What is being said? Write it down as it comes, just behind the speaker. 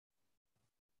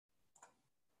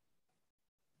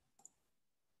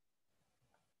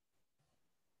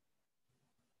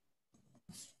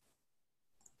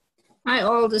Hi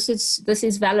all, this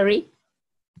is Valerie.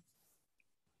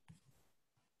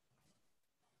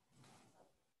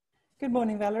 Good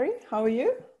morning, Valerie. How are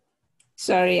you?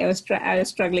 Sorry, I was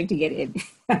struggling to get in.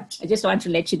 I just want to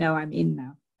let you know I'm in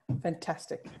now.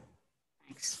 Fantastic.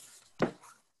 Thanks.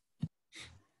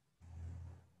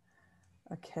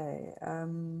 Okay, I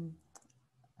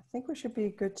think we should be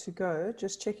good to go.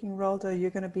 Just checking, Roldo,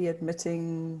 you're going to be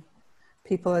admitting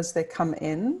people as they come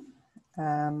in,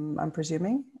 I'm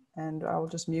presuming, and I will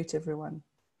just mute everyone.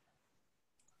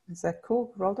 Is that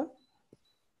cool, Roldo?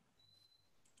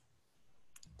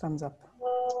 Thumbs up.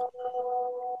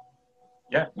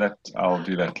 Yeah, I'll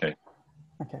do that, Kate.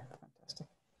 Okay, fantastic.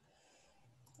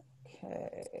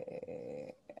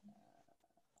 Okay.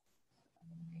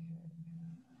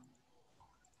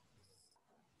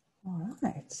 All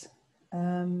right.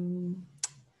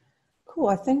 Cool.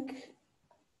 I think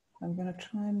I'm going to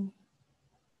try and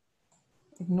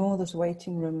ignore this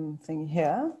waiting room thing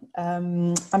here.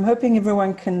 I'm hoping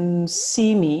everyone can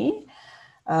see me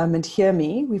and hear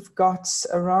me. We've got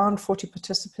around 40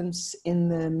 participants in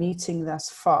the meeting thus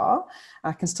far.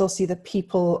 I can still see that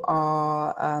people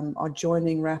are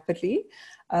joining rapidly,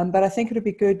 but I think it'll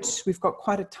be good. We've got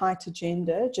quite a tight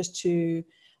agenda just to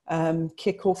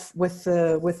kick off with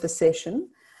the session.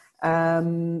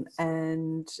 Yeah,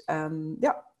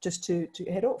 just to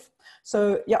head off.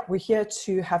 So yeah, we're here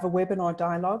to have a webinar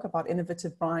dialogue about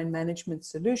innovative brine management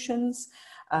solutions.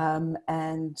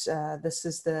 This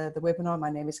is the webinar. My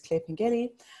name is Claire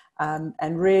Pingeli.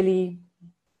 And really,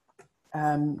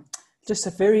 just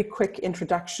a very quick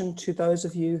introduction to those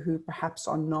of you who perhaps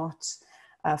are not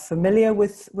familiar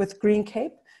with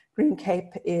GreenCape.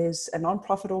 GreenCape is a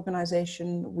non-profit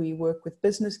organization. We work with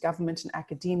business, government, and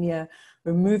academia,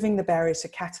 removing the barriers to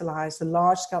catalyze the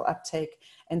large-scale uptake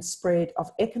and spread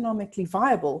of economically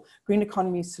viable green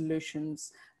economy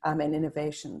solutions and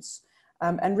innovations.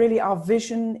 And really, our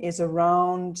vision is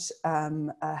around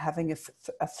having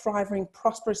a thriving,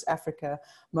 prosperous Africa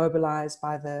mobilized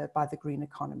by the green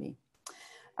economy.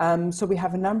 So we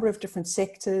have a number of different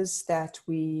sectors that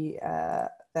we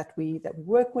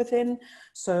work within.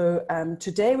 So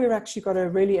today we've actually got a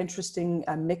really interesting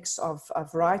mix of a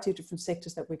variety of different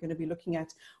sectors that we're going to be looking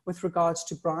at with regards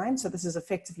to brine. So this is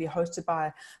effectively hosted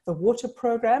by the water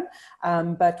program,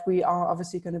 but we are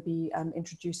obviously going to be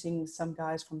introducing some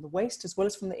guys from the waste as well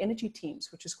as from the energy teams,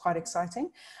 which is quite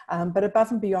exciting. But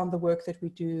above and beyond the work that we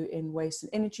do in waste and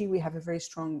energy, we have a very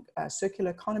strong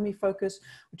circular economy focus.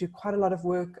 We do quite a lot of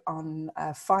work on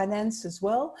finance as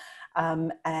well.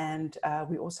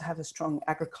 We also have a strong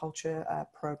agriculture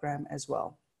program as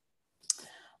well.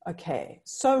 Okay,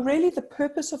 so really the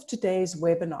purpose of today's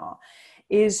webinar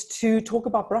is to talk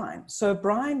about brine. So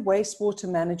brine wastewater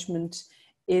management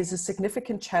is a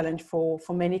significant challenge for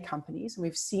many companies. And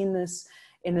we've seen this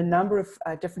in a number of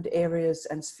different areas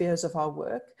and spheres of our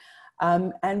work.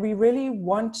 And we really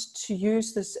want to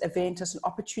use this event as an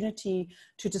opportunity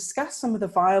to discuss some of the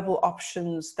viable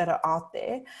options that are out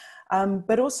there,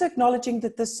 but also acknowledging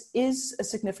that this is a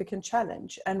significant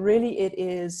challenge. And really it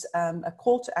is a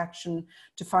call to action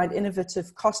to find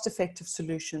innovative, cost-effective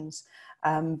solutions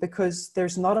because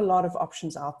there's not a lot of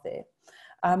options out there.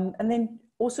 And then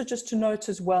also just to note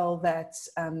as well that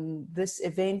this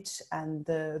event and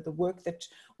the work that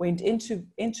went into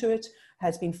it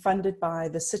has been funded by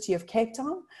the City of Cape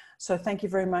Town. So thank you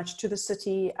very much to the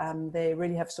city. They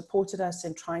really have supported us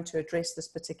in trying to address this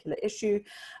particular issue.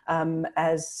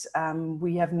 As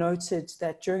we have noted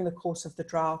that during the course of the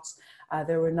droughts,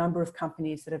 there were a number of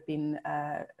companies that have been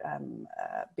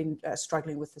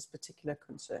struggling with this particular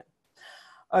concern.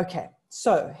 Okay,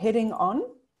 so heading on.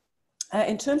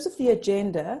 In terms of the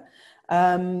agenda,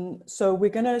 so we're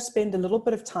going to spend a little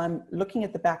bit of time looking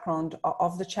at the background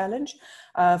of the challenge.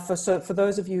 For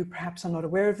those of you who perhaps are not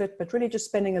aware of it, but really just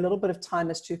spending a little bit of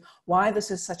time as to why this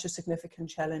is such a significant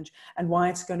challenge and why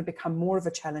it's going to become more of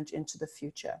a challenge into the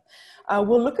future.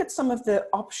 We'll look at some of the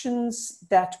options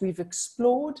that we've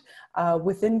explored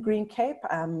within GreenCape,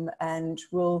 and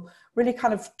we'll really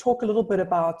kind of talk a little bit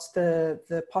about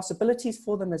the possibilities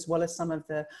for them as well as some of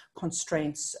the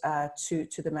constraints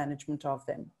to the management of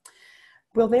them.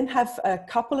 We'll then have a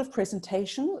couple of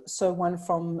presentations, so one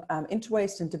from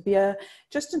Interwaste and De Beer,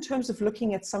 just in terms of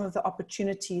looking at some of the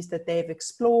opportunities that they've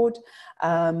explored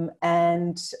and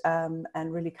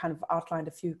really kind of outlined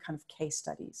a few kind of case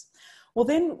studies. We'll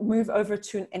then move over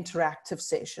to an interactive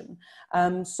session.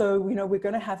 So, we're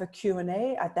going to have a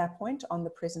Q&A at that point on the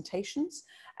presentations.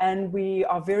 And we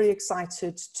are very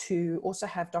excited to also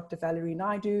have Dr. Valerie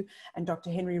Naidu and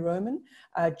Dr. Henry Roman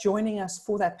joining us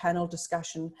for that panel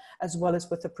discussion, as well as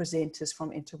with the presenters from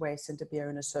Interwaste and De Beer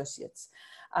and Associates.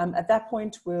 At that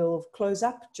point, we'll close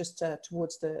up just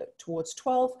towards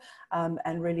 12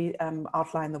 and really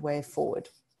outline the way forward.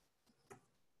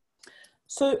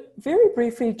 So very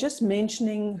briefly, just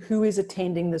mentioning who is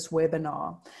attending this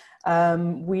webinar.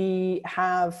 We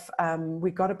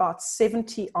got about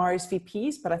 70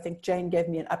 RSVPs, but I think Jane gave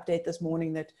me an update this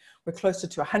morning that we're closer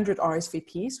to 100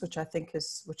 RSVPs, which I think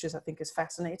is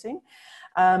fascinating.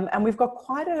 And we've got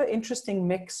quite an interesting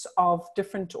mix of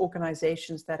different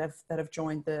organizations that have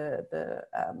joined the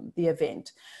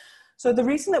event. So the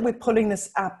reason that we're pulling this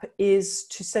up is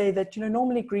to say that, you know,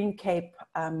 normally GreenCape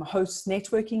hosts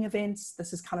networking events.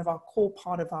 This is kind of our core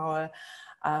part of our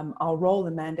role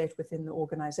and mandate within the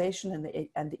organization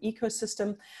and the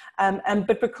ecosystem.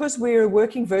 But because we're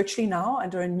working virtually now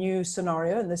under a new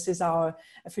scenario, and this is our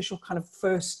official kind of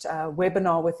first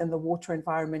webinar within the water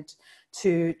environment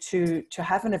to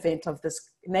have an event of this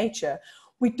nature,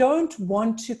 we don't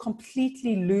want to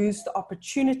completely lose the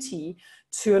opportunity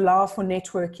to allow for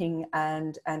networking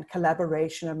and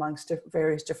collaboration amongst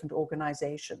various different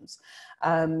organizations.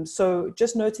 So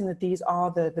just noting that these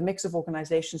are the mix of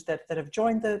organizations that have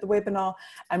joined the webinar,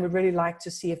 and we'd really like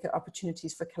to see if there are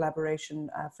opportunities for collaboration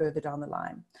further down the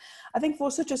line. I think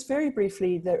also just very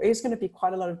briefly, there is going to be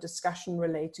quite a lot of discussion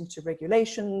relating to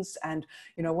regulations and,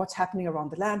 you know, what's happening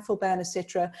around the landfill ban,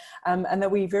 etc. And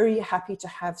that we're very happy to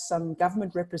have some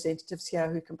government representatives here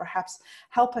who can perhaps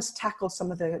help us tackle some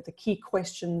of the key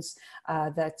questions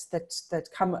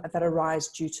that arise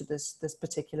due to this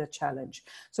particular challenge.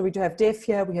 So we do have DEF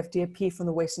here, we have DP from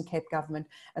the Western Cape government,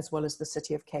 as well as the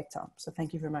City of Cape Town. So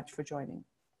thank you very much for joining.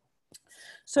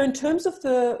 So in terms of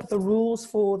the rules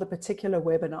for the particular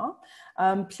webinar,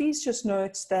 please just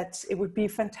note that it would be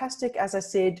fantastic, as I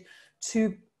said,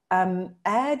 to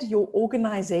add your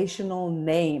organizational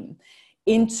name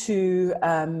into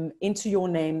your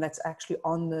name that's actually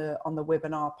on the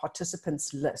webinar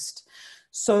participants list.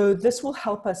 So this will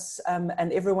help us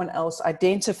and everyone else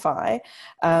identify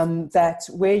that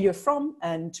where you're from,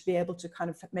 and to be able to kind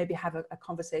of maybe have a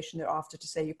conversation thereafter to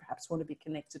say you perhaps want to be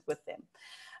connected with them.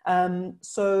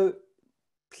 So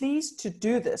please, to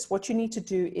do this, what you need to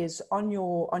do is on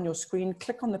your screen,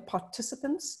 click on the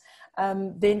participants,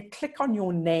 then click on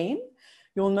your name.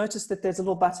 You'll notice that there's a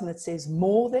little button that says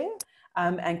more there.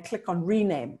 And click on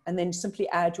rename, and then simply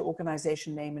add your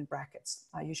organization name in brackets.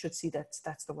 You should see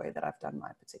that's the way that I've done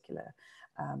my particular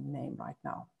name right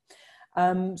now.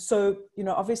 So, you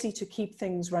know, obviously to keep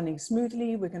things running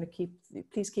smoothly, we're going to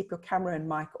please keep your camera and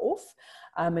mic off,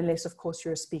 unless of course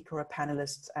you're a speaker or a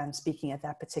panelist and speaking at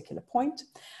that particular point.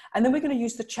 And then we're going to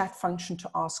use the chat function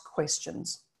to ask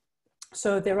questions.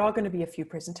 So there are going to be a few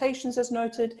presentations as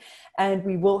noted, and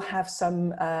we will have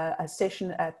a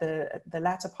session at the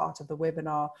latter part of the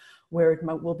webinar where it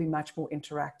will be much more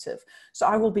interactive. So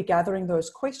I will be gathering those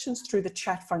questions through the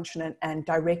chat function and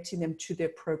directing them to the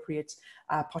appropriate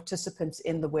participants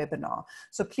in the webinar.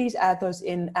 So please add those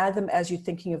in, add them as you're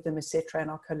thinking of them, etc., and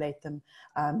I'll collate them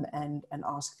and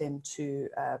ask them to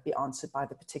be answered by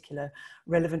the particular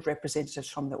relevant representatives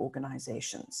from the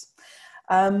organizations.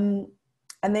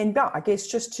 And then, yeah, I guess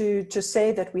just to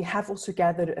say that we have also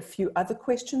gathered a few other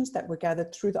questions that were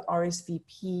gathered through the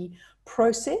RSVP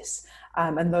process,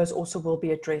 and those also will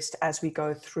be addressed as we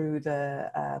go through the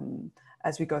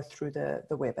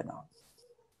webinar.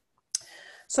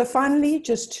 So finally,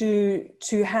 just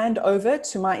to hand over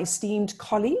to my esteemed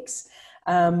colleagues.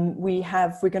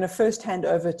 We're going to first hand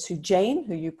over to Jane,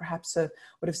 who you perhaps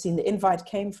would have seen the invite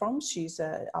came from. She's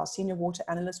our senior water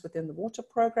analyst within the water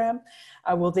program.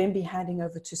 I will then be handing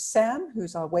over to Sam,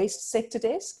 who's our waste sector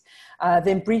desk,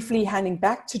 then briefly handing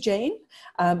back to Jane,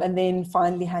 and then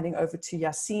finally handing over to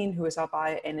Yassine, who is our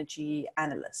bioenergy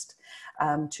analyst,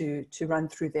 to run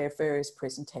through their various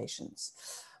presentations.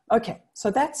 Okay, so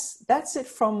that's it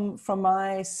from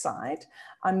my side.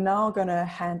 I'm now going to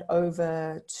hand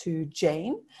over to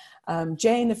Jane.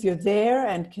 Jane, if you're there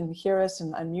and can hear us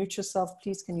and unmute yourself,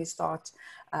 please can you start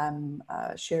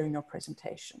sharing your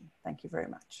presentation? Thank you very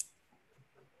much.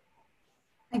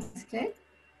 Thanks, Claire.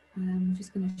 I'm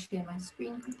just going to share my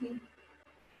screen quickly.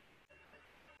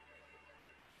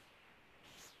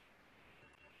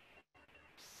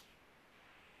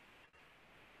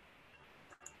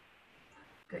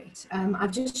 Great.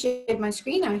 I've just shared my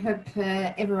screen. I hope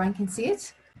everyone can see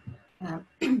it.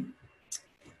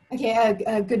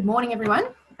 Okay, good morning, everyone.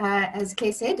 As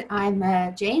Claire said, I'm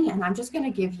Jane, and I'm just going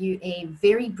to give you a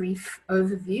very brief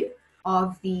overview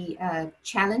of the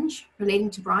challenge relating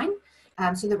to brine,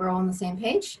 so that we're all on the same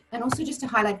page, and also just to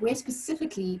highlight where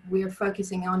specifically we're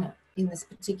focusing on in this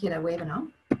particular webinar.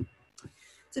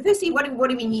 So firstly, what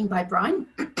do we mean by brine?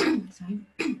 Sorry.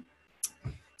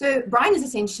 So brine is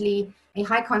essentially a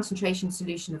high concentration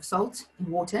solution of salt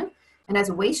in water. And as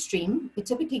a waste stream, it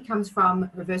typically comes from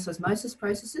reverse osmosis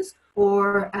processes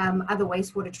or other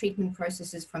wastewater treatment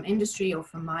processes from industry or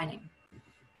from mining.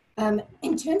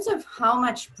 In terms of how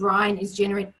much brine is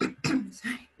generated,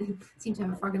 sorry, I seem to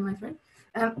have a frog in my throat.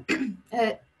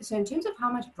 So in terms of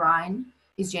how much brine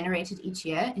is generated each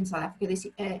year in South Africa,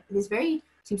 there's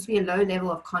seems to be a low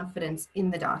level of confidence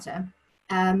in the data.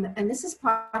 And this is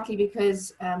partly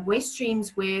because waste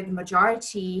streams where the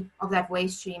majority of that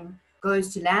waste stream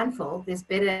goes to landfill, there's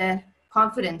better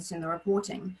confidence in the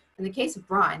reporting. In the case of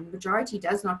brine, the majority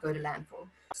does not go to landfill.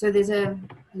 So there's a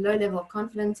low level of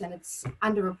confidence and it's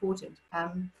underreported.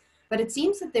 But it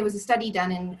seems that there was a study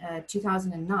done in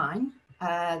 2009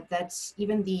 that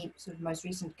even the sort of most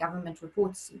recent government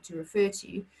reports seem to refer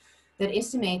to, that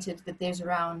estimated that there's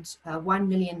around 1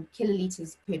 million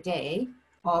kiloliters per day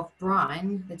of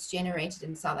brine that's generated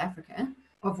in South Africa,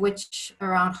 of which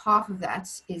around half of that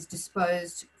is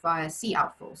disposed via sea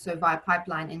outfall, so via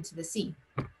pipeline into the sea.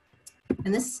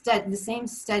 And this the same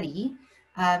study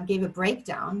gave a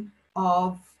breakdown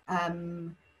of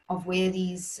where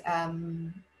these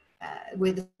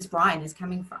where this brine is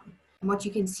coming from. And what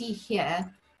you can see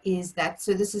here is that,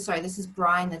 so this is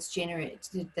brine that's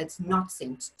generated, that's not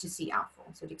sent to sea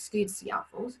outfall, so it excludes sea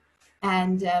outfalls.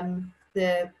 And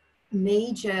the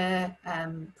major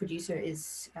producer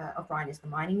of brine is the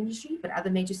mining industry, but other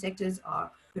major sectors are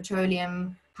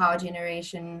petroleum, power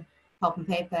generation, pulp and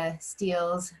paper,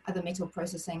 steels, other metal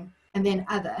processing, and then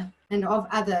other. And of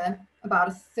other, about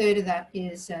a third of that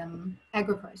is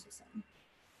agro-processing.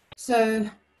 So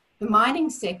the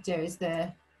mining sector is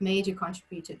the major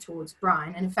contributor towards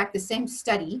brine. And in fact, the same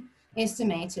study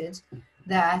estimated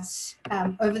that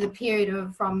over the period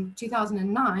of from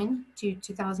 2009 to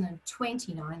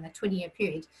 2029, that 20-year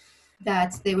period,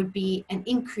 that there would be an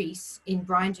increase in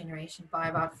brine generation by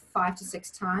about 5 to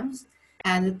 6 times,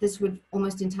 and that this would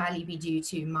almost entirely be due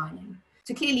to mining.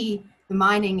 So clearly, the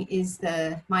mining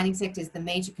sector is the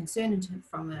major concern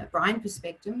from a brine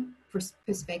perspective,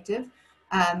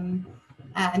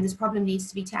 and this problem needs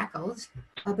to be tackled.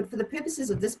 But for the purposes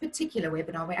of this particular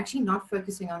webinar, we're actually not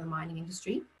focusing on the mining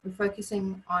industry. We're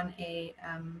focusing on a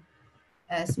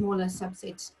smaller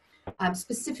subset,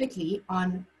 specifically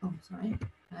on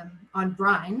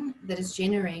brine that is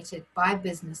generated by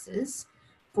businesses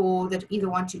that either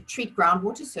want to treat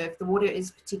groundwater. So if the water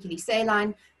is particularly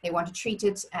saline, they want to treat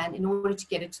it, and in order to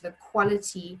get it to the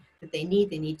quality that they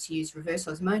need to use reverse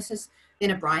osmosis,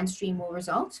 then a brine stream will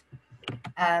result.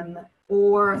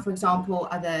 Or, for example,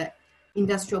 other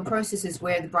industrial processes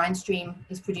where the brine stream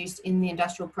is produced in the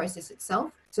industrial process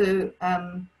itself. So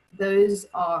those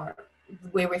are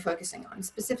where we're focusing on,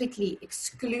 specifically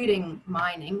excluding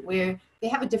mining, where they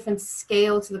have a different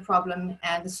scale to the problem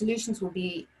and the solutions will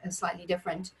be slightly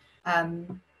different.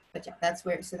 But yeah, that's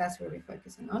where we're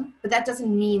focusing on. But that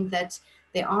doesn't mean that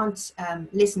there aren't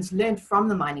lessons learned from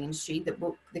the mining industry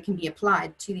that can be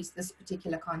applied to this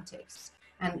particular context.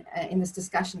 And in this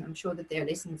discussion, I'm sure that there are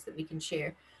lessons that we can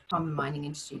share from the mining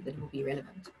industry that will be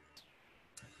relevant.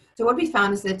 So what we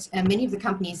found is that many of the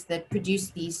companies that produce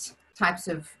these types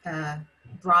of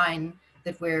brine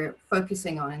that we're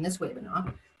focusing on in this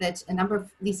webinar, that a number of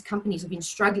these companies have been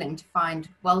struggling to find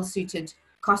well-suited,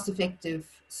 cost-effective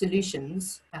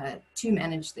solutions to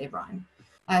manage their brine.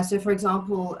 So for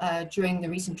example, during the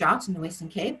recent drought in the Western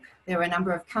Cape, there were a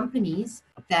number of companies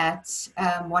that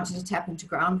wanted to tap into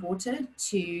groundwater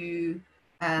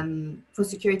for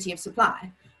security of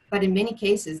supply. But in many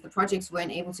cases, the projects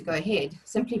weren't able to go ahead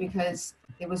simply because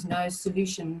there was no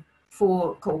solution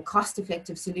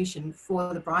cost-effective solution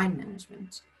for the brine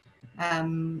management.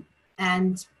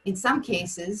 And in some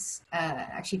cases,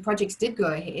 actually projects did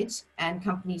go ahead and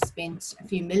companies spent a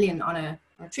few million on a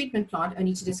treatment plant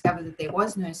only to discover that there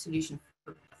was no solution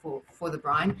for the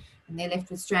brine, and they're left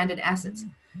with stranded assets.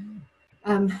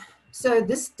 So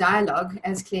this dialogue,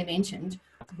 as Claire mentioned,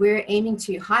 we're aiming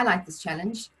to highlight this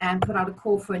challenge and put out a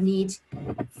call for a need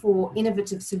for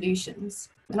innovative solutions.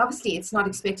 And obviously it's not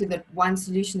expected that one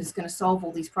solution is going to solve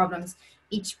all these problems.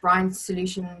 Each brine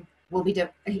solution will be,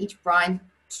 each brine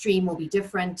stream will be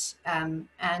different, and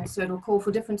so it'll call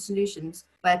for different solutions.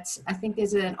 But I think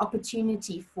there's an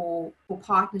opportunity for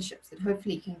partnerships that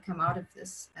hopefully can come out of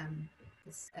this,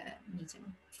 meeting.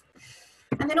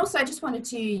 And then also I just wanted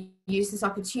to use this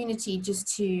opportunity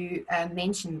just to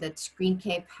mention that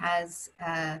GreenCape has,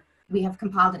 we have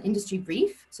compiled an industry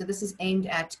brief. So this is aimed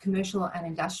at commercial and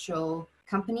industrial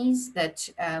companies that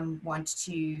want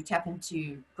to tap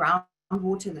into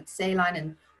groundwater that's saline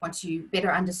and want to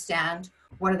better understand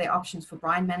what are their options for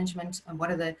brine management and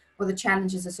what are the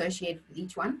challenges associated with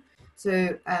each one.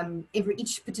 So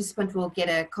each participant will get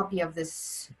a copy of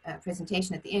this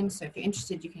presentation at the end. So if you're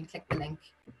interested, you can click the link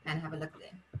and have a look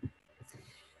there.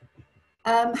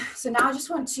 So now I just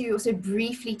want to also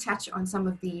briefly touch on some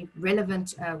of the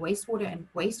relevant wastewater and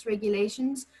waste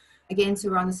regulations. Again, so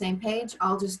we're on the same page.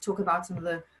 I'll just talk about some of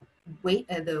the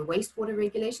wastewater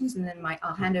regulations, and then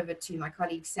I'll hand over to my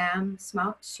colleague Sam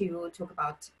Smout, who will talk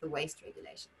about the waste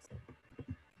regulations.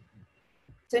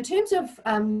 So in terms of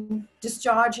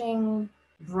discharging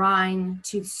brine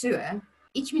to sewer,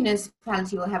 each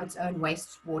municipality will have its own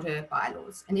wastewater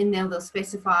bylaws, and in there they'll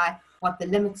specify what the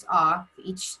limits are for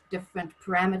each different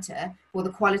parameter for the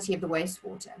quality of the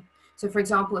wastewater. So for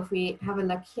example, if we have a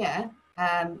look here,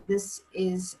 this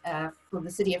is for the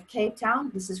city of Cape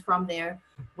Town. This is from their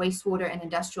wastewater and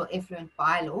industrial effluent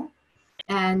bylaw.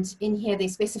 And in here they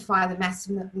specify the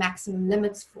maximum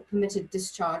limits for permitted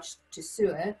discharge to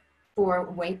sewer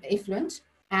for effluent.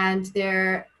 And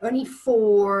there are only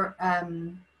 4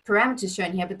 parameters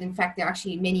shown here, but in fact there are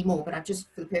actually many more, but I've just,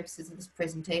 for the purposes of this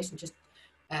presentation, just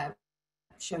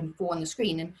shown 4 on the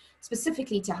screen, and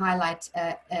specifically to highlight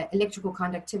electrical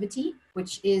conductivity,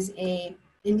 which is a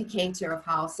indicator of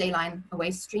how saline a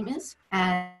waste stream is.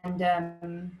 And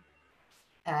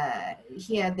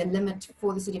here the limit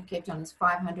for the city of Cape Town is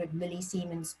 500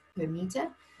 millisiemens per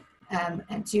meter.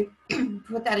 And to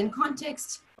put that in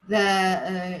context,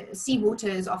 the seawater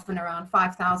is often around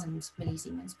 5,000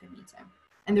 millisiemens per meter.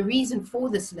 And the reason for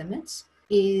this limit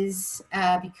is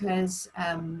because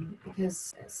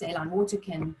saline water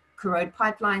can corrode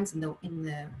pipelines in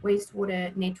the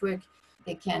wastewater network.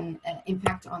 They can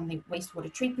impact on the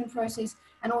wastewater treatment process,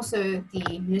 and also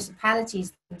the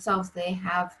municipalities themselves, they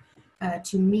have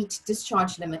to meet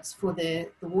discharge limits for the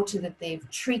water that they've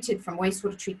treated from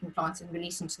wastewater treatment plants and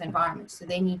released into the environment. So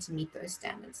they need to meet those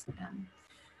standards.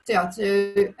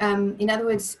 In other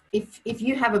words, if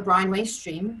you have a brine waste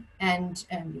stream and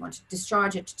you want to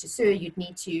discharge it to sewer, you'd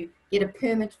need to get a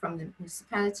permit from the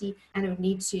municipality, and it would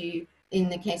need to, in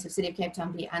the case of City of Cape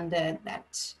Town, be under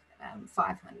that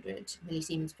 500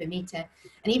 millisiemens per meter.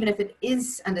 And even if it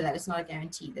is under that, it's not a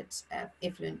guarantee that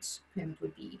effluent permit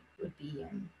would be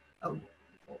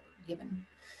given.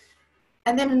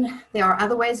 And then there are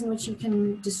other ways in which you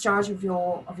can discharge of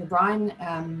your brine.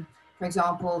 For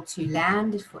example, to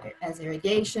land as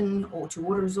irrigation, or to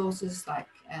water resources like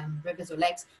rivers or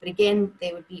lakes. But again,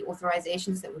 there would be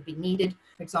authorizations that would be needed.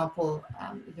 For example,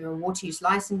 either a water use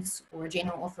license or a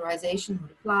general authorization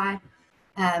would apply.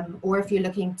 Or if you're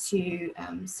looking to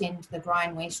send the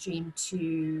brine waste stream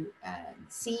to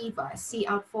sea via sea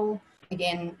outfall,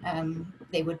 again,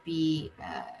 there would be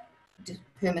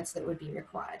permits that would be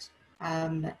required.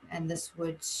 And this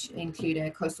would include a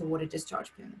coastal water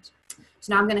discharge permit.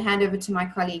 So now I'm going to hand over to my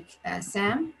colleague,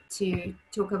 Sam, to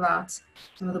talk about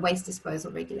some of the waste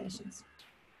disposal regulations.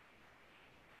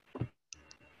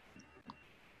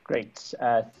 Great.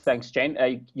 Thanks,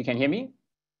 Jane. You can hear me?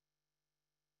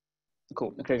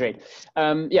 Cool. Okay, great.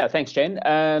 Yeah, thanks, Jane.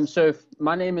 So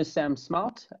my name is Sam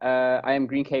Smout. I am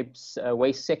GreenCape's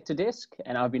waste sector desk,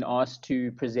 and I've been asked to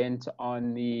present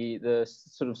on the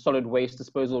sort of solid waste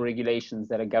disposal regulations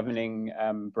that are governing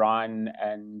brine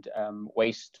and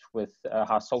waste with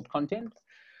high salt content.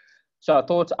 So I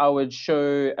thought I would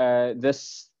show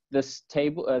this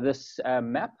table, this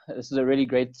map. This is a really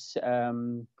great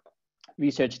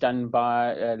research done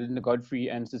by Linda Godfrey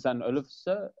and Susanne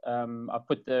Olofse. I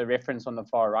put the reference on the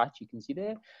far right, you can see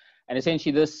there. And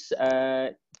essentially this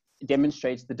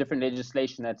demonstrates the different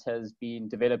legislation that has been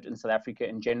developed in South Africa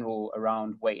in general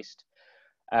around waste.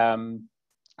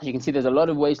 You can see there's a lot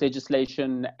of waste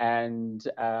legislation, and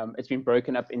it's been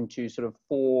broken up into sort of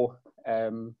 4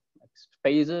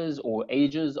 phases or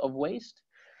ages of waste.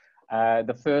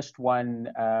 The first one,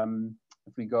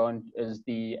 if we go on, is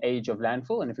the age of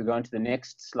landfill. And if we go on to the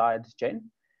next slide, Jane,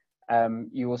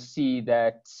 you will see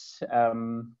that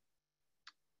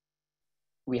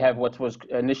we have what was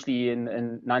initially in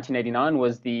 1989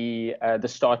 was the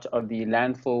start of the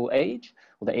landfill age,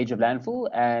 or the age of landfill.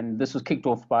 And this was kicked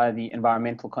off by the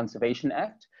Environmental Conservation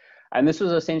Act. And this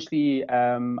was essentially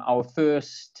our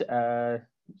first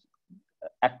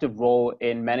active role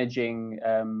in managing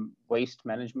waste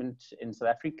management in South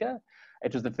Africa.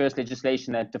 It was the first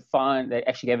legislation that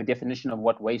actually gave a definition of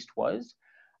what waste was.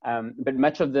 But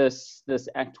much of this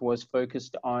act was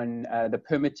focused on the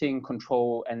permitting,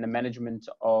 control, and the management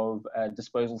of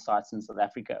disposal sites in South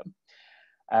Africa.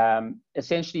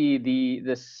 Essentially,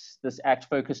 this act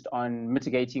focused on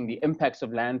mitigating the impacts of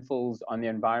landfills on the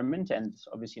environment, and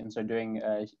obviously in so doing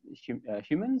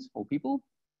humans or people.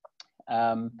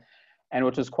 And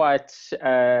what was quite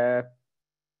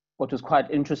what was quite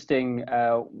interesting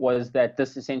was that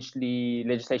this essentially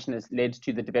legislation has led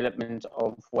to the development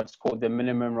of what's called the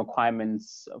minimum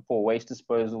requirements for waste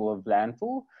disposal of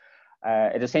landfill.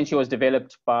 It essentially was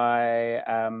developed by,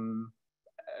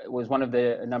 was one of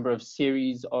the number of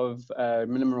series of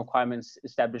minimum requirements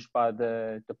established by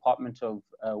the Department of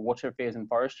Water Affairs and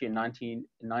Forestry in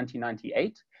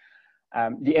 1998.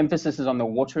 The emphasis is on the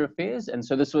water affairs, and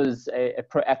so this was a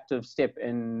proactive step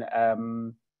in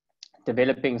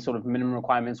developing sort of minimum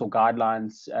requirements or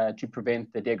guidelines to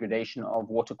prevent the degradation of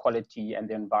water quality and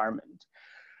the environment,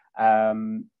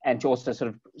 and to also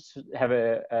sort of have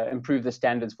improve the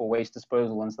standards for waste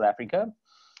disposal in South Africa.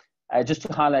 Just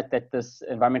to highlight that this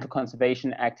Environmental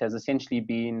Conservation Act has essentially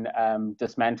been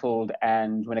dismantled,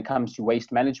 and when it comes to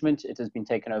waste management, it has been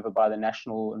taken over by the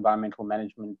National Environmental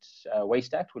Management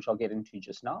Waste Act, which I'll get into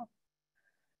just now.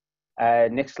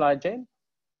 Next slide, Jane.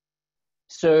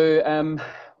 So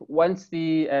once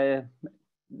the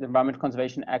Environmental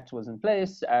Conservation Act was in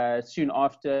place, soon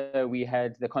after we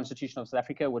had the Constitution of South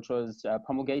Africa, which was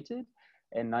promulgated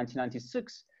in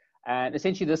 1996. And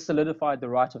essentially this solidified the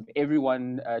right of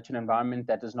everyone to an environment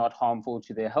that is not harmful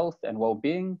to their health and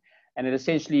well-being. And it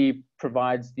essentially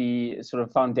provides the sort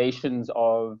of foundations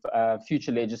of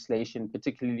future legislation,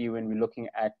 particularly when we're looking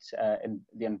at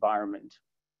the environment.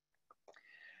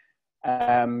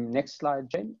 Next slide,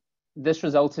 Jane. This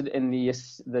resulted in the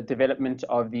development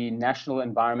of the National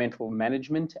Environmental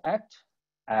Management Act.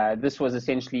 This was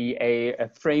essentially a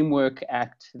framework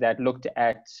act that looked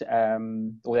at,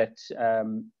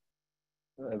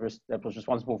 that was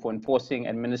responsible for enforcing,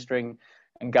 administering,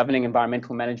 and governing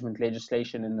environmental management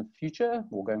legislation in the future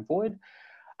or going forward.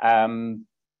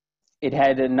 It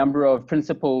had a number of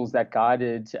principles that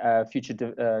guided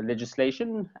future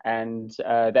legislation, and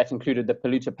that included the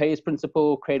polluter pays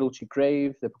principle, cradle to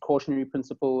grave, the precautionary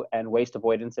principle, and waste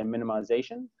avoidance and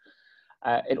minimization.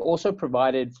 It also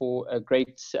provided for a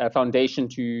great foundation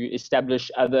to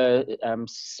establish other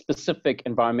specific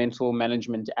environmental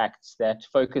management acts that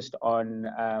focused on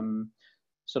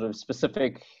sort of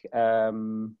specific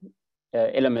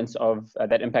elements of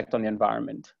that impact on the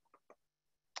environment.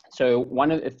 So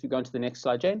if you go on to the next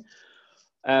slide, Jane,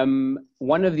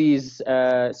 one of these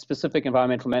specific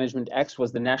environmental management acts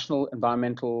was the National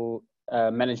Environmental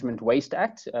Management Waste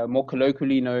Act, more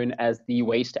colloquially known as the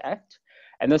Waste Act.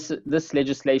 And this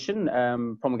legislation,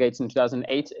 promulgated in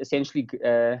 2008, essentially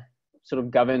sort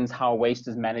of governs how waste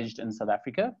is managed in South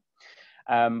Africa.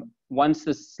 Once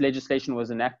this legislation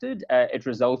was enacted, it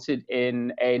resulted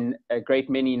in a great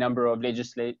many number of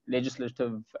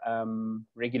legislative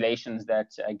regulations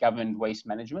that governed waste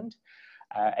management.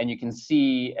 And you can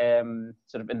see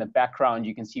sort of in the background,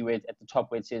 you can see where at the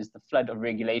top where it says the flood of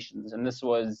regulations. And this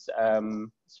was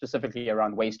specifically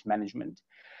around waste management.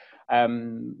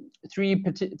 Three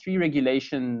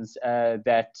regulations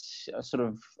that sort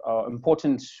of are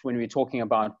important when we're talking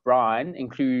about brine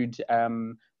include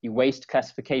the waste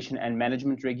classification and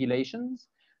management regulations,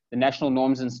 the national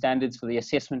norms and standards for the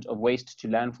assessment of waste to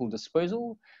landfill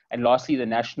disposal, and lastly, the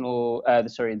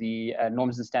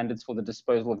norms and standards for the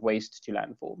disposal of waste to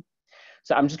landfill.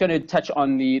 So I'm just going to touch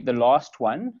on the last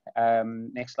one.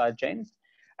 Next slide, Jane.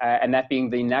 And that being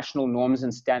the national norms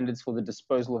and standards for the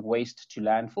disposal of waste to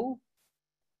landfill.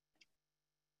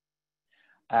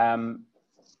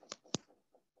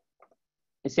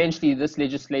 Essentially, this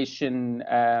legislation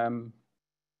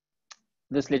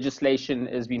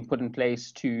has been put in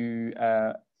place to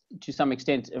some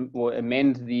extent or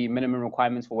amend the minimum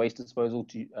requirements for waste disposal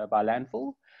by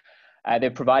landfill. They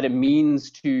provide a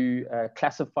means to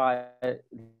classify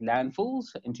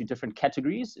landfills into different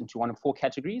categories, into one of 4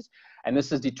 categories. And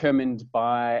this is determined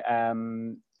by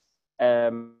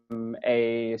a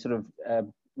sort of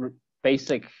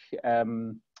basic,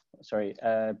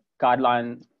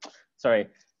 guideline,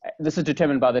 this is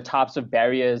determined by the types of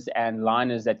barriers and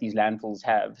liners that these landfills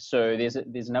have. So there's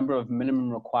a number of minimum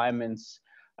requirements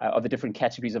of the different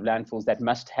categories of landfills that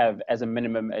must have as a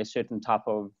minimum a certain type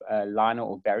of liner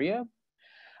or barrier.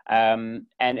 And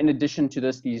in addition to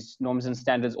this, these norms and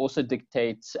standards also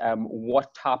dictate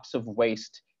what types of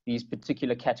waste these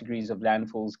particular categories of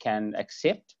landfills can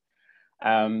accept.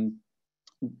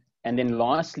 And then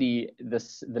lastly,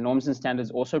 the norms and standards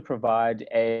also provide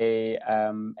a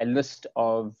list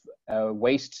of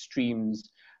waste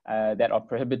streams that are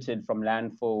prohibited from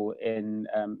landfill in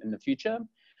the future.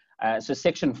 So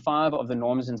section 5 of the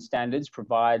norms and standards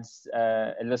provides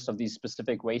a list of these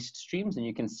specific waste streams. And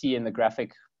you can see in the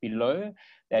graphic below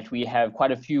that we have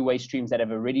quite a few waste streams that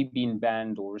have already been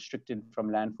banned or restricted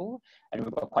from landfill. And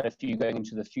we've got quite a few going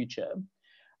into the future.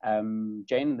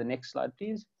 Jane, the next slide,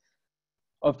 please.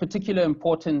 Of particular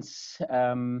importance,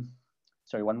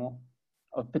 sorry, one more.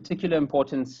 Of particular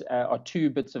importance are two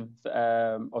bits of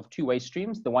two waste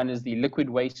streams. The one is the liquid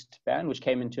waste ban, which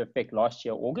came into effect last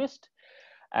year, August.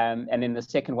 And then the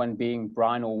second one being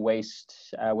brine or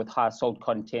waste with high salt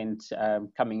content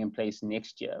coming in place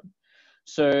next year.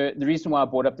 So the reason why I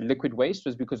brought up the liquid waste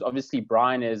was because obviously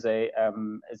brine is a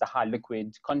high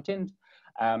liquid content.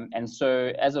 And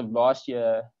so as of last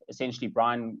year, essentially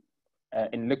brine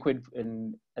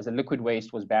as a liquid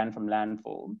waste was banned from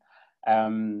landfill.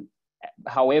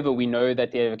 However, we know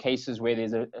that there are cases where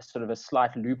there's a sort of a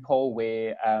slight loophole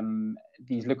where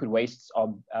these liquid wastes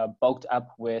are bulked up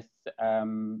with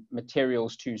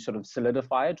materials to sort of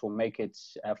solidify it or make it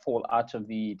fall out of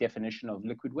the definition of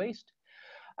liquid waste.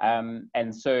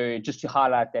 And so just to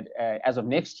highlight that as of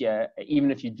next year,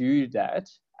 even if you do that,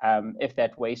 if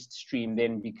that waste stream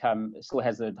then still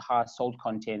has a high salt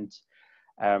content,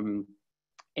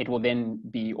 it will then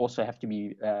also have to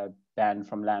be banned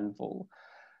from landfill.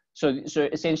 So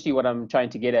essentially what I'm trying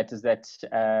to get at is that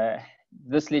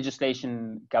this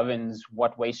legislation governs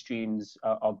what waste streams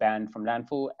are banned from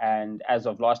landfill. And as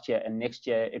of last year and next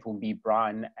year, it will be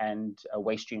brine and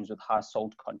waste streams with high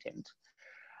salt content.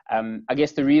 I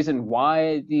guess the reason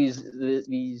why this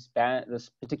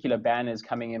particular ban is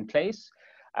coming in place,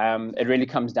 it really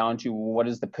comes down to what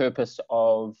is the purpose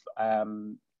of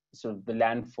sort of the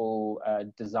landfill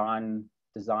design,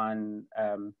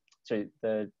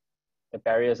 the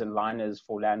barriers and liners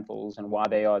for landfills and why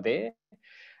they are there.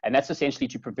 And that's essentially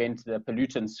to prevent the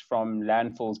pollutants from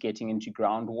landfills getting into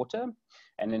groundwater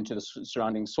and into the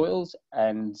surrounding soils.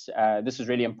 And this is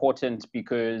really important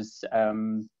because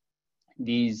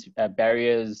these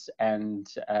barriers and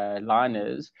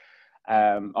liners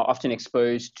are often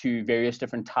exposed to various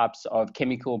different types of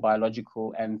chemical,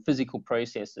 biological, and physical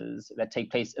processes that take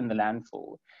place in the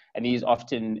landfill. And these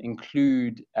often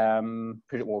include,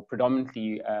 or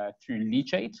predominantly through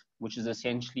leachate, which is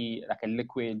essentially like a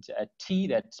liquid tea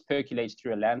that percolates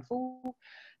through a landfill.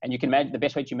 And you can imagine, the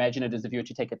best way to imagine it is if you were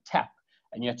to take a tap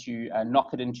and you had to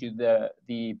knock it into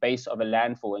the base of a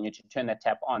landfill and you had to turn that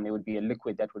tap on, there would be a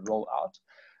liquid that would roll out.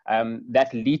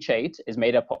 That leachate is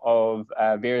made up of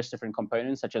various different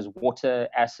components such as water,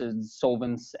 acids,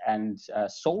 solvents, and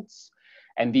salts,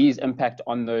 and these impact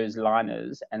on those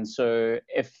liners. And so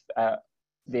if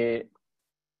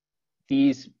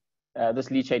this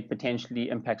leachate potentially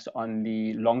impacts on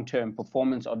the long-term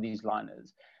performance of these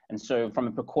liners. And so from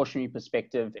a precautionary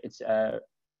perspective,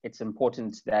 it's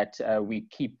important that we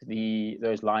keep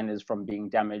those liners from being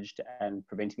damaged and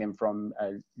preventing them from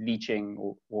leaching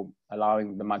or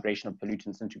allowing the migration of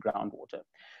pollutants into groundwater.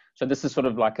 So this is sort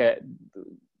of like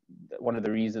one of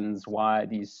the reasons why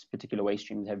these particular waste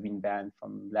streams have been banned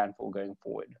from landfill going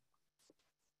forward.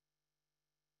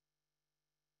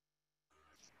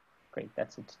 Great,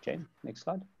 that's it, Jane. Next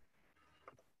slide.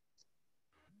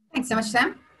 Thanks so much,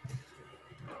 Sam.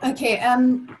 Okay,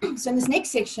 so in this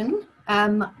next section,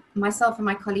 myself and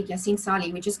my colleague Yassine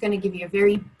Salih, we're just going to give you a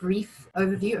very brief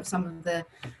overview of some of the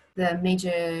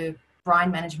major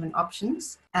brine management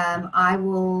options. I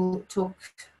will talk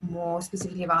more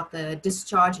specifically about the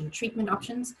discharge and treatment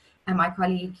options, and my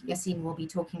colleague Yassine will be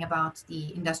talking about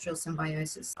the industrial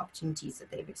symbiosis opportunities that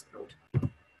they've explored.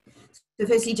 So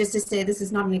firstly, just to say, this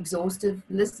is not an exhaustive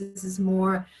list. This is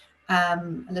more a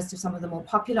list of some of the more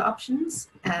popular options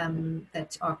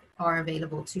that are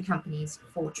available to companies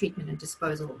for treatment and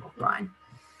disposal of brine.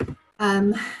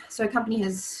 So a company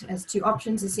has two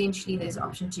options. Essentially, there's an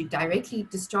option to directly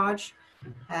discharge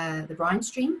the brine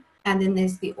stream, and then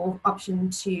there's the option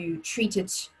to treat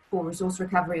it for resource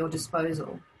recovery or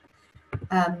disposal.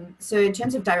 So in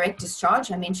terms of direct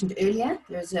discharge, I mentioned earlier,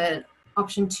 there's an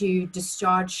option to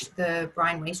discharge the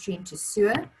brine waste stream to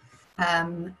sewer.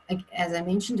 As I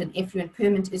mentioned, an effluent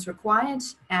permit is required,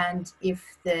 and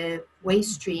if the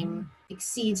waste stream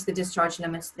exceeds the discharge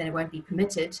limits, then it won't be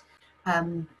permitted.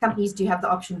 Companies do have the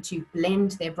option to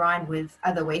blend their brine with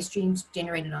other waste streams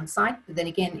generated on site, but then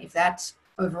again, if that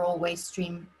overall waste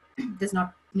stream does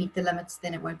not meet the limits,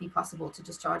 then it won't be possible to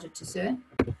discharge it to sewer.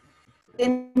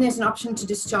 Then there's an option to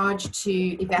discharge to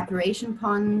evaporation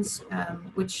ponds,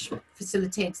 which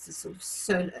facilitates the sort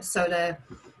of solar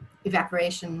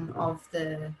evaporation of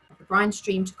the brine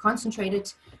stream to concentrate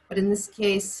it. But in this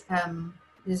case,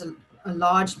 there's a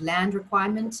large land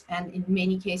requirement, and in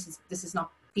many cases, this is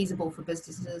not feasible for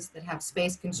businesses that have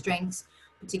space constraints,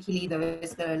 particularly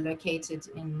those that are located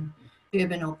in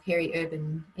urban or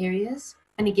peri-urban areas.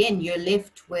 And again, you're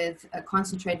left with a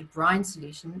concentrated brine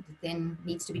solution that then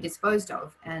needs to be disposed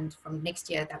of. And from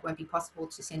next year, that won't be possible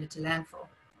to send it to landfill.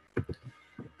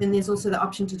 Then there's also the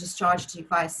option to discharge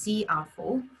via sea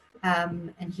outfall.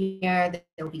 And here there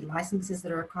will be licenses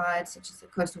that are required, such as the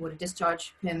coastal water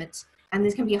discharge permit. And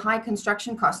there's going to be a high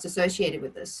construction cost associated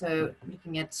with this. So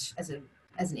looking at, as an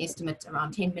estimate,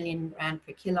 around 10 million rand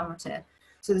per kilometer.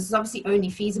 So this is obviously only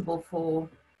feasible for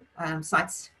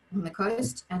sites on the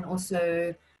coast, and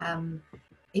also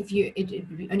it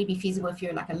would only be feasible if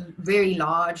you're like a very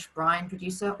large brine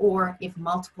producer, or if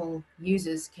multiple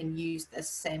users can use the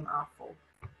same outfall.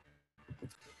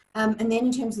 And then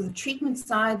in terms of the treatment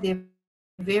side, there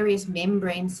are various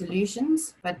membrane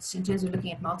solutions, but in terms of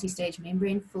looking at multi-stage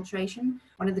membrane filtration,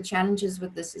 one of the challenges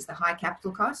with this is the high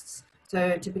capital costs.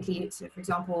 So typically, so for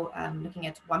example, looking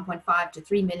at 1.5 to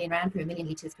 3 million rand per million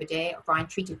liters per day of brine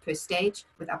treated per stage,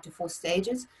 with up to 4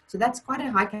 stages. So that's quite a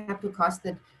high capital cost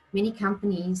that many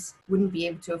companies wouldn't be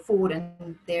able to afford,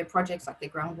 and their projects, like their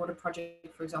groundwater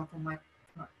project, for example, might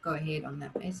not go ahead on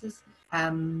that basis.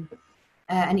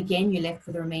 And again, you're left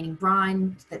with the remaining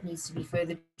brine that needs to be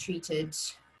further treated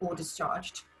or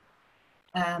discharged.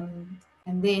 And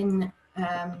then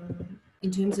in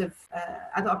terms of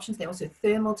other options, there are also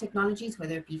thermal technologies,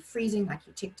 whether it be freezing, like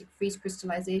eutectic freeze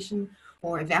crystallization,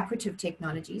 or evaporative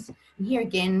technologies. And here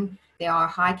again, there are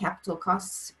high capital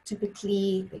costs.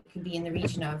 Typically, it can be in the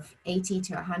region of 80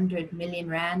 to 100 million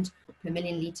rand per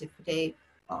million liter per day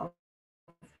of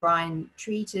brine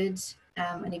treated.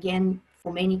 And again,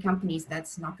 for many companies,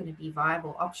 that's not going to be a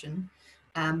viable option.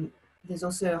 There's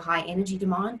also high energy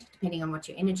demand, depending on what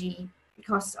your energy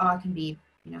costs are. It can be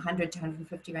 100 to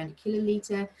 150 rand a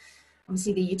kiloliter.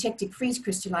 Obviously, the eutectic freeze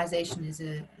crystallization is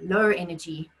a lower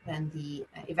energy than the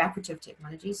evaporative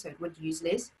technology, so it would use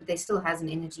less, but there still has an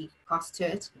energy cost to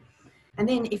it. And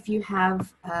then if you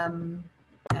have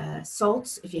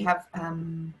salts, if you have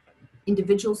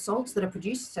individual salts that are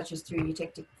produced, such as through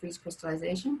eutectic freeze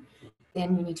crystallization,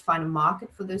 then you need to find a market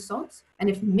for those salts. And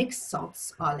if mixed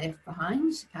salts are left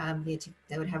behind,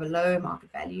 they would have a low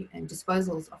market value, and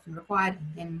disposal is often required.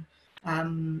 And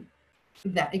then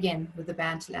that, again, with the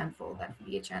ban to landfill, that would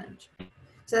be a challenge.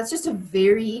 So that's just a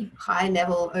very high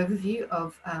level overview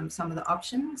of some of the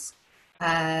options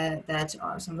that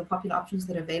are some of the popular options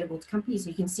that are available to companies.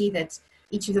 You can see that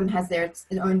each of them has their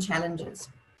own challenges.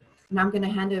 Now I'm going to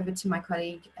hand over to my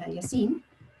colleague Yassine,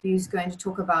 who's going to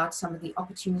talk about some of the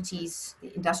opportunities,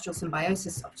 the industrial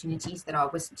symbiosis opportunities that our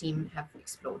WISP team have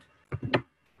explored.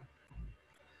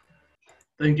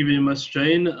 Thank you very much,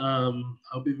 Jane.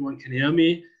 Hope everyone can hear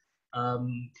me.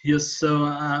 Yes, so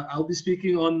I'll be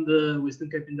speaking on the Western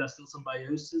Cape Industrial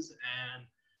Symbiosis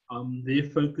and their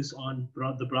focus on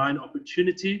the brine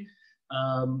opportunity.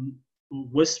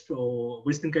 WISP, or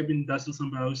Western Cape Industrial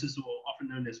Symbiosis, or often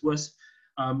known as WISP,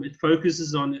 it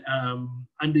focuses on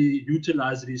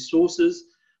underutilized resources,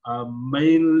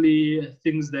 mainly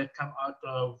things that come out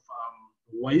of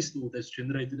waste, or that's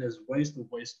generated as waste or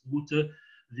wastewater.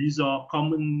 These are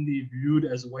commonly viewed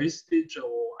as wastage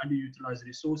or underutilized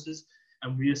resources,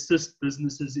 and we assist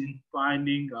businesses in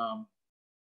finding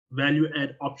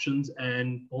value-add options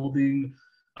and building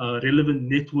relevant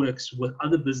networks with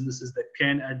other businesses that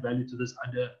can add value to this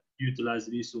underutilized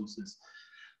resources.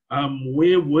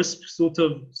 Where WISP sort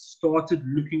of started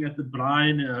looking at the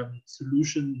brine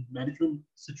solution management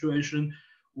situation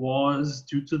was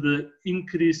due to the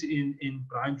increase in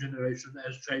brine generation,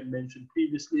 as Jane mentioned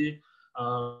previously,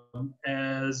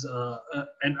 as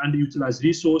an underutilized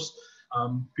resource,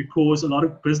 because a lot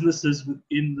of businesses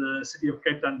within the City of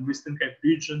Cape Town, Western Cape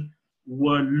region,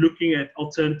 were looking at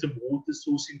alternative water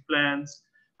sourcing plans,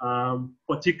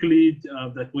 particularly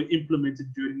that were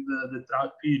implemented during the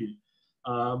drought period.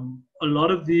 A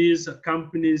lot of these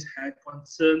companies had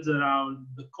concerns around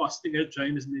the costing, as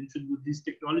Jane has mentioned, with these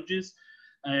technologies,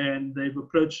 and they've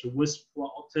approached WISP for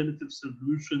alternative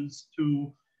solutions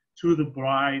to the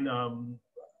brine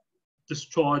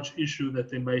discharge issue that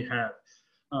they may have.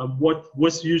 What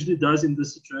WISP usually does in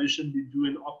this situation, we do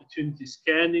an opportunity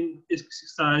scanning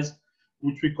exercise,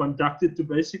 which we conducted to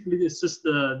basically assist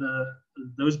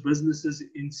those businesses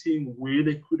in seeing where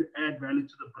they could add value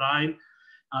to the brine,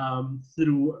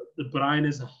 through the brine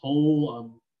as a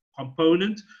whole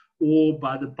component, or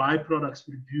by the byproducts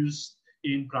produced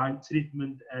in brine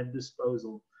treatment and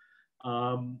disposal.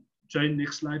 Jane,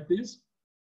 next slide, please.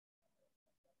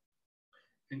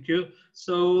 Thank you.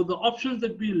 So the options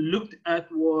that we looked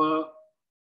at were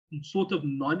sort of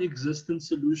non-existent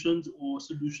solutions, or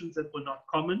solutions that were not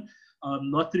common,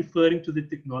 not referring to the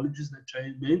technologies that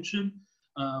Jane mentioned.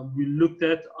 We looked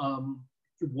at,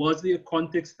 was there a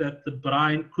context that the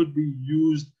brine could be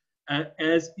used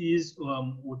as is,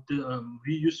 or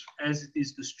reused as it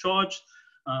is discharged?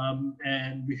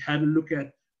 And we had a look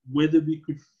at whether we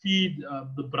could feed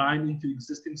the brine into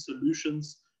existing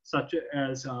solutions such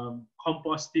as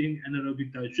composting,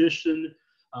 anaerobic digestion,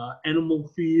 animal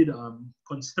feed,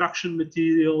 construction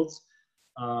materials,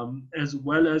 as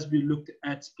well as we looked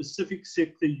at specific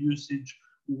sector usage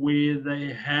where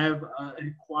they have a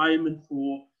requirement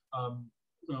for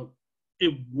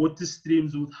water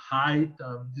streams with high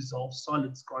dissolved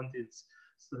solids contents,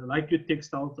 so like your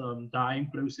textile dyeing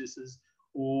processes,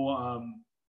 or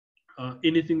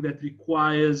anything that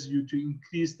requires you to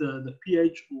increase the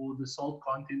pH or the salt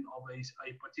content of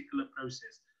a particular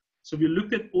process. So we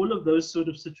looked at all of those sort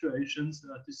of situations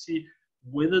to see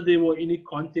whether there were any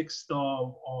context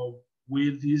of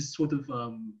where these sort of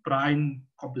brine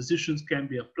compositions can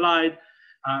be applied.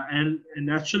 And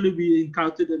naturally, we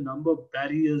encountered a number of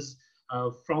barriers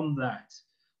from that.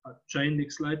 Jane,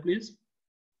 next slide, please.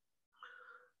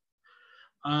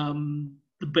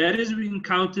 The barriers we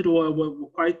encountered were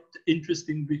quite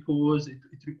interesting because it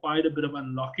required a bit of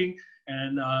unlocking,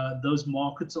 and those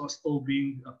markets are still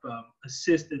being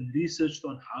assessed and researched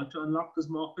on how to unlock those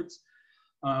markets.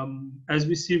 As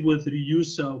we see with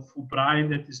reuse for brine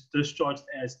that is discharged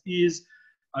as is,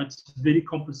 it's very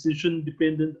composition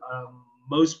dependent.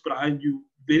 Most brine,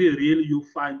 very rarely you'll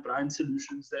find brine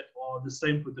solutions that are the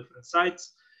same for different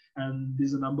sites, and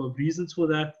there's a number of reasons for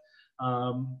that.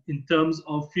 In terms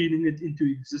of feeding it into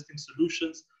existing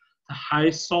solutions, the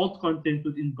high salt content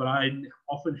within brine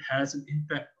often has an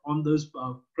impact on those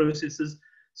processes.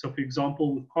 So, for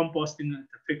example, with composting, it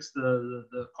affects the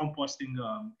composting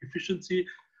efficiency,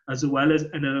 as well as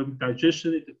anaerobic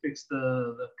digestion. It affects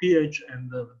the pH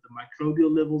and the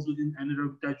microbial levels within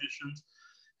anaerobic digestions.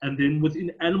 And then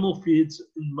within animal feeds,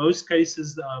 in most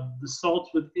cases, the salts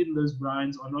within those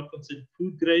brines are not considered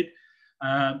food grade.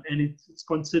 And it's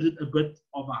considered a bit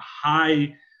of a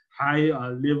high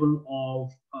level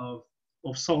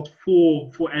of salt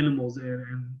for animals,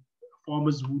 and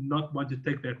farmers would not want to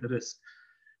take that risk.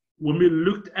 When we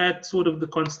looked at sort of the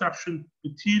construction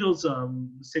materials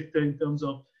sector in terms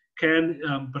of can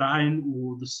brine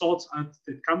or the salts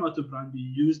that come out of brine be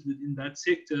used within that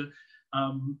sector,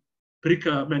 brick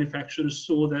manufacturers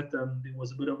saw that there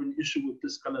was a bit of an issue with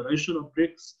discoloration of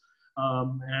bricks.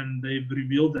 And they've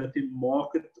revealed that the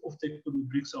market of technical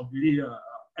bricks are very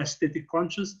aesthetic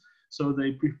conscious, so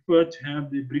they prefer to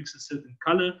have their bricks a certain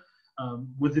color.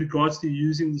 With regards to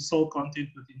using the salt content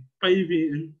within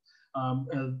paving,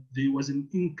 there was an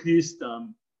increased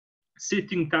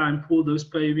setting time for those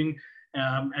paving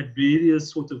at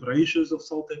various sort of ratios of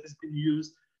salt that has been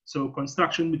used. So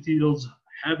construction materials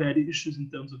have had issues in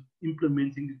terms of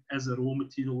implementing it as a raw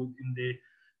material within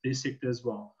their sector as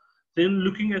well. Then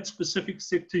looking at specific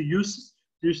sector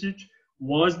usage,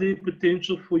 was there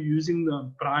potential for using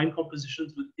the brine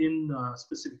compositions within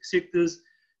specific sectors?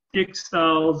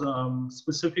 Textiles,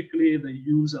 specifically, they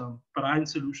use brine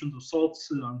solutions or salts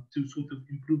to sort of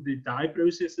improve their dye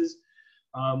processes.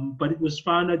 But it was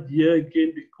found that here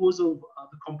again, because of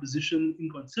the composition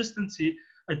inconsistency,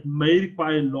 it may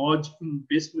require large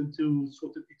investment to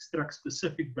sort of extract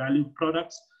specific value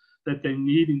products that they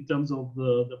need in terms of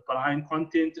the brine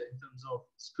content, in terms of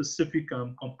specific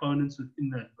components within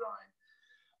that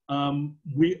brine.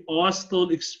 We are still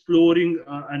exploring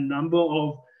a number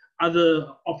of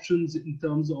other options in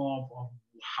terms of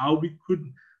how we could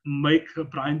make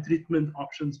brine treatment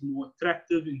options more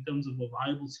attractive in terms of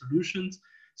viable solutions.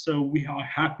 So we are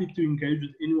happy to engage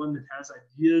with anyone that has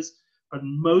ideas, but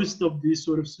most of these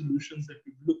sort of solutions that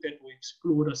we've looked at or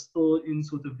explored are still in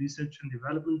sort of research and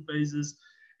development phases,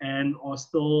 and are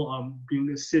still being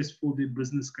assessed for their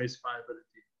business case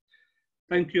viability.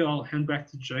 Thank you. I'll hand back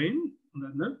to Jane on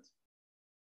that note.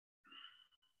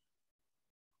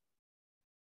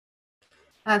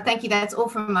 Thank you. That's all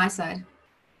from my side.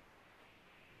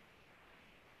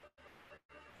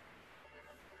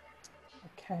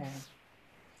 Okay.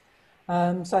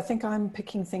 So I think I'm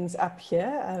picking things up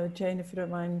here. Jane, if you don't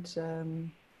mind.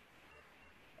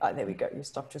 There we go. You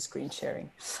stopped your screen sharing.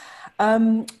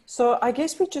 So I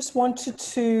guess we just wanted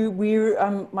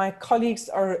to, my colleagues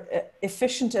are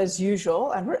efficient as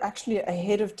usual, and we're actually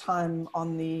ahead of time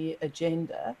on the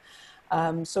agenda.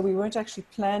 So we weren't actually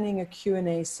planning a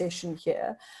Q&A session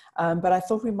here, but I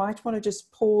thought we might want to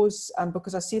just pause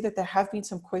because I see that there have been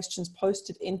some questions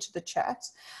posted into the chat.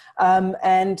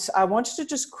 And I wanted to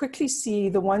just quickly see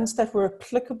the ones that were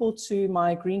applicable to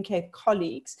my GreenCape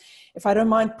colleagues, if I don't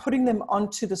mind putting them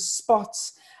onto the spot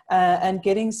and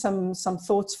getting some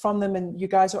thoughts from them. And you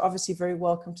guys are obviously very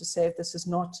welcome to say if this is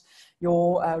not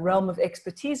realm of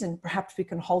expertise, and perhaps we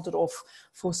can hold it off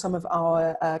for some of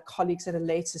our colleagues at a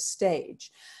later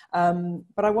stage.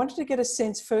 But I wanted to get a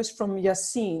sense first from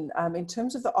Yassine, in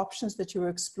terms of the options that you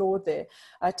explored there.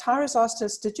 Tyra's asked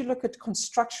us, did you look at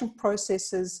construction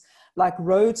processes like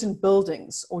roads and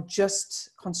buildings, or just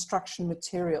construction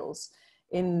materials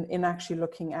in actually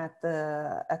looking at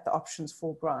the options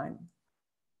for brine?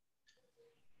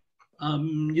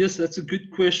 Yes, that's a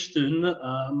good question.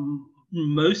 In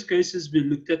most cases, we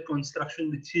looked at construction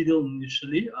material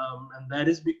initially, and that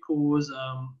is because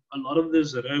a lot of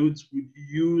those roads would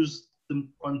use the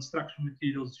construction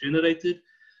materials generated,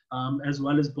 as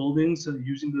well as buildings,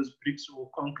 using those bricks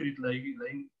or concrete,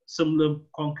 laying similar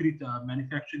concrete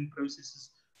manufacturing processes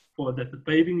that the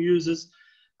paving uses.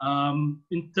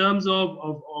 In terms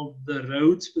of the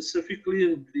road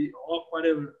specifically, there are quite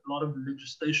a lot of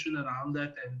legislation around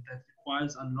that, and that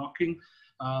requires unlocking.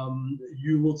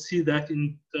 You will see that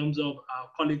in terms of our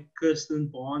colleague Kirsten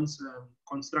Barnes'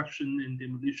 construction and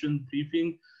demolition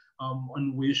briefing,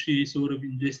 on where she sort of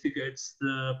investigates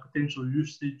the potential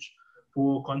usage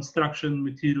for construction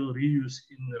material reuse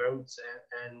in roads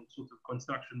and sort of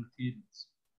construction materials.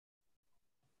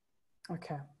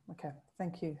 Okay,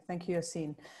 thank you,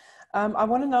 Yassine. I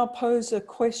want to now pose a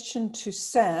question to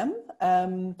Sam.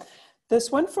 This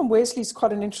one from Wesley is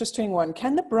quite an interesting one.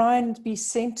 Can the brine be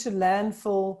sent to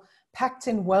landfill packed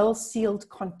in well-sealed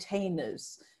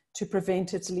containers to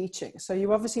prevent its leaching? So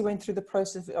you obviously went through the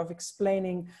process of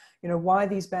explaining, why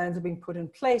these bans are being put in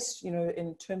place,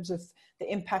 in terms of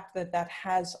the impact that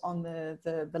has on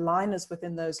the liners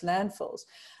within those landfills.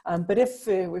 But if,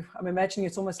 I'm imagining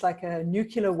it's almost like a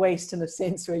nuclear waste in a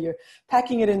sense, where you're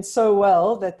packing it in so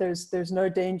well that there's no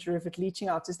danger of it leaching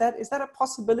out. Is that a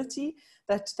possibility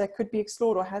that could be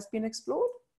explored or has been explored?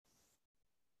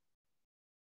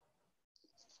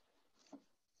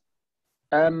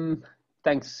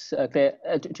 Thanks, Claire.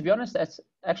 To be honest, that's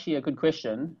actually a good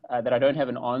question that I don't have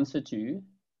an answer to.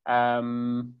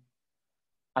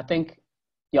 I think,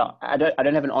 I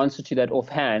don't have an answer to that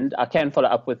offhand. I can follow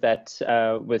up with that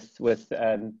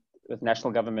with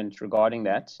national government regarding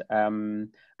that,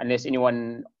 unless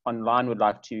anyone online would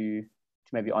like to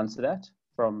maybe answer that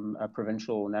from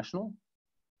provincial or national.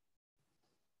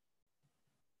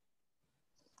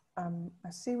 I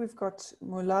see we've got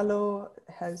Mulalo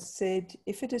has said,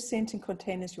 if it is sent in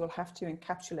containers, you will have to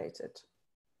encapsulate it.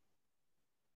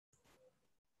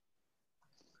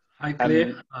 Hi,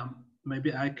 Claire.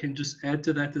 Maybe I can just add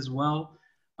to that as well.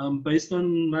 Based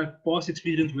on my past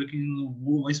experience working in the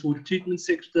wastewater treatment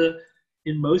sector,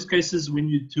 in most cases, when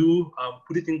you do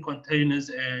put it in containers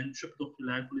and ship it off to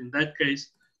landfill, in that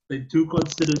case, they do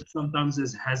consider it sometimes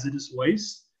as hazardous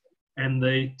waste, and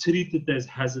they treat it as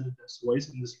hazardous waste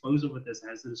and dispose of it as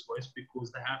hazardous waste,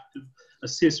 because they have to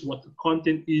assess what the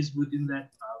content is within that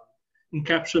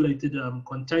encapsulated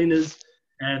containers,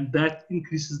 and that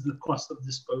increases the cost of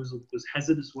disposal, because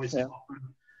hazardous waste is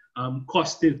often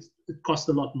costs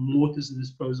a lot more to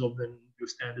dispose of than your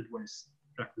standard waste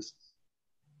practices.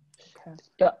 Okay.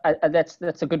 Yeah,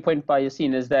 that's a good point by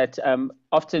Yassine, is that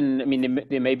often, I mean,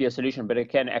 there may be a solution, but it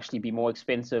can actually be more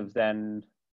expensive than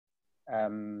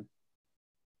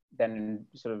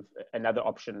sort of another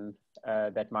option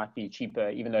that might be cheaper.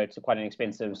 Even though it's quite an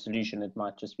expensive solution, it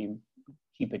might just be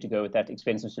cheaper to go with that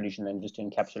expensive solution than just to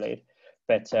encapsulate.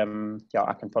 But yeah,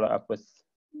 I can follow up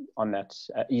on that.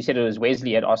 You said it was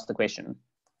Wesley had asked the question.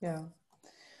 Yeah.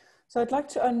 So I'd like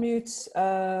to unmute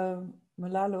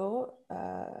Mulalo.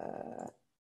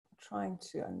 Trying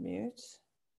to unmute.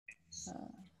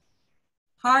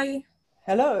 Hi.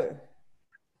 Hello.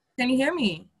 Can you hear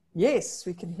me? Yes,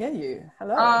 we can hear you.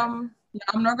 Hello. Yeah,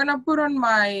 I'm not gonna put on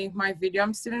my video.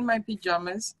 I'm still in my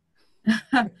pajamas.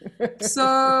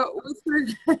 So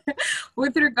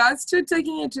with regards to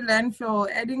taking it to landfill,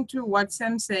 adding to what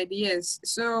Sam said, yes.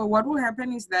 So what will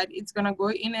happen is that it's gonna go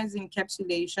in as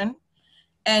encapsulation,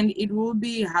 and it will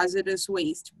be hazardous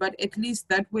waste, but at least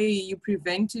that way you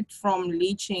prevent it from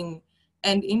leaching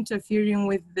and interfering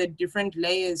with the different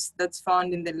layers that's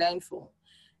found in the landfill.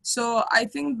 So I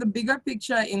think the bigger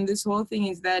picture in this whole thing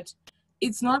is that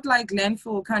it's not like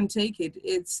landfill can't take it.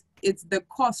 It's the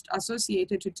cost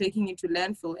associated to taking it to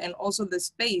landfill, and also the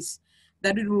space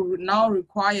that it will now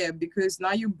require, because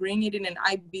now you bring it in an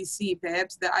IBC,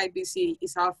 perhaps the IBC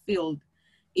is half filled.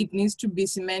 It needs to be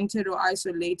cemented or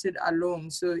isolated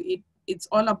alone. So it's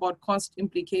all about cost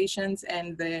implications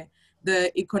and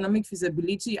the economic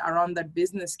feasibility around that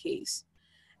business case.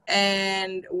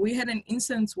 And we had an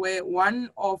instance where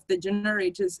one of the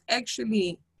generators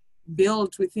actually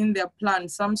built within their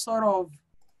plant some sort of,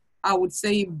 I would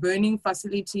say, burning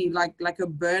facility, like a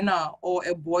burner or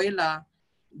a boiler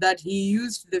that he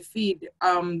used the feed,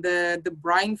 the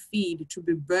brine feed, to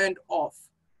be burned off,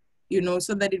 you know,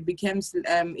 so that it becomes,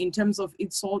 in terms of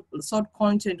its salt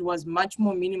content, was much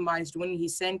more minimized when he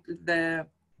sent the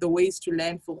waste to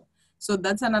landfill. So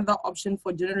that's another option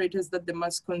for generators that they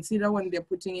must consider when they're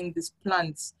putting in these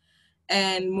plants.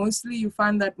 And mostly you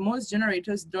find that most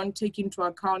generators don't take into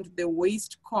account the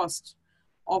waste cost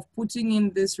of putting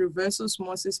in this reverse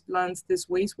osmosis plants, this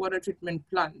wastewater treatment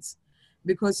plants,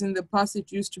 because in the past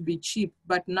it used to be cheap,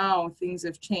 but now things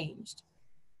have changed.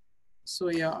 So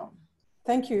yeah.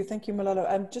 Thank you,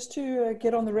 Malalo. Just to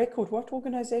get on the record, what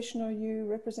organization are you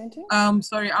representing?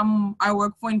 Sorry, I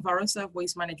work for EnviroServe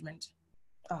Waste Management.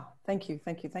 Thank you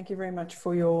very much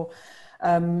for your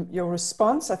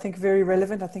response. I think very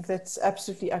relevant. I think that's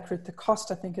absolutely accurate. The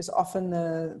cost, I think, is often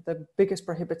the biggest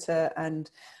prohibitor, and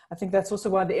I think that's also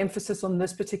why the emphasis on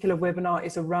this particular webinar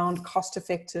is around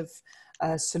cost-effective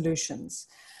solutions.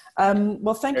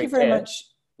 Well, thank you very much.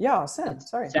 Yeah, Sam,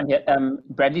 sorry. Sam, yeah,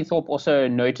 Bradley Thorpe also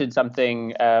noted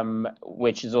something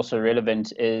which is also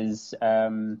relevant, is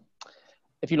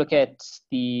if you look at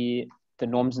the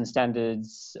norms and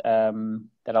standards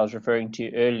that I was referring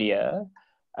to earlier,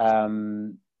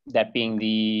 that being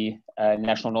the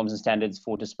national norms and standards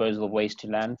for disposal of waste to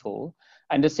landfill,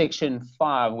 under section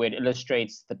 5, where it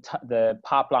illustrates the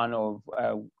pipeline of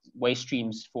waste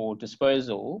streams for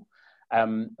disposal,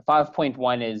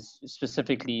 5.1 is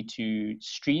specifically to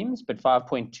streams, but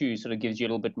 5.2 sort of gives you a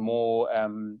little bit more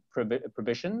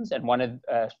provisions. And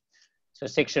so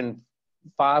section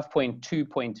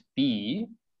 5.2.b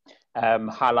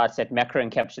highlights that macro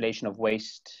encapsulation of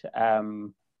waste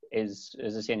is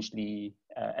essentially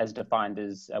as defined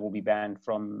as will be banned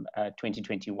from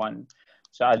 2021.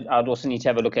 So I'd also need to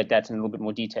have a look at that in a little bit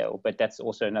more detail, but that's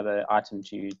also another item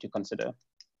to consider.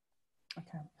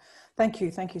 Okay. Thank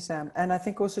you, Sam. And I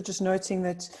think also just noting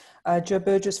that Joe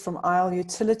Burgess from IL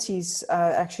Utilities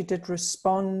actually did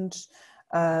respond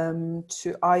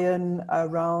to Ian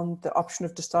around the option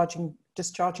of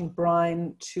discharging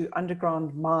brine to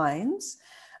underground mines.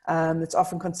 It's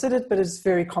often considered, but it's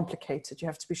very complicated. You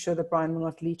have to be sure that brine will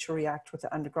not leach or react with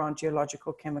the underground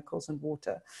geological chemicals and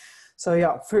water. So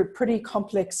yeah, for a pretty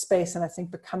complex space, and I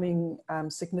think becoming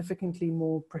significantly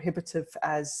more prohibitive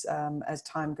as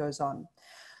time goes on.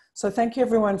 So thank you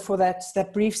everyone for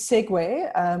that brief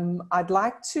segue. I'd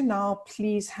like to now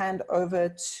please hand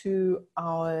over to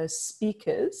our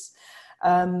speakers.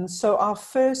 So our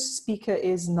first speaker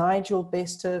is Nigel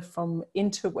Bester from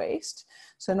Interwaste.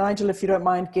 So Nigel, if you don't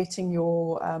mind getting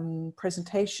your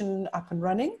presentation up and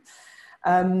running.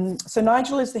 So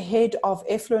Nigel is the head of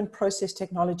effluent process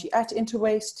technology at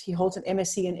Interwaste. He holds an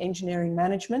MSc in engineering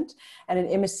management and an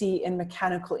MSc in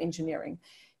mechanical engineering.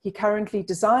 He currently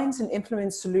designs and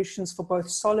implements solutions for both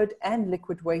solid and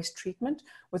liquid waste treatment,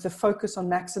 with a focus on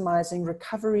maximizing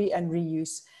recovery and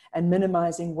reuse and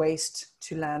minimizing waste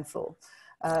to landfill.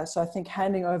 So I think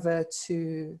handing over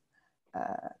to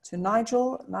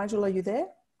Nigel. Nigel, are you there?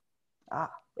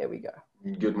 There we go.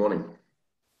 Good morning.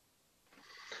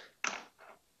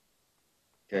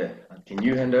 Okay, can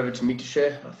you hand over to me to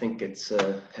share? I think it's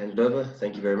handed over.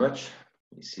 Thank you very much.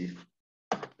 Let me see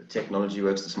if the technology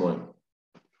works this morning.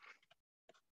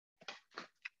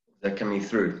 Is that coming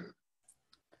through?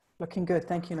 Looking good.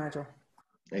 Thank you, Nigel.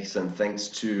 Excellent. Thanks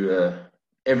to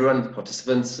everyone,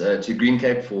 participants, to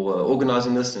GreenCape for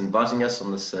organizing this and inviting us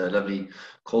on this lovely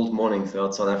cold morning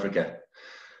throughout South Africa.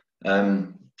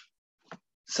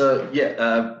 So yeah,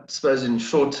 I suppose in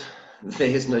short, there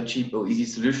is no cheap or easy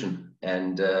solution,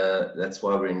 and that's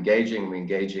why we're engaging. We're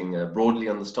engaging broadly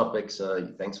on this topic.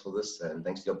 So thanks for this, and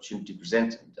thanks for the opportunity to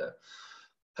present. And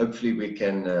hopefully we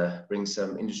can bring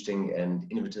some interesting and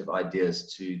innovative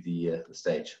ideas to the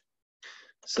stage.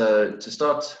 So to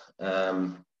start, let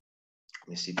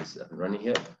me see if this is up and running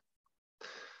here.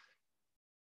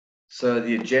 So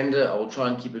the agenda, I will try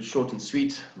and keep it short and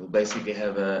sweet. We'll basically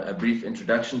have a brief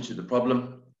introduction to the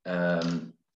problem,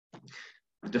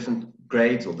 the different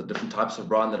grades or the different types of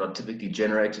brine that are typically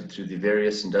generated through the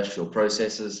various industrial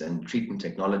processes and treatment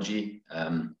technology,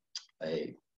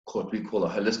 what we call a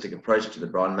holistic approach to the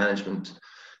brine management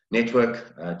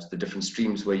network, to the different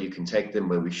streams where you can take them,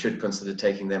 where we should consider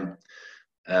taking them,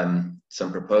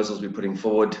 some proposals we're putting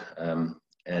forward,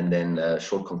 and then a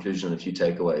short conclusion and a few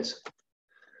takeaways.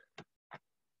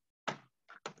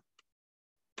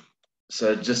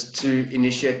 So just to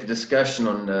initiate the discussion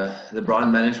on the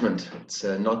brine management, it's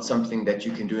not something that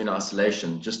you can do in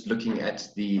isolation. Just looking at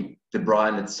the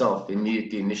brine itself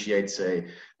immediately initiates a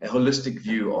holistic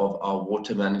view of our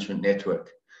water management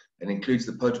network. It includes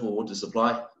the potable water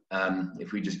supply.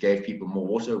 If we just gave people more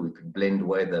water, we could blend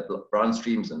away the brine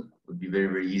streams and it would be very,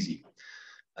 very easy.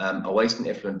 A waste and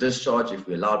effluent discharge, if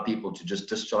we allowed people to just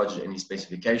discharge at any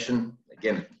specification,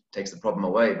 again, takes the problem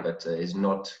away, but is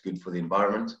not good for the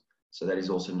environment. So that is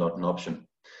also not an option.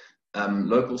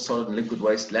 Local solid and liquid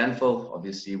waste landfill,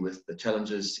 obviously with the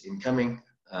challenges incoming,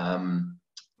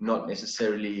 not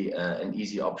necessarily an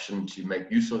easy option to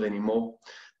make use of anymore.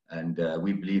 And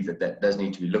we believe that that does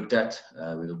need to be looked at.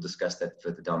 We will discuss that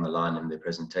further down the line in the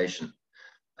presentation.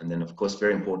 And then, of course,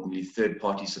 very importantly,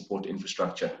 third-party support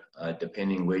infrastructure,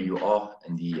 depending where you are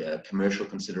and the commercial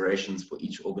considerations for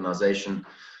each organization.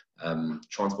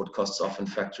 Transport costs often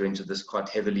factor into this quite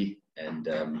heavily, and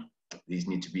these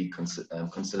need to be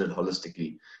considered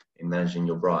holistically in managing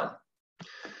your brine.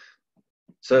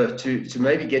 So to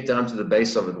maybe get down to the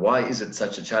base of it, why is it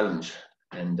such a challenge?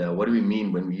 And what do we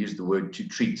mean when we use the word to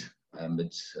treat?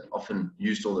 It's often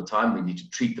used all the time. We need to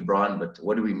treat the brine, but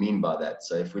what do we mean by that?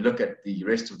 So if we look at the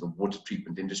rest of the water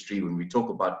treatment industry, when we talk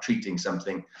about treating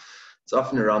something, it's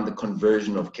often around the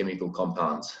conversion of chemical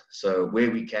compounds. So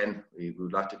where we can, we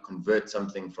would like to convert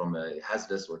something from a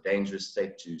hazardous or dangerous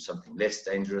state to something less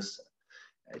dangerous,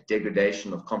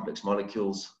 degradation of complex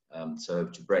molecules, so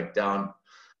to break down.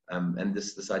 And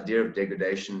this idea of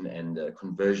degradation and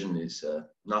conversion is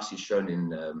nicely shown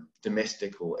in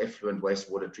domestic or effluent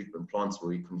wastewater treatment plants, where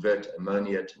we convert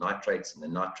ammonia to nitrates and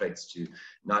then nitrates to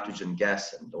nitrogen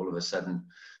gas, and all of a sudden,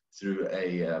 through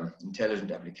a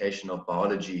intelligent application of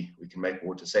biology, we can make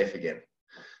water safe again.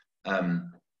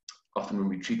 Often when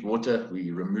we treat water,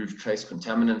 we remove trace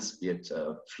contaminants, be it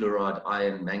fluoride,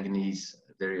 iron, manganese,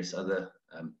 various other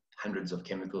hundreds of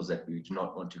chemicals that we do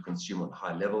not want to consume on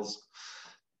high levels.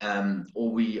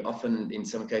 Or we often, in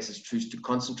some cases, choose to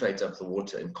concentrate up the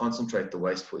water and concentrate the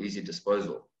waste for easy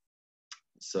disposal.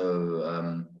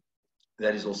 So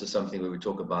that is also something where we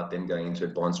talk about then going into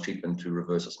advanced treatment through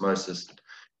reverse osmosis,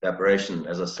 evaporation,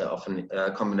 as I say, often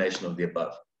a combination of the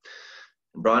above.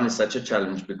 Brine is such a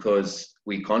challenge because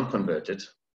we can't convert it.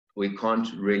 We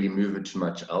can't really move it to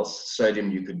much else. Sodium,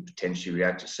 you could potentially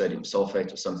react to sodium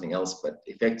sulfate or something else, but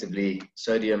effectively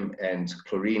sodium and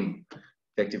chlorine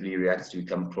effectively reacts to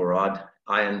become chloride.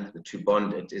 Iron, the two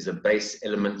bond, it is a base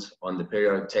element on the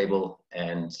periodic table,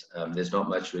 and there's not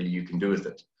much really you can do with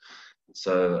it.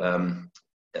 So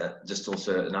just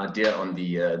also an idea on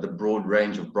the broad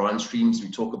range of brine streams we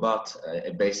talk about.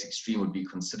 A basic stream would be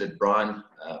considered brine,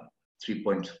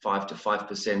 3.5 to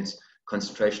 5%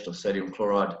 concentration of sodium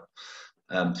chloride,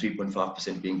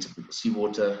 3.5% being typical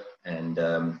seawater, and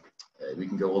we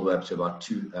can go all the way up to about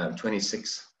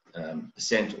 26%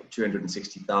 or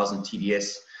 260,000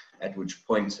 TDS, at which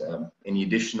point any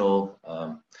additional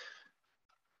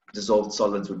dissolved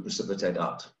solids would precipitate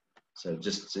out. So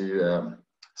just to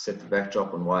set the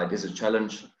backdrop on why it is a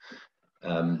challenge,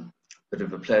 bit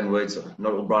of a play on words,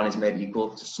 not all brine is made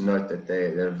equal. Just to note that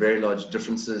there are very large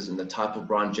differences in the type of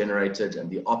brine generated and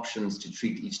the options to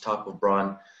treat each type of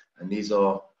brine, and these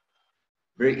are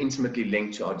very intimately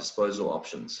linked to our disposal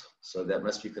options. So that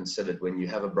must be considered when you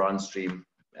have a brine stream.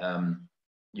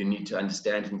 You need to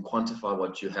understand and quantify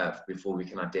what you have before we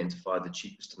can identify the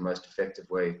cheapest and most effective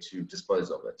way to dispose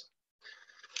of it.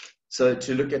 So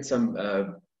to look at some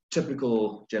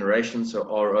typical generations, so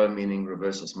RO meaning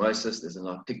reverse osmosis, there's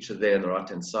a picture there on the right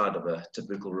hand side of a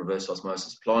typical reverse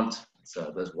osmosis plant.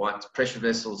 So those white pressure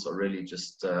vessels are really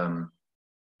just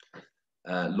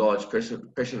large pressure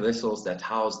vessels that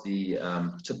house the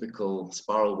typical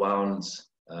spiral wound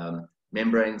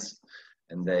membranes,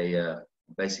 and they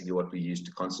basically what we use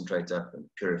to concentrate up and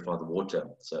purify the water.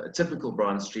 So a typical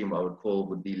brine stream, I would call,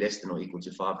 would be less than or equal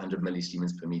to 500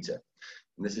 millisiemens per meter.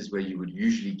 And this is where you would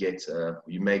usually get,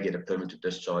 you may get a permitted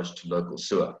discharge to local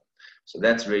sewer. So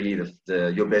that's really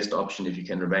your best option if you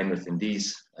can remain within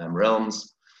these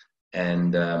realms,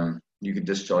 and you can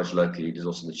discharge locally. It is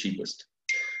also the cheapest.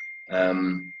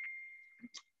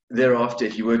 Thereafter,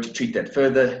 if you were to treat that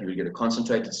further, you would get a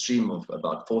concentrated stream of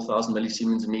about 4,000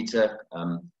 millisiemens a meter,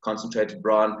 concentrated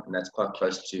brine, and that's quite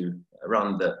close to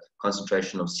around the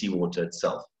concentration of seawater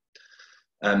itself.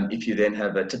 If you then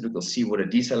have a typical seawater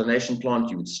desalination plant,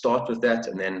 you would start with that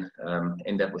and then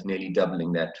end up with nearly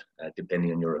doubling that,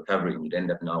 depending on your recovery. You'd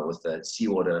end up now with the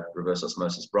seawater reverse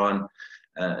osmosis brine,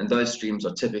 and those streams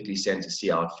are typically sent to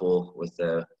sea outfall with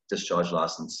a discharge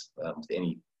license with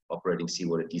any operating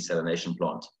seawater desalination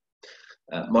plant.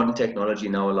 Modern technology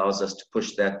now allows us to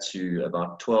push that to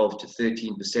about 12 to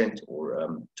 13%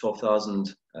 or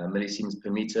 12,000 millisiemens per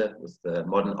meter with the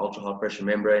modern ultra-high pressure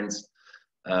membranes.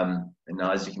 And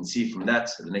now, as you can see from that,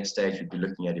 the next stage we'd be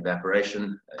looking at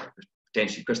evaporation,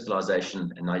 potentially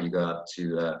crystallization, and now you go up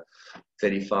to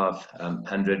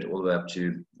 3,500 all the way up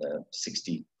to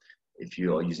 60 if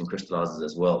you are using crystallizers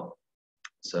as well.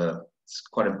 So it's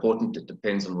quite important. It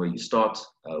depends on where you start,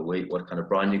 what kind of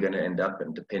brine you're going to end up,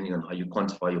 and depending on how you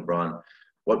quantify your brine,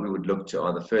 what we would look to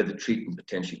either further treat and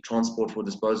potentially transport for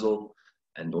disposal.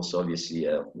 And also, obviously,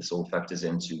 this all factors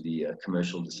into the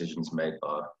commercial decisions made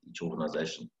by each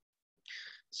organization.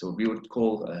 So what we would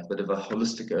call a bit of a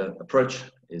holistic approach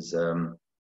is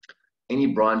any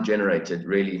brine generated,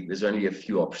 really, there's only a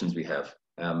few options we have.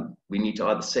 We need to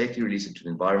either safely release it to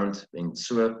the environment, being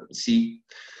sewer or the sea.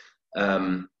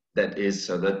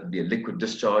 So that would be a liquid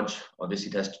discharge. Obviously,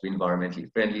 it has to be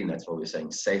environmentally friendly, and that's why we're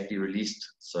saying safely released.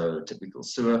 So typical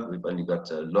sewer, we've only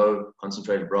got a low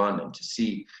concentrated brine, and to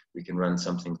sea, we can run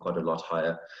something quite a lot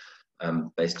higher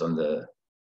based on the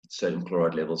sodium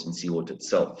chloride levels in seawater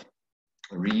itself.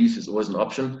 Reuse is always an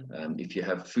option. If you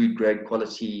have food grade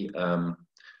quality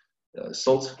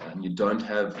salt and you don't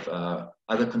have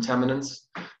other contaminants.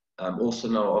 Also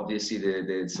now, obviously,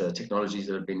 there's technologies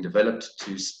that have been developed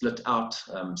to split out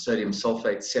sodium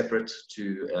sulfate separate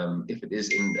to, if it is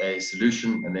in a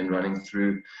solution and then running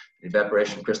through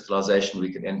evaporation crystallization,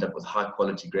 we could end up with high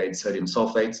quality grade sodium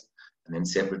sulfate and then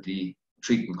separately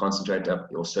treat and concentrate up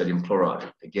your sodium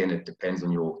chloride. Again, it depends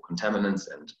on your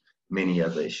contaminants and many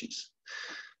other issues.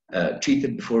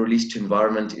 Treated before release to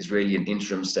environment is really an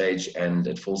interim stage, and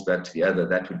it falls back to the other.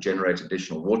 That would generate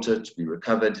additional water to be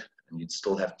recovered, and you'd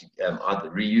still have to either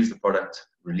reuse the product,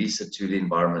 release it to the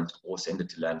environment, or send it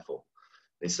to landfill.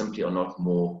 There simply are not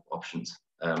more options,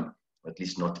 at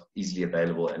least not easily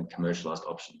available and commercialized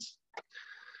options.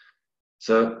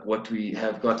 So what we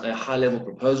have got a high-level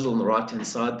proposal on the right-hand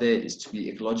side there is to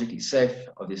be ecologically safe.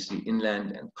 Obviously,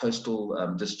 inland and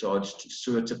coastal discharge to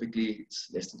sewer typically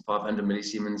it's less than 500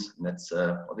 millisiemens, and that's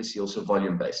obviously also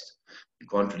volume-based. You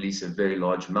can't release a very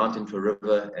large amount into a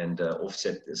river and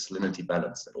offset the salinity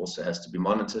balance. That also has to be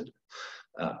monitored.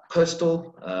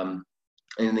 Coastal,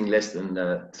 anything less than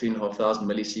 3,500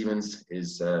 millisiemens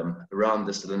is around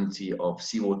the salinity of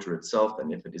seawater itself,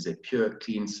 and if it is a pure,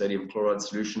 clean sodium chloride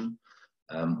solution,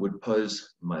 would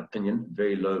pose, in my opinion,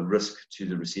 very low risk to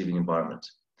the receiving environment.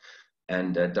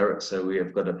 And so we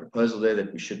have got a proposal there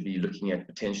that we should be looking at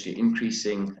potentially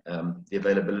increasing the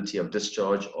availability of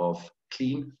discharge of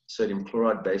clean sodium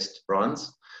chloride based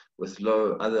brines with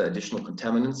low other additional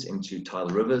contaminants into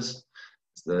tidal rivers.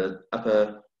 The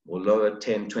upper or lower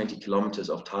 10, 20 kilometers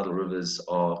of tidal rivers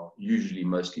are usually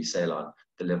mostly saline,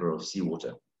 the level of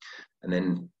seawater. And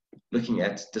then looking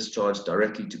at discharge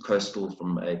directly to coastal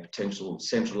from a potential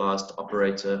centralized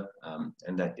operator,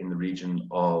 and that in the region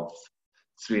of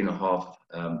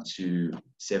 3.5 to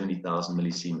 70,000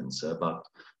 millisiemens, so about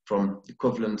from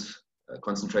equivalent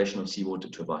concentration of seawater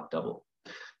to about double.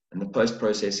 And the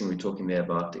post-processing, we're talking there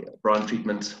about the brine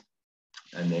treatment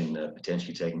and then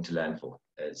potentially taking to landfill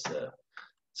as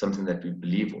something that we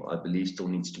believe, or I believe, still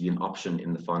needs to be an option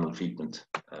in the final treatment.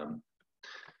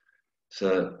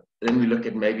 So then we look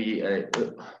at maybe,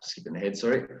 skipping ahead,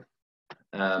 sorry.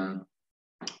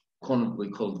 We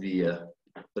call the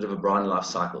bit of a brine life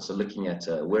cycle. So looking at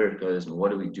where it goes and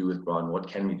what do we do with brine, what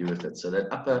can we do with it. So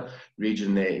that upper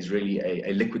region there is really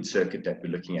a liquid circuit that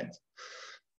we're looking at.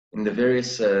 In the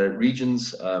various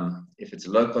regions, if it's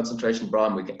a low concentration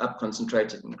brine, we can up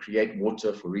concentrate it and create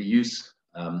water for reuse.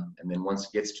 And then once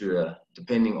it gets to,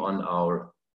 depending on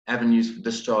our avenues for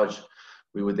discharge,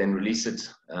 we would then release it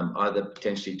either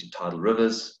potentially to tidal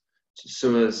rivers, to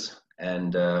sewers,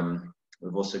 and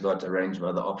we've also got a range of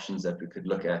other options that we could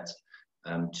look at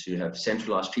to have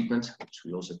centralized treatment, which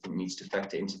we also think needs to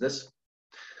factor into this.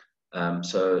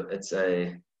 So it's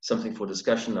something for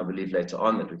discussion, I believe, later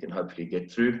on that we can hopefully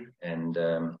get through, and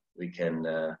we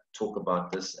can talk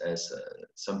about this as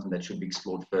something that should be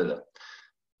explored further.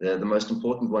 The most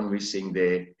important one we're seeing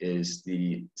there is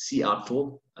the sea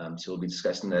outfall, so we'll be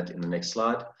discussing that in the next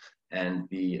slide, and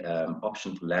the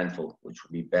option for landfill, which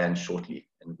will be banned shortly,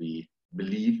 and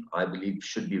I believe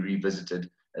should be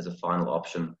revisited as a final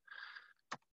option.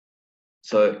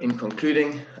 So in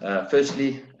concluding,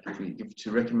 firstly, if we give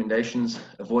 2 recommendations,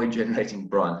 avoid generating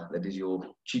brine. That is your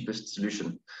cheapest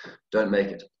solution. Don't make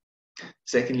it.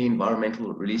 Secondly,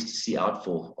 environmental release to sea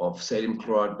outfall of sodium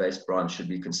chloride based brine should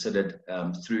be considered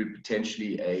through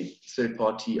potentially a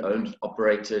third-party owned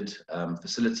operated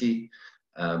facility.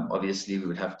 Obviously, we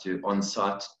would have to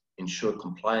on-site ensure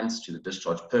compliance to the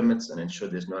discharge permits and ensure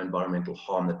there's no environmental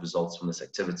harm that results from this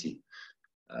activity.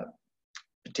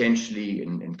 Potentially,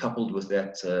 and coupled with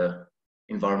that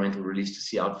environmental release to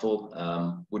sea outfall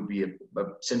would be a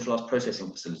centralized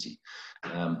processing facility.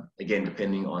 Again,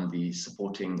 depending on the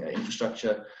supporting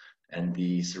infrastructure and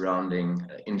the surrounding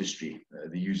industry,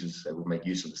 the users that will make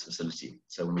use of this facility.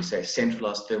 So when we say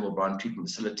centralized thermal brine treatment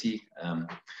facility,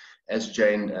 As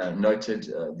Jane noted,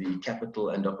 the capital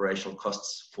and operational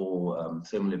costs for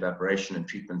thermal evaporation and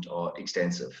treatment are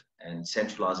extensive, and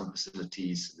centralizing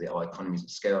facilities, there are economies of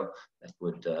scale that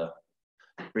would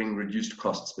bring reduced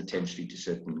costs potentially to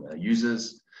certain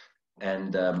users.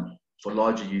 And for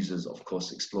larger users, of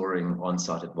course, exploring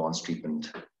on-site advanced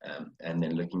treatment and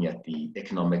then looking at the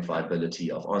economic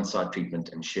viability of on-site treatment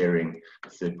and sharing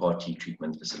third-party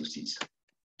treatment facilities.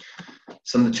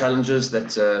 Some of the challenges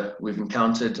that we've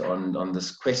encountered on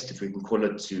this quest, if we can call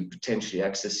it, to potentially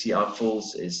access sea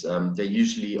outfalls is they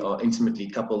usually are intimately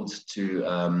coupled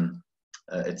to,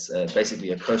 it's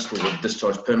basically a coastal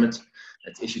discharge permit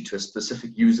that's issued to a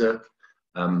specific user.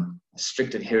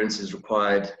 Strict adherence is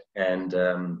required, and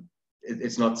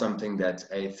it's not something that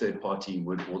a third party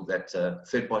would, or that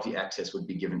third party access would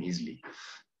be given easily.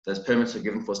 Those permits are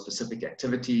given for specific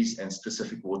activities and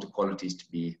specific water qualities to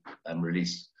be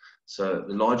released. So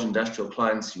the large industrial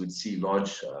clients, you would see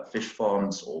large fish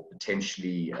farms or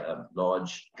potentially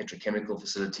large petrochemical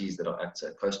facilities that are at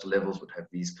coastal levels would have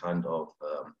these kind of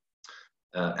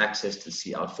access to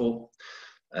sea outfall.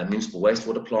 Municipal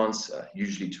wastewater plants,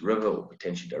 usually to river or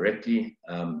potentially directly.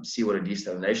 Seawater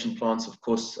desalination plants, of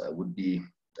course, would be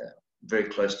very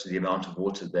close to the amount of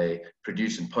water they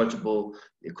produce in potable.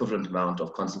 The equivalent amount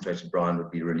of concentrated brine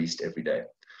would be released every day.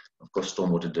 Of course,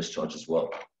 stormwater discharge as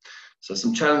well. So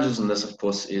some challenges in this, of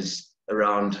course, is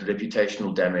around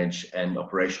reputational damage and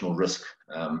operational risk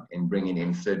in bringing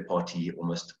in third-party,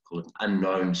 almost call it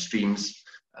unknown streams.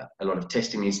 A lot of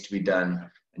testing needs to be done.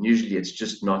 And usually it's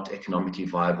just not economically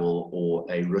viable or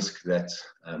a risk that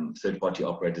third-party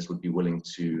operators would be willing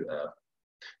to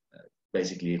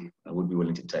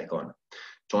take on.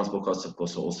 Transport costs, of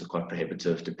course, are also quite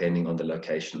prohibitive depending on the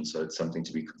location, so it's something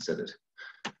to be considered.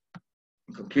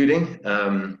 In concluding,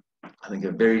 I think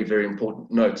a very, very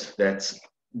important note that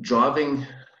driving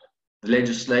the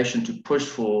legislation to push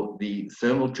for the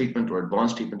thermal treatment or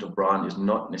advanced treatment of brine is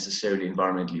not necessarily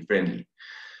environmentally friendly.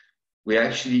 We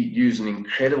actually use an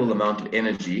incredible amount of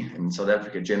energy in South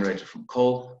Africa generated from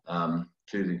coal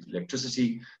to the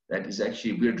electricity. That is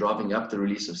actually, we're driving up the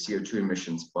release of CO2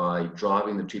 emissions by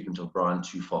driving the treatment of brine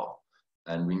too far.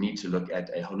 And we need to look at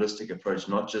a holistic approach,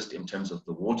 not just in terms of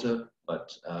the water,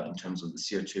 but in terms of the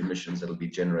CO2 emissions that will be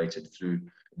generated through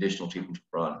additional treatment of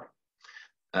brine.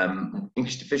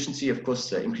 Increased efficiency, of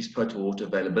course, increased potable water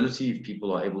availability. If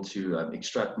people are able to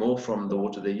extract more from the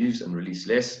water they use and release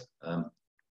less,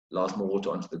 allows more water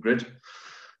onto the grid.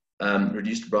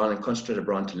 Reduced brine and concentrated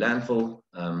brine to landfill.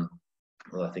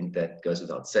 Well, I think that goes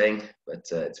without saying, but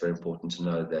it's very important to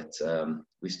know that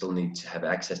we still need to have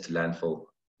access to landfill,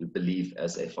 we believe,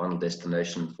 as a final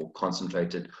destination for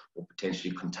concentrated or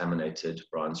potentially contaminated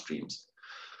brine streams.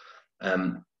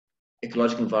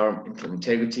 Ecological environmental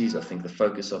integrity is, I think, the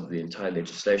focus of the entire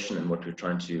legislation and what we're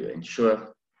trying to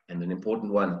ensure. And an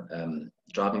important one,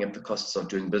 driving up the costs of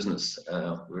doing business.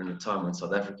 We're in a time when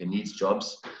South Africa needs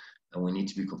jobs and we need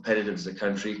to be competitive as a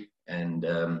country, and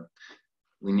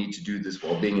we need to do this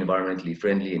while being environmentally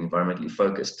friendly and environmentally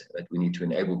focused. But we need to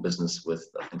enable business with,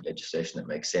 I think, legislation that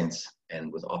makes sense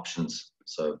and with options.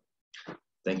 So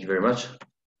thank you very much.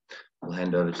 I'll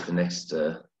hand over to the next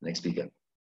speaker.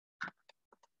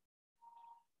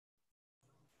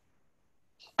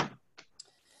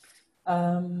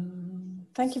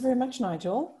 Thank you very much,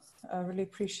 Nigel. I really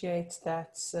appreciate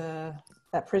that,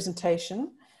 that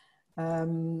presentation.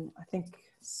 I think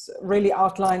it's really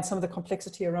outlined some of the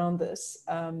complexity around this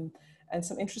and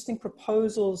some interesting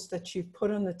proposals that you've put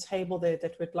on the table there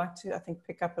that we'd like to, I think,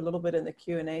 pick up a little bit in the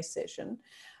Q&A session,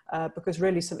 because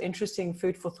really some interesting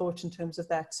food for thought in terms of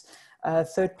that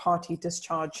third-party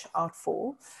discharge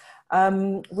outfall.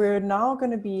 We're now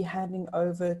going to be handing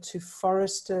over to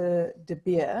Forrester De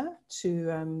Beer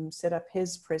to set up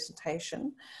his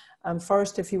presentation.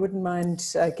 Forrester, if you wouldn't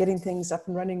mind getting things up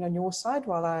and running on your side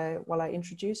while I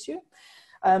introduce you.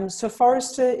 So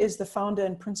Forrester is the founder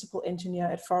and principal engineer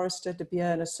at Forrester De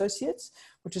Beer and Associates,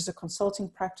 which is a consulting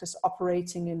practice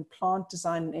operating in plant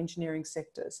design and engineering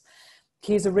sectors.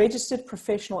 He is a registered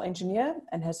professional engineer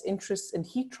and has interests in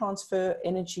heat transfer,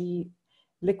 energy,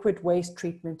 liquid waste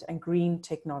treatment, and green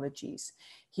technologies.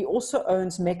 He also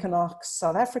owns Mechanox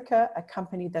South Africa, a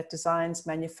company that designs,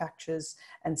 manufactures,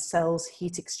 and sells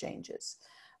heat exchangers.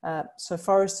 So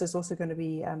Forrester is also going to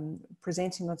be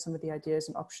presenting on some of the ideas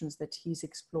and options that he's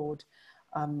explored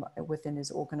within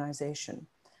his organization.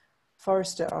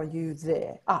 Forrester, are you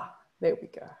there? Ah, there we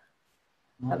go.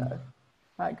 Hello.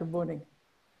 Hi, good morning.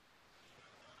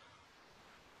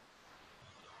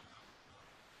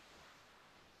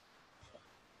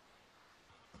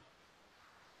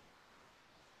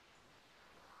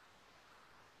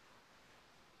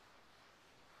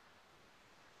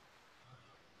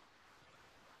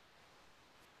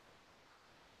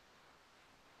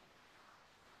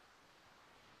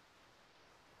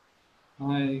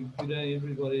 Hi, good day,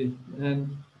 everybody.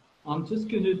 I'm just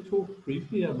going to talk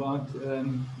briefly about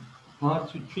how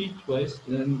to treat waste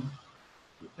and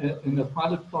in a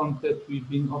pilot plant that we've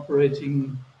been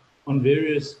operating on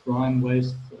various brine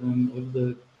waste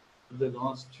over the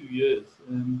last 2 years.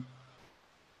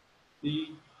 The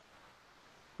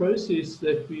process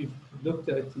that we've looked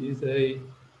at is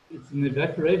it's an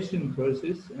evaporation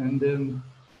process, and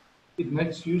it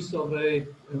makes use of a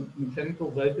mechanical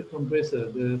vapor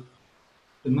compressor.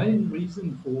 The main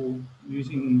reason for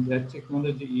using that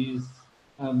technology is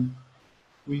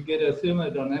we get a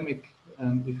thermodynamic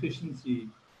efficiency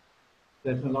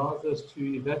that allows us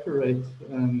to evaporate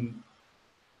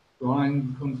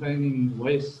brine containing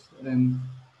waste, and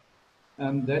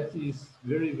that is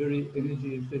very, very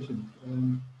energy efficient.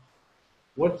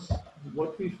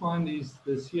 What we find is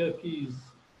the COP is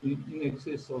in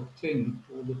excess of 10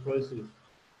 for the process.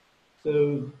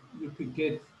 So you could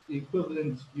get the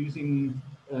equivalent using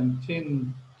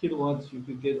 10 kilowatts, you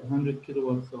could get 100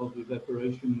 kilowatts of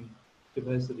evaporation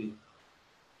capacity.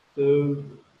 So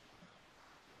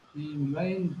the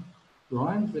main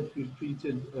brines that we've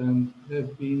treated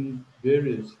have been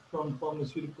various, from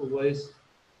pharmaceutical waste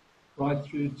right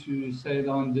through to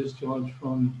saline discharge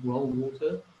from well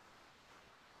water.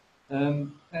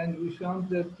 And we found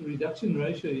that the reduction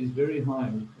ratio is very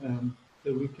high.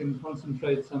 So we can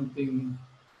concentrate something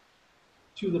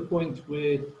to the point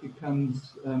where it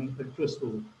becomes a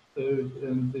crystal. So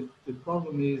the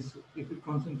problem is if we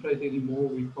concentrate any more,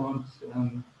 we can't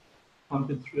pump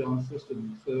it through our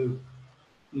system. So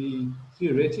the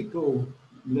theoretical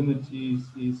limit is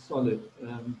solid.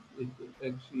 It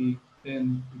actually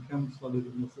can become solid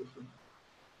in the system.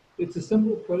 It's a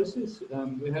simple process.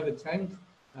 We have a tank.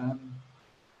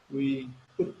 We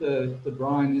put the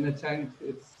brine in a tank.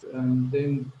 It's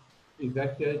then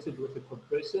evacuated with a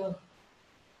compressor.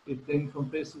 It then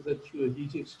compresses it through a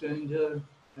heat exchanger,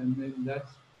 and then that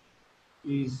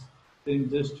is then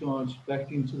discharged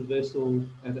back into the vessel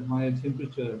at a higher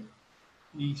temperature.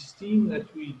 The steam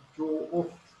that we draw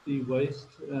off the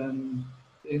waste then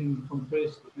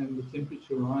compressed and the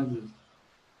temperature rises.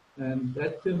 And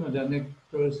that thermodynamic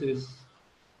process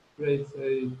creates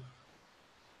a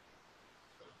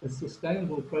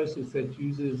sustainable process that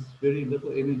uses very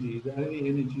little energy. The only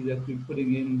energy that we're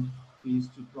putting in is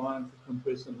to drive the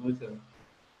compressor motor.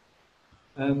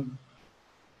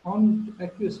 On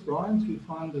aqueous brines, we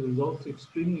find the results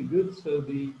extremely good. So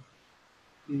the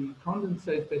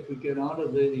condensate that we get out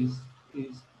of there is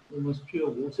almost pure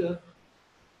water.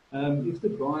 If the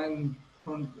brine,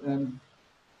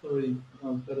 sorry,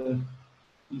 I've got a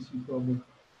DC problem.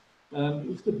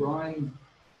 If the brine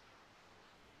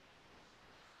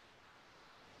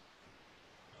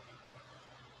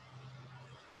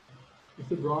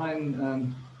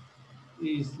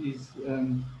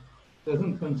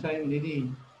doesn't contain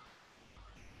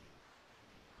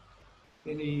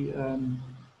any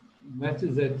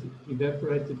matters that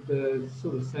evaporate at the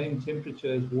sort of same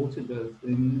temperature as water does,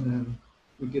 then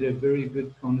we get a very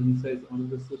good condensate out of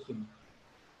the system.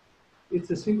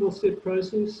 It's a single-step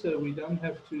process, so we don't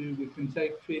have to. We can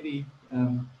take fairly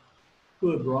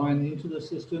poor brine into the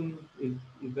system. It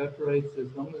evaporates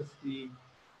as long as the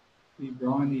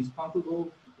brine is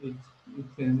pumpable. It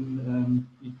can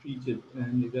be treated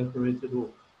and evaporated off.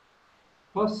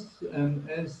 Costs,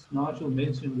 as Nigel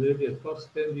mentioned earlier, costs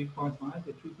can be quite high.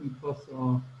 The treatment costs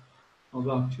are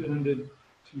about 200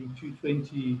 to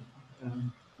 220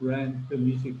 Rand per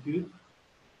meter cube.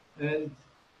 And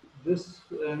this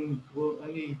will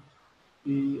only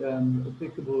be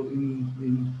applicable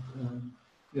in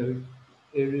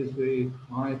areas where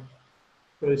high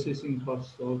processing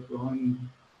costs of brine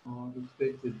are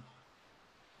expected.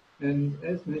 And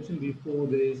as mentioned before,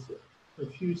 there's a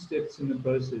few steps in the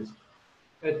process.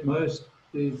 At most,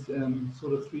 there's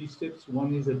sort of 3 steps.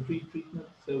 One is a pre-treatment,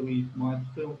 so we might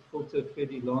filter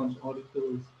fairly large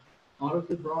articles out of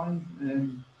the brine,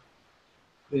 and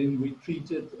then we treat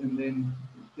it, and then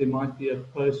there might be a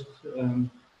post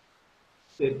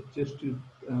step just to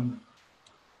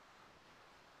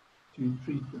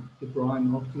treat the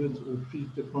brine afterwards, or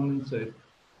treat the condensate.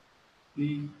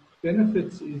 The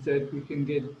benefits is that we can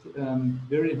get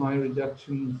very high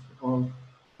reductions of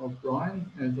brine,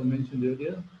 as I mentioned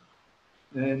earlier,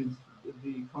 and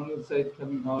the condensate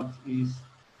coming out is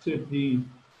certainly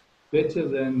better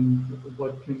than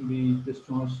what can be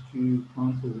discharged to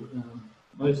council.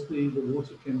 Mostly the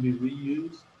water can be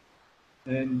reused,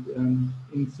 and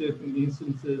in certain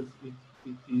instances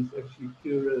it is actually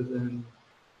purer than,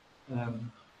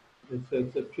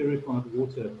 it's a purified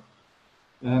water.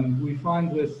 We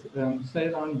find with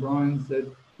saline brines that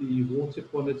the water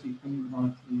quality coming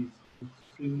out is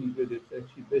extremely good. It's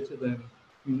actually better than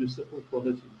municipal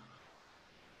quality.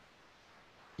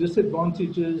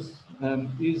 Disadvantages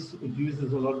is it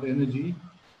uses a lot of energy.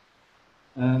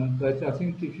 But I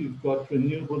think if you've got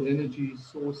renewable energy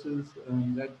sources,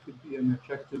 that could be an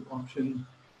attractive option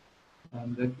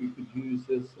that we could use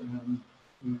this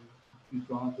to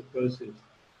drive the process.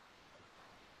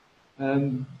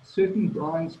 Certain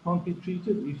brines can't be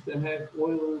treated if they have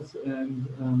oils and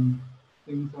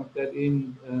things like that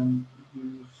in.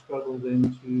 You struggle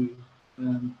then to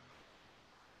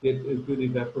get a good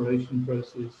evaporation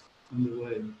process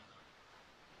underway.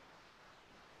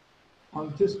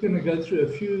 I'm just going to go through a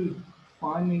few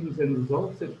findings and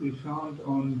results that we found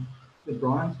on the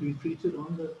brines we treated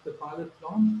on the pilot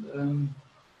plant.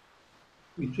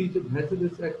 We treated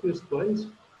hazardous aqueous waste.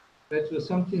 That was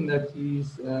something that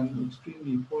is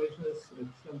extremely poisonous.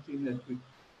 It's something that we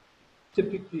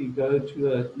typically go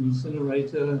to an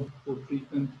incinerator for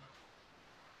treatment.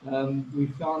 We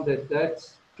found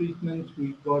that treatment,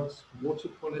 we got water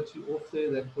quality off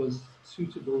there that was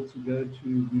suitable to go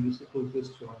to municipal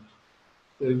discharge.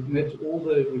 So it met all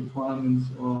the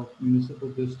requirements of municipal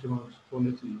discharge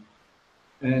quality.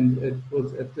 And it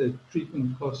was at the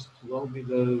treatment cost well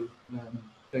below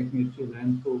taking it to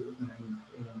landfill and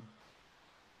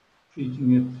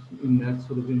treating it in that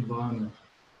sort of environment.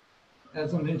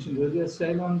 As I mentioned earlier,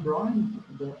 saline brine,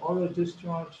 the RO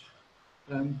discharge,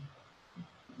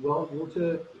 well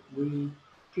water, we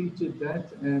treated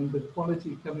that and the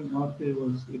quality coming out there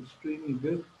was extremely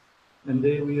good. And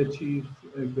there we achieved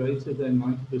a greater than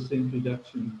 90%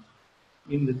 reduction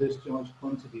in the discharge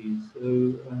quantities. So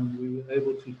we were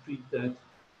able to treat that.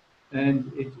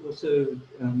 And it also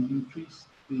increased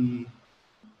the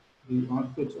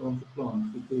output of the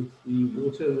plant because the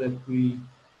water that we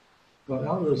got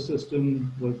out of the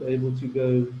system was able to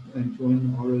go and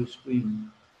join the RO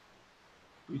stream.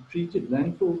 We treated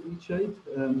landfill leachate.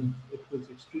 It was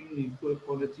extremely poor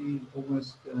quality,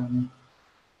 almost,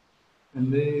 and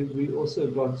there we also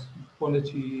got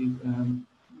quality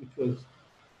which was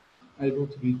able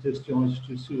to be discharged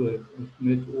to sewer. It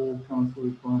met all council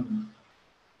requirements.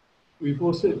 We've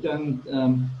also done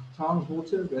town's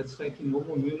water, that's taking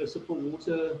normal municipal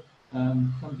water,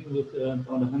 something with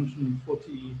about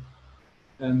 140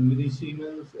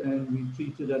 millisiemens, and we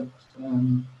treated it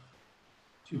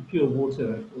to pure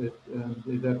water with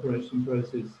the evaporation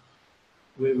process,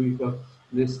 where we got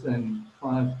less than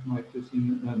 5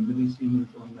 millisiemens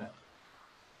on that.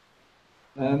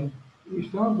 We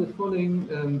found the following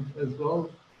as well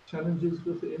challenges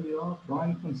with the MBR,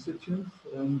 brine constituents.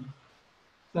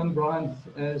 Some brines,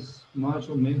 as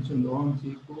Nigel mentioned, aren't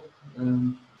equal.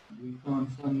 We found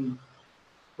some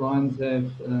brines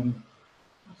have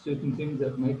certain things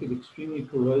that make it extremely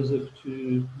corrosive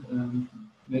to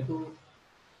metals,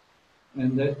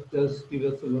 and that does give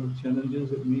us a lot of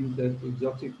challenges. It means that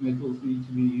exotic metals need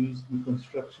to be used in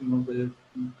construction of the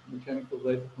mechanical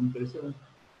vapor compressor.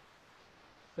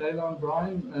 Saline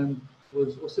brine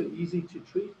was also easy to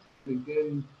treat.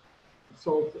 Again,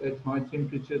 salt at high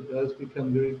temperature does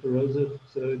become very corrosive,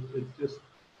 so it just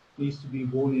needs to be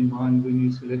borne in mind when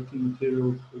you're selecting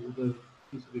materials for the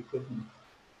piece of equipment.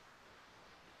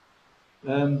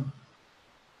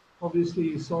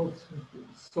 Obviously,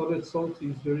 solid salt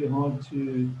is very hard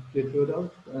to get rid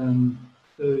of,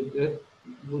 so that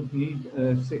would need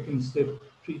a second step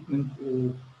treatment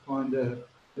or find a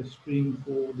stream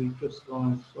for the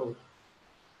crystallized salt.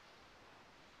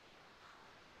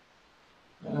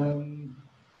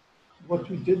 What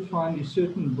we did find is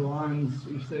certain brines,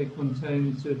 if they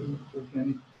contain certain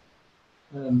organic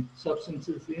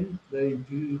substances in, they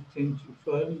do tend to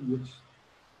foam, which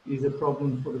is a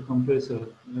problem for the compressor.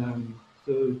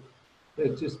 So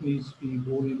that just needs to be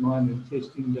borne in mind and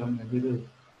testing done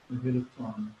ahead of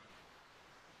time.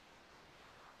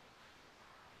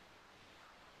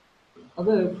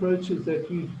 Other approaches that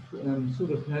we've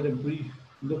sort of had a brief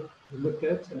look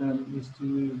at is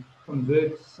to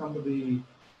convert some of the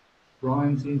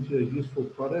brines into a useful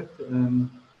product.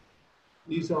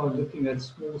 These are looking at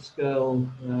small-scale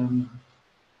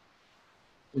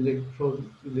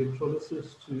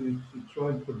electrolysis to try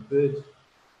and convert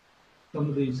some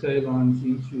of these salines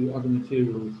into other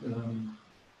materials.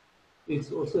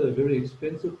 It's also a very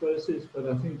expensive process, but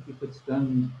I think if it's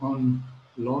done on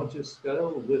larger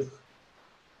scale with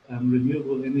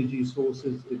renewable energy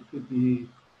sources, it could be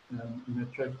an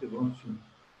attractive option.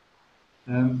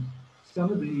 Some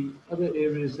of the other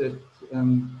areas that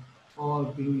are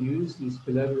being used is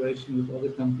collaboration with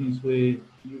other companies where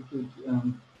you could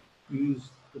use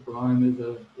the brine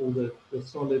or the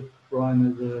solid brine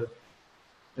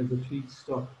as a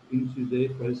feedstock into their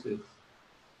process.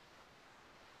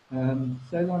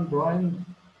 Saline brine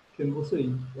can also,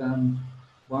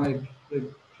 by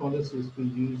electrolysis, be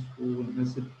used for an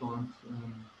acid plant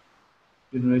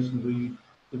generation where you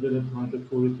develop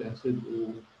hydrochloric acid,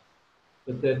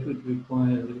 but that would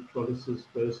require electrolysis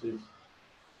process.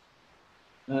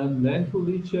 Landfill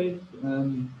leachate,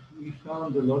 we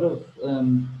found a lot of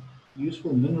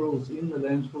useful minerals in the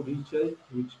landfill leachate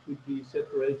which could be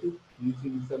separated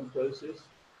using some process,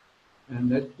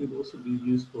 and that could also be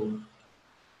useful.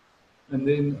 And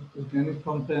then organic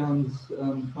compounds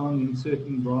found in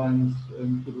certain brines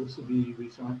could also be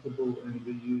recyclable and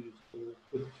reused or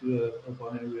put to a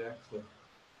bioreactor.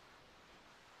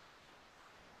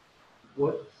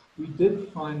 What we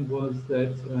did find was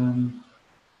that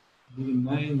the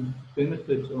main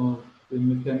benefit of the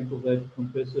mechanical vapor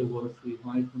compressor was the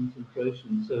high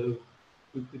concentration. So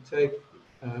we could take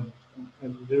a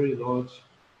very large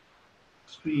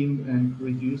stream and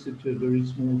reduce it to a very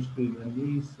small stream. And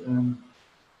these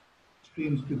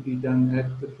streams could be done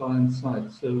at the client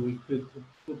site. So we could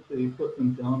put the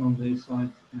equipment down on their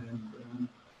site and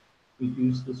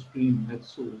reduce the stream at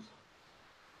source.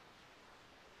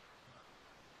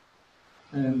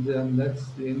 And that's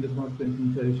the end of my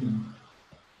presentation.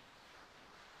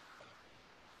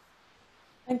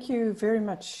 Thank you very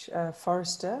much,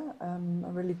 Forrester. I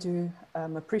really do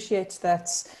appreciate that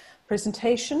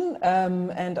presentation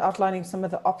and outlining some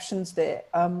of the options there.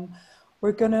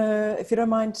 We're going to, if you don't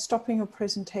mind stopping your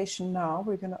presentation now,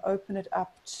 we're going to open it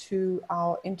up to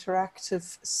our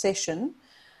interactive session.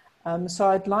 So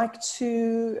I'd like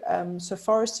to, so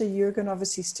Forrester, you're going to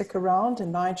obviously stick around,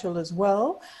 and Nigel as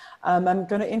well. I'm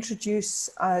going to introduce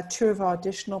two of our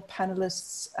additional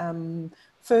panelists.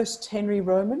 First, Henry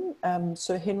Roman.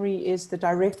 So Henry is the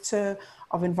Director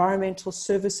of Environmental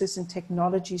Services and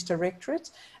Technologies Directorate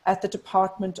at the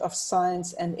Department of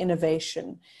Science and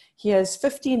Innovation. He has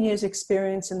 15 years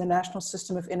experience in the National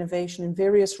System of Innovation in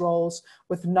various roles,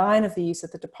 with 9 of these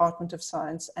at the Department of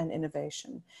Science and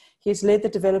Innovation. He has led the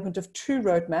development of 2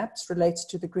 roadmaps related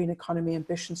to the green economy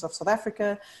ambitions of South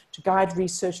Africa to guide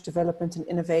research, development and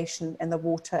innovation in the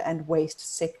water and waste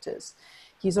sectors.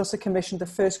 He's also commissioned the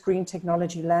first green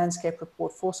technology landscape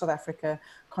report for South Africa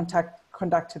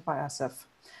conducted by ASAF,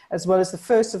 as well as the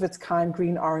first of its kind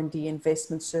green R&D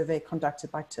investment survey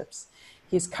conducted by TIPS.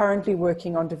 He is currently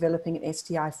working on developing an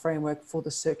SDI framework for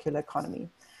the circular economy.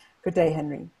 Good day,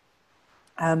 Henry.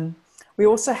 We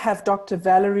also have Dr.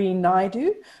 Valerie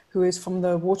Naidu, who is from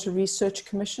the Water Research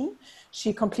Commission.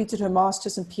 She completed her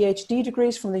master's and PhD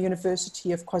degrees from the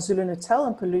University of KwaZulu-Natal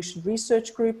and Pollution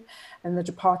Research Group and the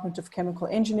Department of Chemical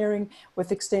Engineering,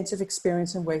 with extensive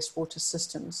experience in wastewater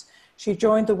systems. She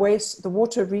joined the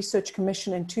Water Research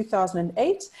Commission in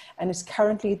 2008 and is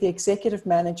currently the Executive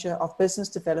Manager of Business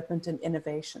Development and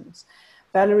Innovations.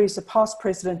 Valerie is the past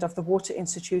president of the Water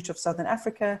Institute of Southern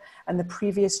Africa and the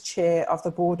previous chair of the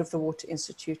board of the Water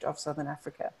Institute of Southern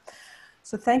Africa.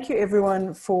 So thank you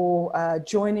everyone for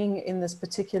joining in this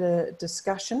particular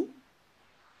discussion.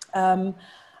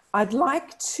 I'd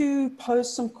like to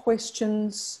pose some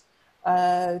questions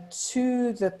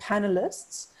to the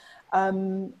panelists.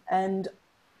 And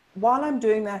while I'm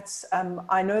doing that,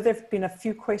 I know there have been a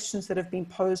few questions that have been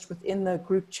posed within the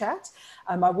group chat.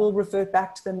 I will revert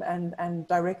back to them and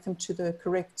direct them to the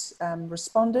correct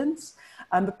respondents.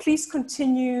 But please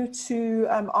continue to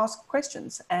ask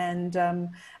questions. And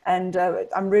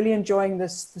I'm really enjoying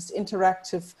this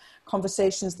interactive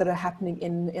conversations that are happening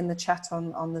in the chat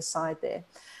on the side there.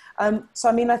 So,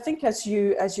 I mean, I think as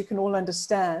you can all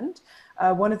understand,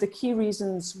 one of the key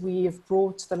reasons we have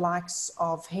brought the likes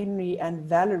of Henry and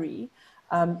Valerie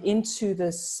into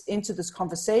this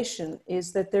conversation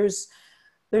is that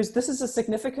this is a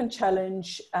significant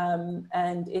challenge,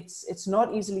 and it's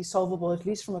not easily solvable, at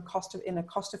least from in a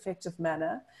cost-effective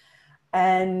manner.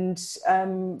 And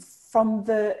from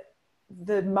the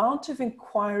amount of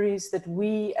inquiries that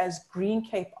we as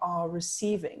GreenCape are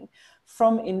receiving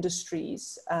from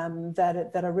industries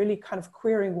that are really kind of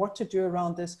querying what to do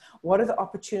around this, what are the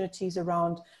opportunities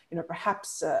around, you know,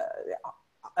 perhaps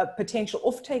potential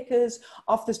off-takers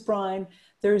of this brine.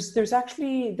 There's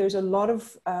a lot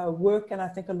of work and I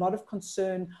think a lot of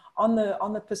concern on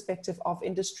the perspective of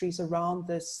industries around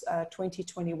this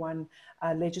 2021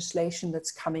 legislation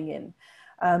that's coming in.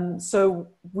 So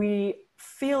we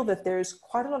feel that there's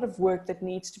quite a lot of work that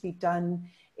needs to be done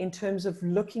in terms of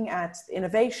looking at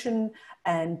innovation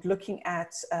and looking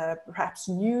at perhaps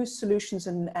new solutions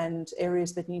and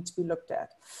areas that need to be looked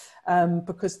at,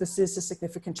 because this is a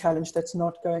significant challenge that's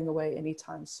not going away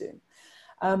anytime soon.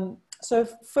 So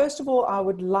first of all, I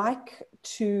would like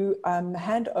to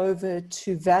hand over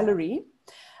to Valerie.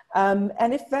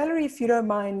 And if Valerie, if you don't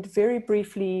mind, very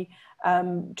briefly,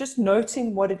 just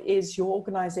noting what it is your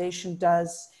organization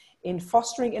does in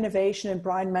fostering innovation and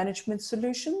brine management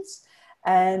solutions.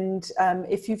 And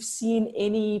if you've seen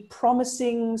any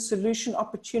promising solution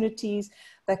opportunities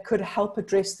that could help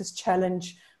address this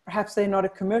challenge. Perhaps they're not a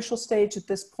commercial stage at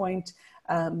this point,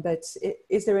 but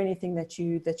is there anything that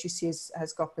you see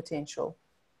has got potential?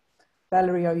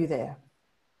 Valerie, are you there?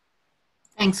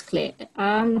 Thanks, Claire.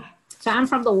 So I'm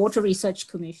from the Water Research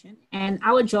Commission, and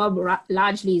our job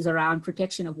largely is around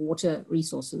protection of water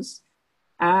resources,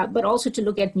 but also to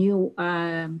look at new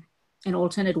and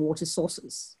alternate water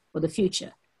sources for the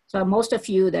future. So most of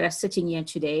you that are sitting here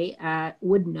today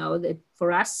would know that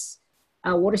for us,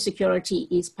 water security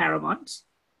is paramount,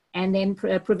 and then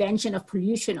prevention of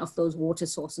pollution of those water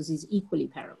sources is equally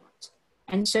paramount.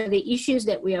 And so the issues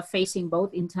that we are facing,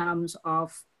 both in terms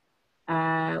of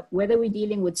whether we're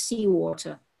dealing with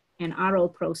seawater and RO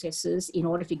processes in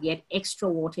order to get extra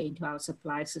water into our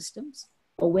supply systems,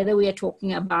 or whether we are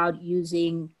talking about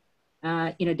using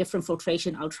different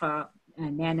filtration, ultra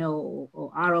nano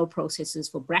or RO processes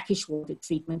for brackish water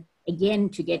treatment, again,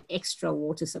 to get extra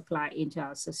water supply into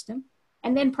our system.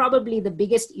 And then probably the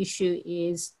biggest issue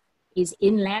is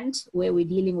inland, where we're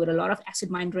dealing with a lot of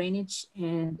acid mine drainage,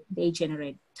 and they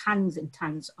generate tons and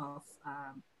tons of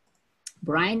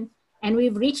brine. And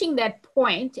we're reaching that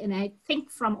point, and I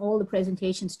think from all the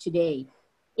presentations today,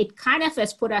 it kind of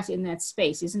has put us in that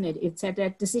space, isn't it? It's at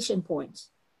that decision point.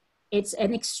 It's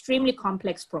an extremely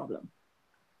complex problem.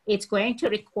 It's going to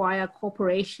require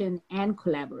cooperation and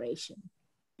collaboration.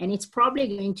 And it's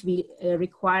probably going to be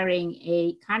requiring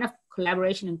a kind of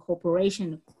collaboration and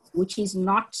cooperation, which is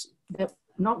not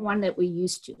one that we're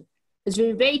used to. Because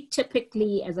we're very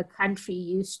typically, as a country,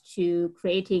 used to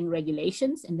creating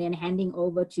regulations and then handing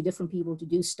over to different people to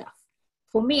do stuff.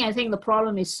 For me, I think the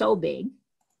problem is so big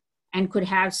and could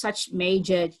have such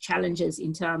major challenges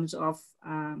in terms of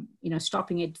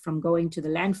stopping it from going to the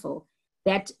landfill,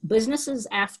 that businesses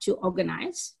have to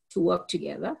organize to work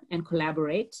together and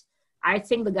collaborate. I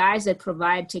think the guys that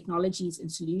provide technologies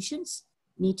and solutions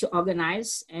need to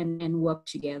organize and work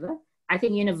together. I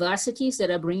think universities that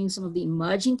are bringing some of the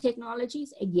emerging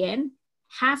technologies, again,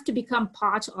 have to become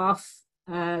part of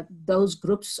those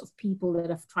groups of people that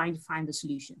are trying to find the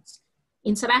solutions.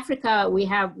 In South Africa, we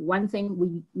have one thing,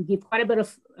 we give quite a bit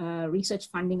of research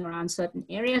funding around certain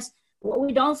areas. What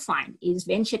we don't find is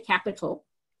venture capital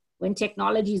when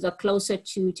technologies are closer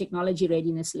to technology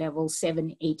readiness levels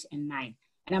 7, 8, and 9.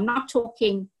 And I'm not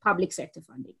talking public sector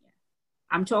funding here.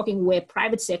 I'm talking where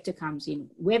private sector comes in,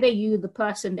 whether you're the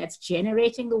person that's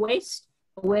generating the waste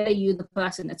or whether you're the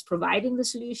person that's providing the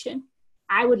solution.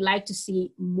 I would like to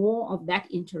see more of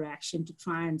that interaction to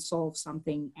try and solve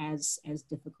something as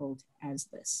difficult as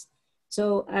this.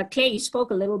 So Claire, you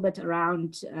spoke a little bit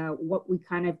around what we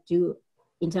kind of do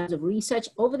in terms of research.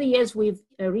 Over the years, we've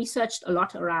researched a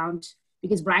lot around,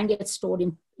 because brine gets stored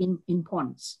in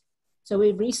ponds. So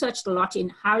we've researched a lot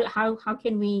in how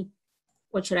can we,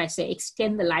 what should I say,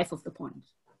 extend the life of the pond.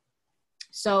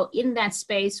 So in that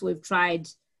space, we've tried,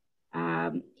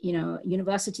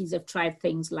 universities have tried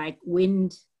things like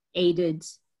wind-aided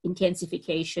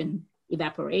intensification,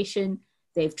 evaporation.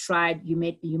 They've tried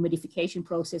humidification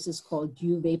processes called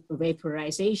dew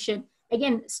vaporization.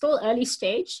 Again, still early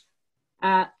stage,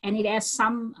 and it has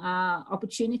some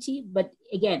opportunity, but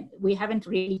again, we haven't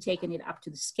really taken it up to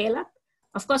the scale up.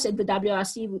 Of course, at the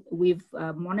WRC, we've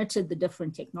monitored the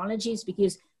different technologies,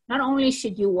 because not only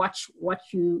should you watch what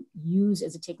you use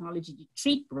as a technology to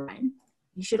treat brine,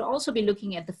 you should also be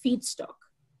looking at the feedstock.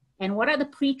 And what are the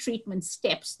pre-treatment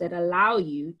steps that allow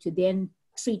you to then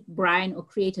treat brine or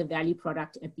create a value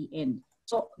product at the end?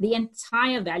 So the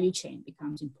entire value chain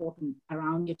becomes important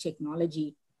around your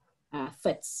technology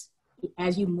fits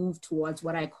as you move towards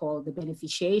what I call the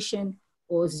beneficiation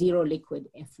or zero liquid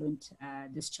effluent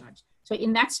discharge. So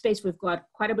in that space, we've got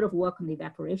quite a bit of work on the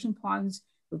evaporation ponds.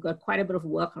 We've got quite a bit of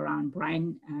work around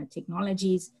brine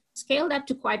technologies, scaled up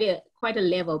to quite a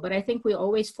level, but I think we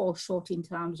always fall short in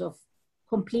terms of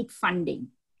complete funding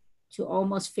to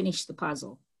almost finish the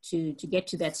puzzle, to get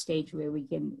to that stage where we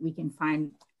can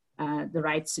find the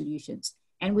right solutions.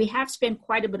 And we have spent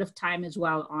quite a bit of time as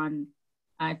well on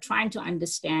trying to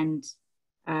understand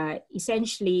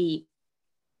essentially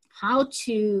how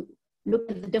to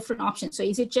look at the different options. So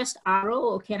is it just RO,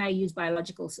 or can I use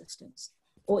biological systems?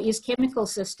 Or is chemical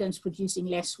systems producing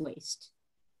less waste?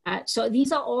 So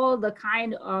these are all the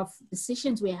kind of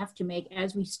decisions we have to make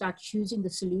as we start choosing the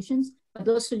solutions, but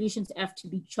those solutions have to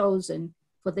be chosen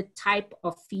for the type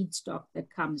of feedstock that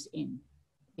comes in.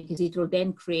 because it will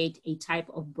then create a type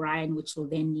of brine which will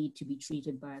then need to be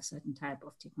treated by a certain type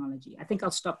of technology. I think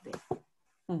I'll stop there.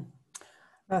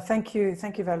 Thank you,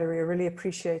 Valerie. I really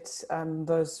appreciate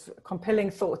those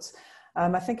compelling thoughts.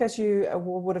 I think, as you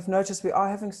would have noticed, we are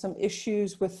having some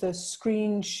issues with the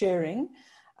screen sharing.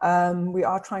 We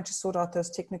are trying to sort out those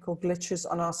technical glitches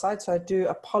on our side, so I do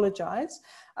apologize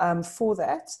for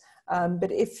that.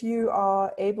 But if you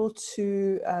are able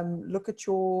to look at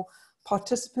your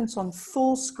participants on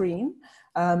full screen,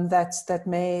 that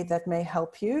may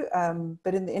help you.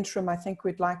 But in the interim, I think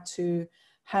we'd like to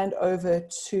hand over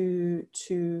to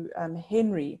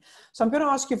Henry. So I'm going to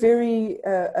ask you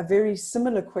a very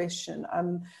similar question.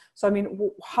 So, I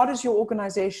mean, how does your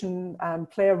organization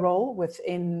play a role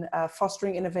within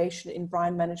fostering innovation in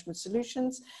brine management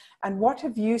solutions? And what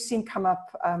have you seen come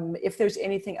up, if there's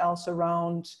anything else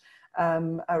around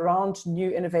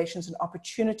new innovations and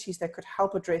opportunities that could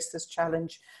help address this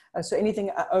challenge? So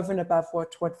anything over and above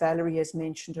what Valerie has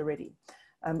mentioned already.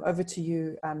 Over to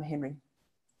you, Henry.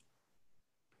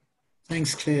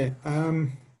 Thanks, Claire.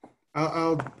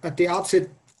 I'll at the outset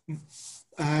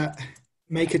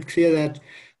make it clear that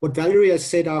what Valerie has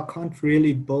said I can't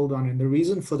really build on, and the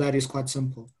reason for that is quite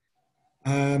simple.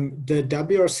 The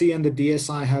WRC and the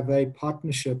DSI have a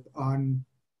partnership on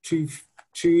two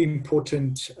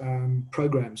important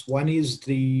programs. One is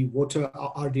the Water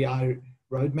RDI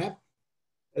Roadmap.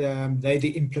 They're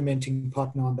the implementing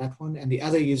partner on that one, and the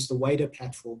other is the water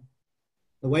platform.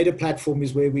 The water platform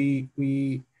is where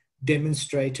we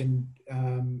demonstrate and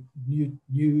new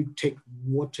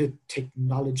water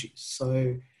technologies.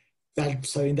 So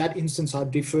in that instance, I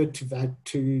defer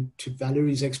to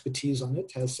Valerie's expertise on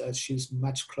it, as she's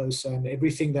much closer, and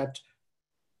everything that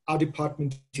our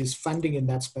department is funding in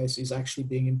that space is actually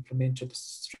being implemented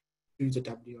through the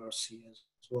WRC as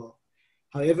well.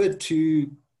 However,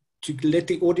 to let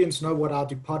the audience know what our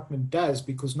department does,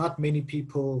 because not many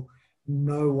people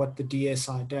know what the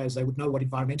DSI does. They would know what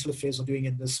environmental affairs are doing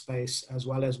in this space, as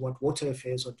well as what water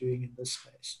affairs are doing in this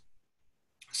space.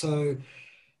 So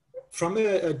from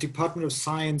a Department of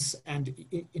Science and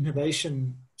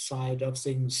Innovation side of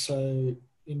things, so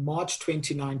in March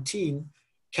 2019,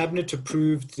 Cabinet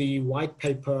approved the white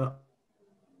paper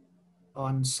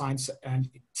on science,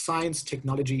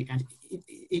 technology, and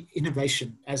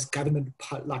innovation as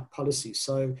government-like policy.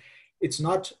 So it's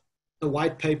not the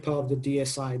white paper of the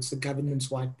DSI, it's the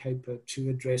government's white paper to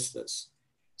address this.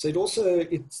 So it also,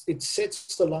 it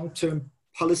sets the long-term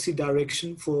policy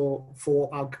direction for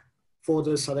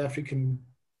the South African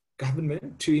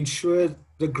government to ensure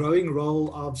the growing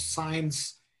role of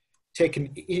science, tech,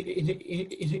 and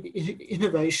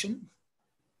innovation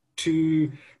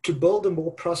to build a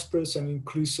more prosperous and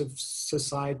inclusive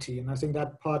society. And I think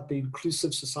that part, the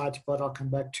inclusive society part, I'll come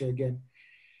back to again.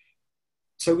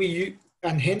 So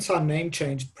and hence our name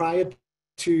change. Prior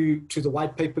to the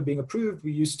white paper being approved,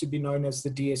 we used to be known as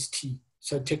the DST.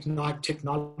 So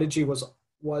technology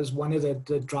was one of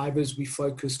the drivers we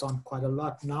focused on quite a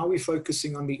lot. Now we're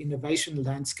focusing on the innovation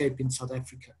landscape in South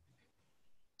Africa.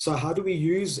 So how do we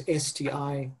use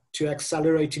STI to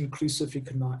accelerate inclusive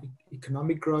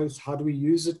economic growth? How do we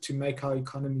use it to make our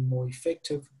economy more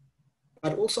effective?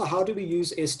 But also, how do we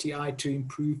use STI to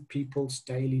improve people's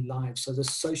daily lives? So the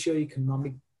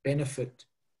socioeconomic benefit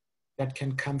that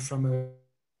can come from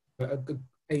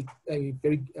a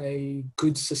very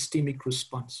good systemic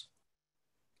response.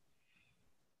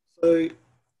 So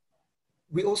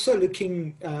we're also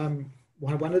looking,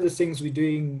 one of the things we're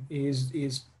doing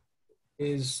is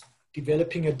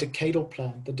developing a decadal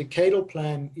plan. The decadal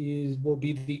plan will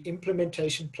be the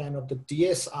implementation plan of the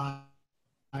DSI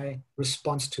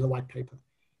response to the white paper.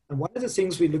 And one of the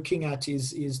things we're looking at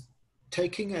is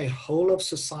taking a whole of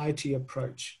society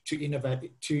approach to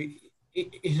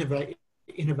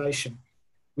innovation.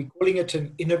 We're calling it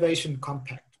an innovation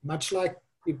compact, much like,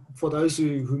 for those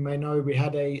who may know, we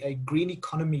had a green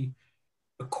economy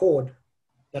accord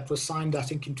that was signed, I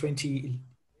think, in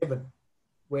 2011,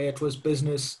 where it was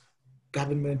business,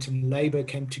 government, and labor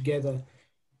came together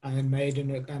and made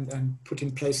and put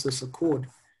in place this accord.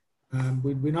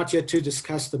 We're not yet to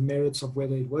discuss the merits of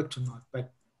whether it worked or not, but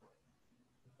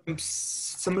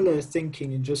similar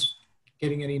thinking in just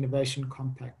getting an innovation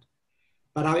compact.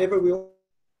 But however, we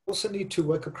also need to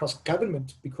work across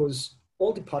government, because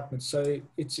all departments, so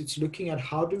it's looking at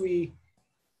how do we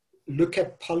look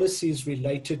at policies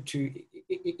related to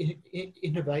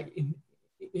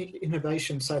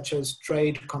innovation, such as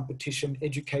trade, competition,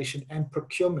 education, and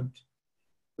procurement.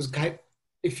 Because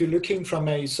if you're looking from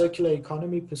a circular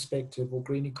economy perspective or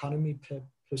green economy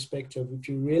perspective, if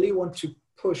you really want to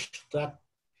push that,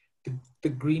 the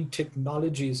green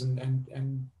technologies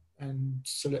and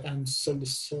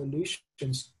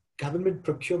solutions, government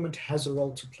procurement has a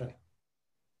role to play.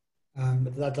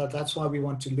 That's why we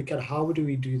want to look at how do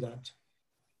we do that.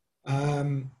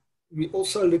 We're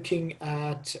also looking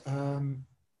at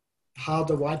how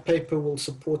the white paper will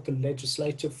support the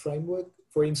legislative framework.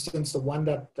 For instance, the one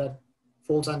that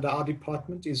falls under our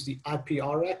department is the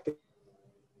IPR Act,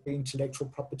 the Intellectual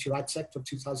Property Rights Act of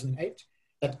 2008,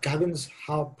 that governs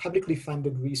how publicly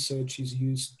funded research is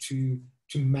used to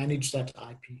manage that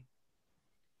IP.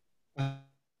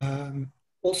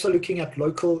 Also looking at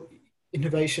local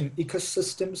innovation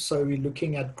ecosystems. So we're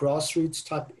looking at grassroots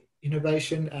type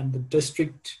innovation and the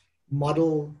district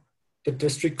model, the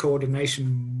district coordination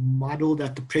model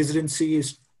that the presidency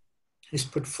is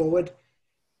put forward,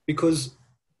 because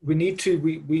we need to,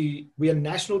 we're a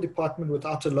national department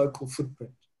without a local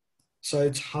footprint. So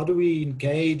it's how do we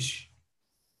engage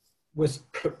with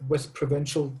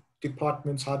provincial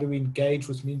departments, how do we engage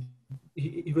with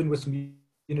even with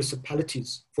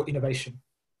municipalities for innovation.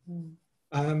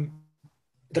 The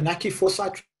NACI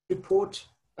Foresight Report,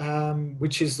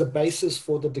 which is the basis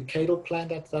for the decadal plan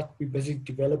that we're busy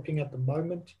developing at the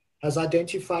moment, has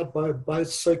identified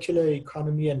both circular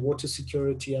economy and water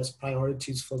security as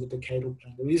priorities for the decadal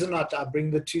plan. The reason I bring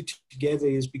the two together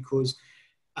is because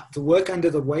the work under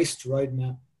the waste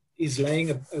roadmap is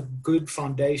laying a good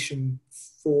foundation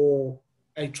for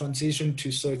a transition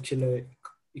to circular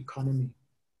economy.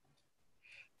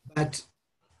 But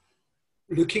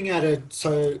looking at it,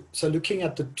 so looking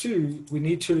at the two, we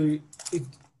need to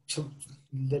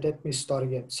let me start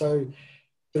again. So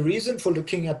the reason for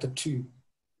looking at the two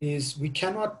is we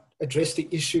cannot address the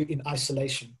issue in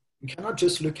isolation. We cannot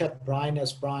just look at brine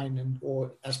as brine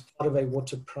or as part of a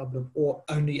water problem or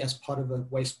only as part of a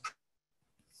waste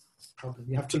problem.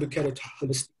 You have to look at it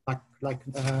holistic, like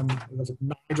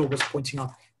Nigel was pointing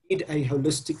out, we need a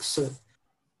holistic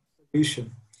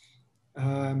solution.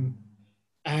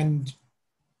 And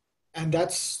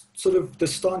that's sort of the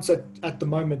stance at the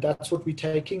moment. That's what we're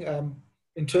taking.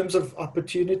 In terms of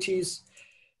opportunities,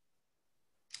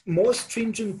 more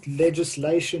stringent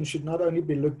legislation should not only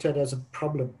be looked at as a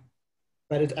problem,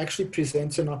 but it actually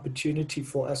presents an opportunity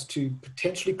for us to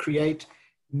potentially create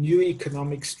new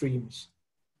economic streams.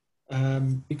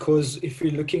 Because if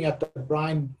we're looking at the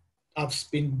brine, I've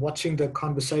been watching the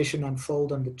conversation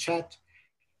unfold on the chat.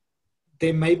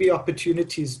 There may be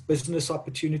opportunities, business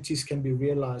opportunities can be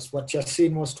realized. What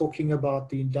Yassine was talking about,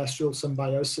 the industrial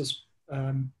symbiosis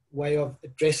way of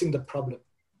addressing the problem,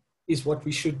 is what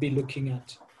we should be looking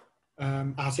at.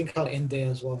 I think I'll end there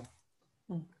as well.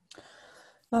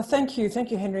 No, thank you,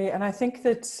 Henry. And I think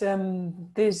that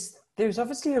there's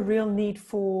obviously a real need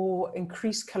for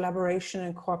increased collaboration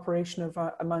and cooperation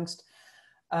amongst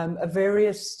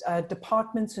various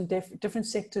departments and different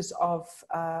sectors of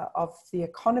the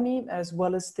economy as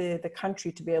well as the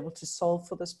country to be able to solve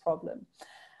for this problem.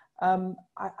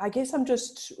 I guess I'm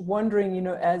just wondering, you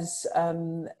know, as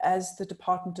the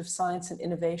Department of Science and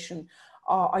Innovation,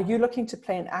 are you looking to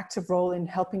play an active role in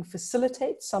helping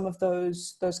facilitate some of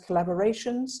those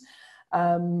collaborations?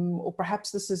 Or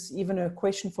perhaps this is even a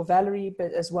question for Valerie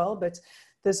as well, but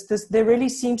there really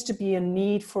seems to be a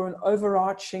need for an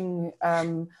overarching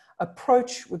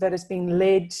approach that is being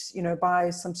led, you know, by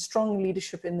some strong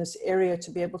leadership in this area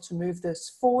to be able to move this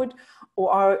forward?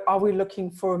 Or are we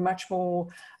looking for a much more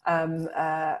kind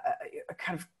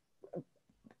of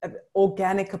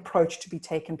organic approach to be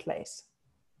taken place?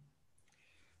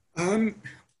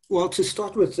 Well, to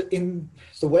start with, in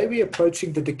the way we're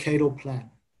approaching the decadal plan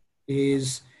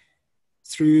is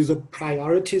through the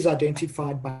priorities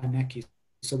identified by NACI.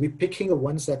 So we're picking the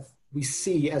ones that we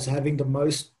see as having the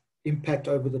most impact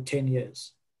over the 10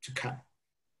 years to come.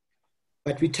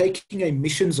 But we're taking a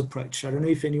missions approach. I don't know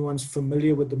if anyone's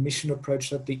familiar with the mission approach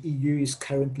that the EU is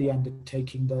currently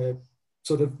undertaking, the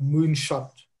sort of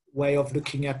moonshot way of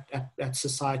looking at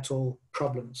societal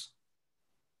problems,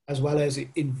 as well as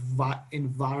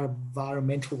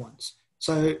environmental ones.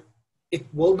 So it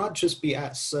will not just be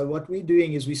us. So what we're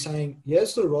doing is we're saying,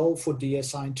 here's the role for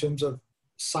DSI in terms of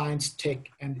science, tech,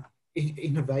 and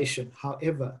innovation.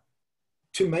 However,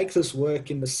 to make this work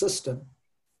in the system,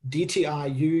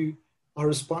 DTI, you are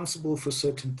responsible for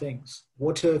certain things.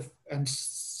 Water and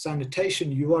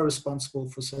sanitation, you are responsible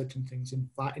for certain things. In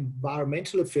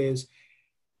environmental affairs,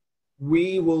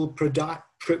 we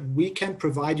can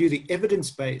provide you the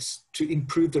evidence base to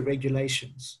improve the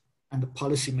regulations and the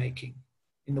policy making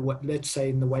in the, let's say,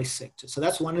 in the waste sector. So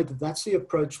that's that's the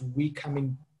approach we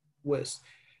coming with,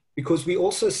 because we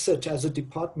also sit as a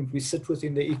department, we sit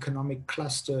within the economic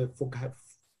cluster for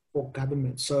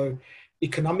government. So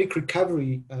economic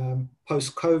recovery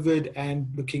post-COVID, and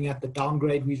looking at the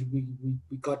downgrade we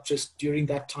got just during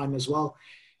that time as well.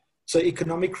 So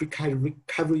economic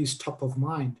recovery is top of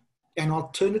mind. And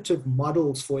alternative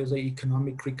models for the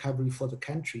economic recovery for the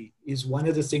country is one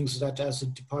of the things that, as the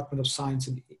Department of Science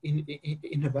and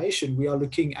Innovation, we are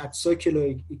looking at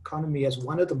circular economy as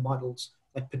one of the models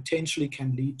that potentially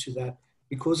can lead to that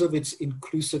because of its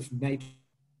inclusive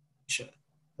nature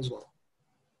as well.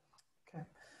 Okay,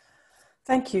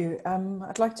 thank you.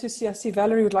 I'd like to see, I see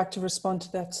Valerie would like to respond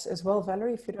to that as well.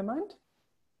 Valerie, if you don't mind.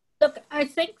 Look, I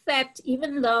think that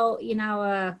even though in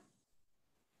our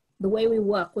the way we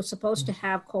work, we're supposed to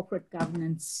have corporate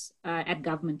governance at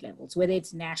government levels, whether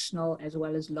it's national as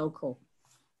well as local.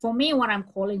 For me, what I'm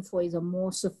calling for is a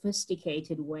more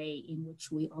sophisticated way in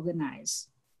which we organize,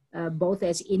 both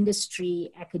as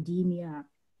industry, academia,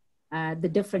 the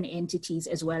different entities,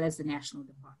 as well as the national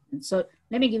department. So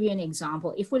let me give you an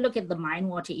example. If we look at the mine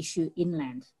water issue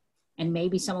inland, and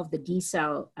maybe some of the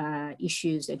desal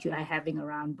issues that you are having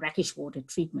around brackish water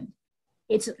treatment,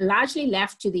 it's largely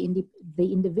left to the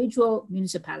individual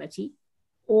municipality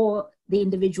or the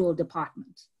individual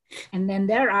department. And then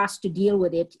they're asked to deal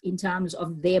with it in terms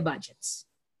of their budgets.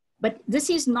 But this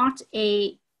is not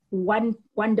a one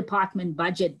department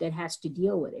budget that has to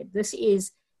deal with it. This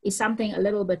is something a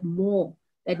little bit more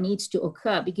that needs to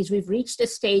occur, because we've reached a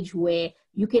stage where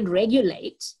you can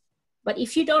regulate, but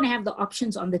if you don't have the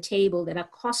options on the table that are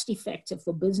cost effective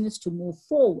for business to move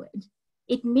forward,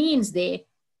 it means there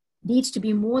needs to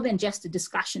be more than just a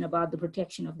discussion about the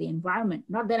protection of the environment.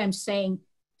 Not that I'm saying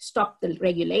stop the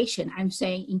regulation, I'm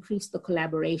saying increase the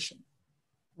collaboration.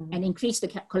 And increase the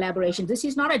collaboration. This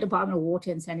is not a Department of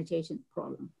Water and Sanitation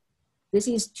problem. This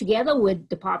is together with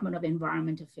Department of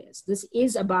Environment Affairs. This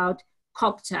is about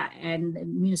COGTA and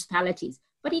municipalities,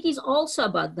 but it is also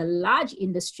about the large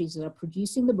industries that are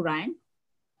producing the brine,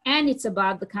 and it's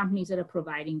about the companies that are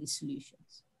providing the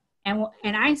solutions. And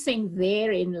I think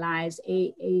therein lies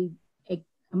a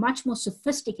much more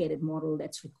sophisticated model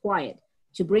that's required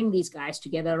to bring these guys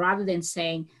together, rather than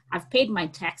saying, I've paid my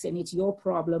tax and it's your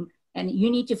problem, and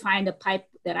you need to find a pipe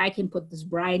that I can put this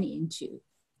brine into.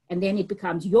 And then it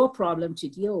becomes your problem to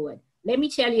deal with. Let me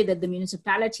tell you that the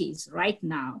municipalities right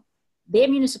now, their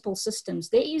municipal systems,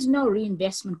 there is no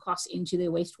reinvestment cost into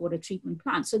their wastewater treatment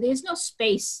plants. So there's no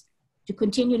space to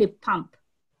continually pump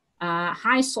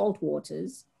high salt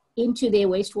waters into their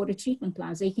wastewater treatment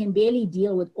plants. They can barely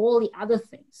deal with all the other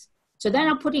things. So they're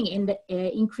not putting in the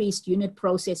increased unit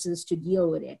processes to deal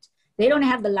with it. They don't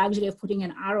have the luxury of putting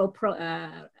an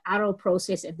RO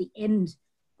process at the end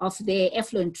of their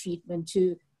effluent treatment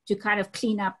to kind of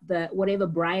clean up the whatever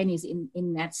brine is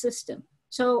in that system.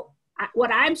 So what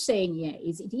I'm saying here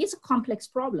is it is a complex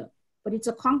problem, but it's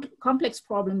a complex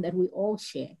problem that we all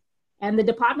share. And the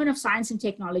Department of Science and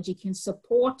Technology can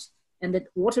support, and the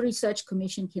Water Research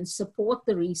Commission can support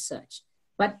the research.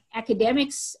 But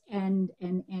academics and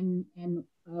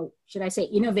should I say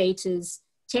innovators,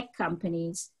 tech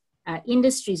companies,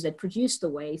 industries that produce the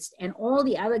waste, and all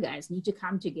the other guys need to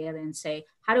come together and say,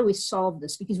 how do we solve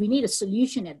this? Because we need a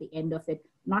solution at the end of it,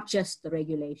 not just the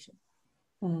regulation.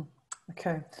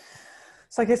 Okay.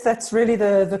 So I guess that's really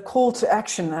the call to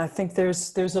action. I think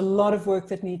there's a lot of work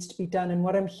that needs to be done. And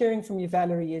what I'm hearing from you,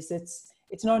 Valerie, is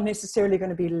it's not necessarily going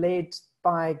to be led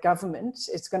by government.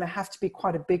 It's going to have to be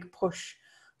quite a big push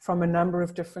from a number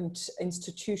of different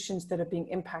institutions that are being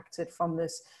impacted from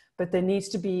this. But there needs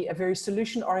to be a very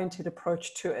solution-oriented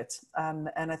approach to it. And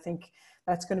I think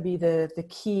that's going to be the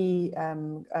key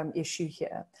issue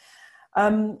here.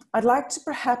 I'd like to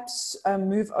perhaps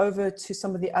move over to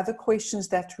some of the other questions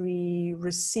that we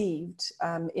received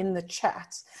in the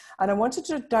chat. And I wanted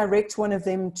to direct one of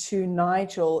them to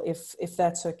Nigel, if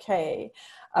that's okay.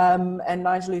 And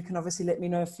Nigel, you can obviously let me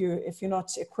know if you're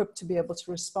not equipped to be able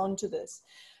to respond to this.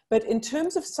 But in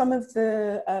terms of some of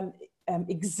the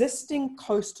existing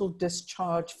coastal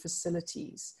discharge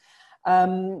facilities,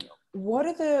 what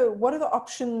are the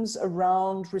options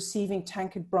around receiving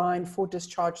tankered brine for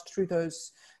discharge through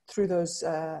those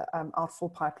outfall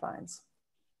pipelines?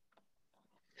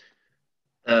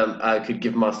 I could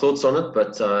give my thoughts on it,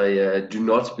 but I do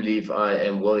not believe I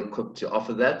am well equipped to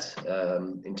offer that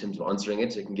in terms of answering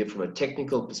it. I can give from a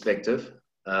technical perspective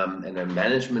and a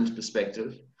management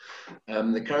perspective.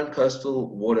 The current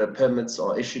coastal water permits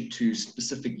are issued to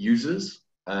specific users,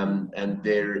 and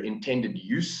their intended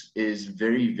use is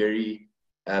very, very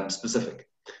specific.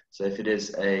 So if it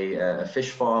is a fish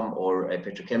farm or a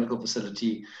petrochemical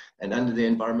facility, and under the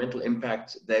environmental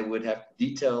impact, they would have to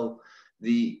detail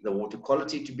the water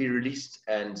quality to be released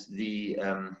and the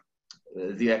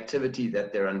activity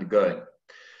that they're undergoing.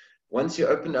 once you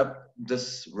open up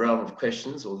this realm of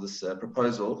questions or this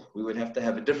proposal, we would have to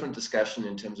have a different discussion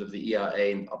in terms of the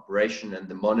EIA and operation and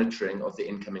the monitoring of the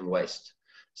incoming waste.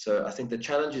 So I think the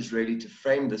challenge is really to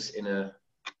frame this in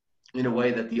a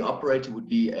way that the operator would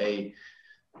be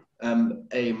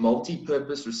a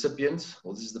multi-purpose recipient,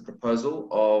 or this is the proposal,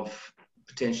 of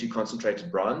potentially concentrated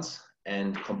brines,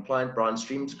 and compliant brine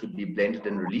streams could be blended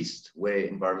and released where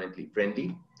environmentally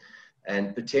friendly.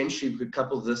 And potentially we could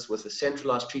couple this with a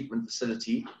centralized treatment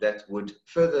facility that would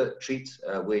further treat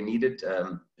where needed,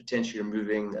 potentially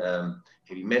removing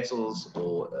heavy metals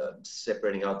or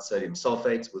separating out sodium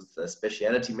sulfates with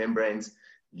specialty membranes,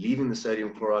 leaving the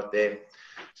sodium chloride there.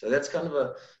 So that's kind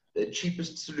of the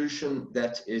cheapest solution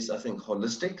that is, I think,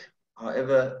 holistic.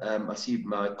 However, I see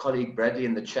my colleague Bradley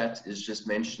in the chat is just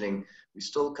mentioning we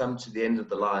still come to the end of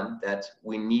the line that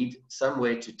we need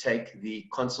somewhere to take the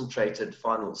concentrated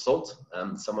final salt.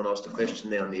 Someone asked a question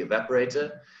there on the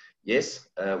evaporator. Yes,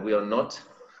 we're not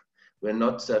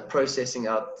processing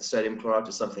out the sodium chloride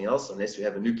to something else unless we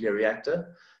have a nuclear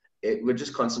reactor. We're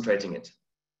just concentrating it.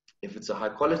 If it's a high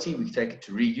quality, we take it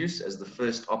to reuse as the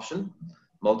first option,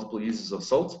 multiple uses of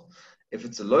salt. If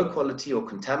it's a low quality or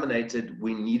contaminated,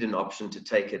 we need an option to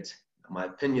take it, in my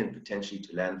opinion, potentially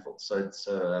to landfill. So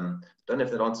don't know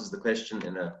if that answers the question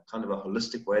in a kind of a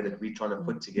holistic way that we're trying to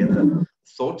put together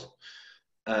thought.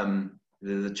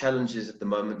 The challenge is at the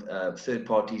moment, third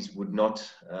parties would not,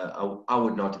 I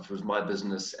would not, if it was my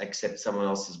business, accept someone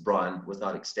else's brine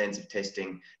without extensive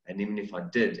testing. And even if I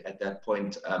did, at that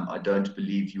point, I don't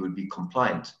believe you would be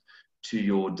compliant to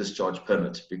your discharge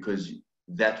permit, because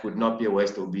that would not be a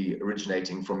waste that would be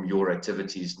originating from your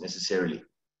activities necessarily.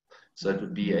 So it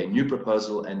would be a new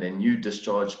proposal and a new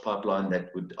discharge pipeline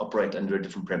that would operate under a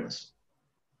different premise.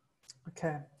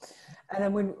 Okay. And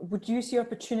then would you see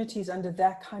opportunities under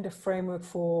that kind of framework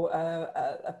for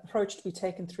approach to be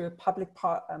taken through a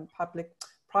private-public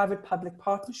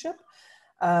partnership?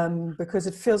 Because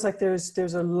it feels like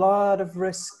there's a lot of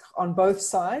risk on both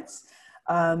sides.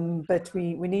 But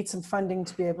we need some funding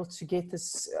to be able to get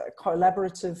this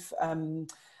collaborative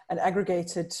and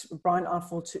aggregated brine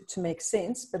outfall to make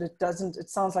sense, but it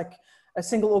sounds like a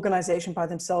single organization by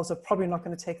themselves are probably not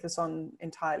going to take this on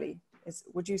entirely.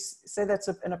 Would you say that's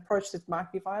an approach that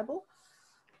might be viable?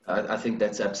 I think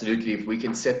that's absolutely, if we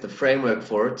can set the framework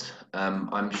for it,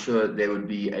 I'm sure there would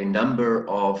be a number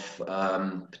of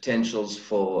potentials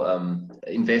for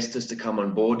investors to come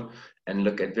on board and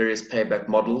look at various payback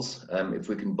models. If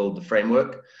we can build the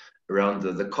framework around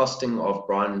the costing of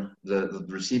brine, the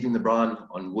receiving the brine,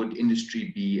 on would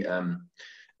industry be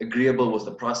agreeable with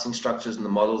the pricing structures and the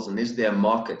models, and is there a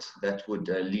market that would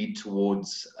lead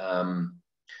towards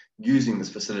using this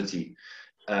facility?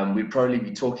 We'd probably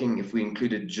be talking, if we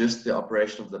included just the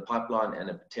operation of the pipeline and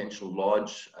a potential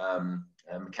large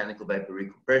mechanical vapor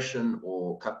recompression,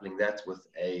 or coupling that with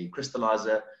a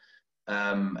crystallizer,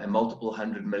 a multiple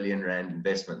R100 million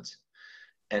investment.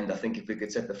 And I think if we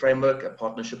could set the framework, a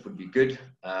partnership would be good.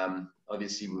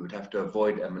 Obviously, we would have to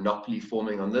avoid a monopoly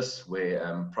forming on this,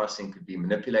 where pricing could be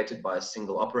manipulated by a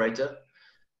single operator.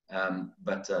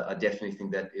 But I definitely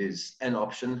think that is an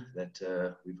option that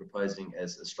we're proposing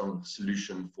as a strong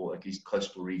solution for at least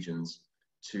coastal regions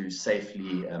to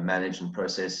safely manage and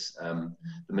process the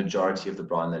majority of the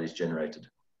brine that is generated.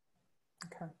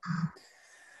 Okay.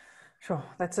 Sure,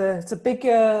 it's a big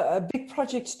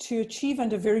project to achieve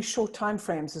under very short time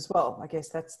frames as well. I guess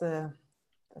that's the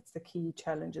key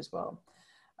challenge as well.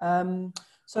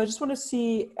 So I just want to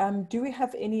see, do we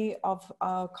have any of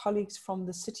our colleagues from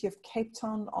the City of Cape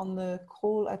Town on the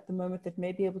call at the moment that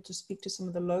may be able to speak to some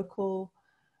of the local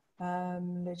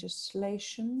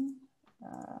legislation?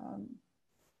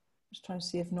 Just trying to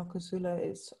see if Nokuzula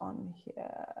is on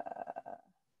here.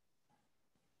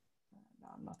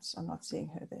 No, I'm not seeing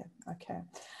her there. Okay.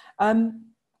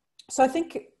 So I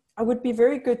think it would be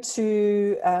very good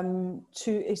to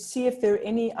see if there are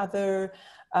any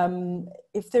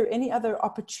other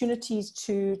opportunities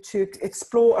to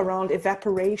explore around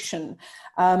evaporation.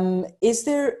 Is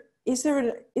there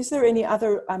any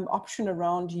other option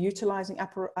around utilizing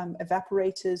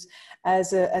evaporators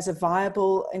as a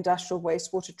viable industrial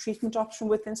wastewater treatment option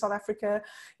within South Africa?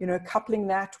 You know, coupling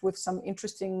that with some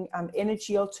interesting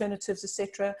energy alternatives,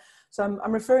 etc. So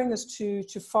I'm referring this to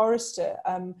Forrester.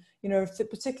 You know,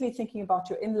 particularly thinking about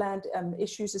your inland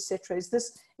issues, etc. Is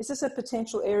this a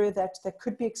potential area that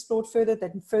could be explored further?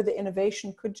 That further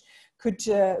innovation could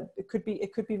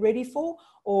be ready for,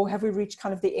 or have we reached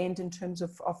kind of the end in terms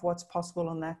of what's possible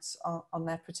on that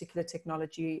particular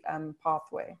technology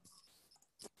pathway?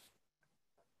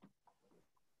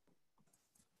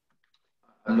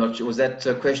 I'm not sure. Was that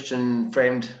question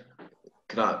framed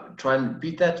can I try and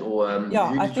repeat that, or Yeah,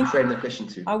 who I did you think frame the question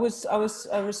to? I was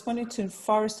responding to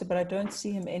Forrester, but I don't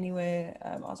see him anywhere.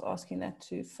 I was asking that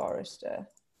to Forrester.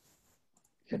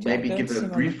 But Maybe yeah, give a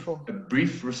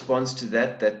brief response to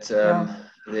that.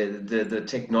 The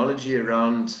technology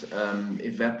around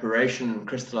evaporation and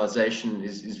crystallization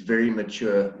is very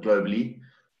mature globally.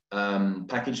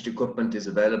 Packaged equipment is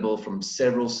available from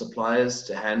several suppliers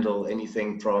to handle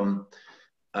anything from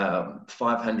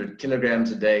 500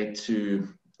 kilograms a day to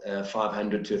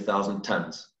 500 to 1,000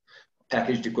 tons.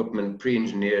 Packaged equipment,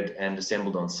 pre-engineered and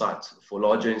assembled on site. For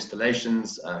larger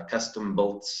installations,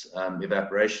 custom-built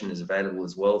evaporation is available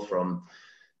as well from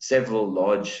several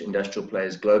large industrial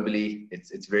players globally.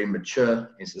 It's very mature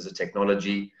as a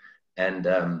technology, and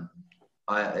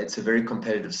it's a very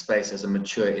competitive space as a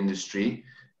mature industry,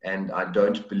 and I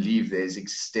don't believe there's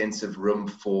extensive room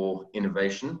for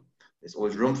innovation. There's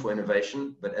always room for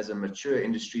innovation, but as a mature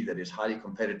industry that is highly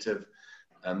competitive,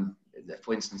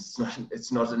 for instance,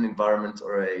 it's not an environment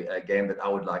or a game that I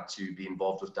would like to be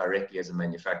involved with directly as a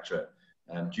manufacturer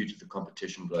due to the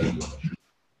competition globally.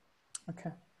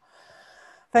 Okay.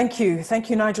 Thank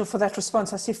you, Nigel, for that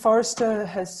response. I see Forrester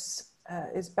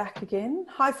is back again.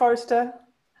 Hi, Forrester.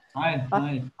 Hi.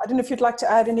 I don't know if you'd like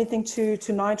to add anything to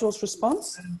Nigel's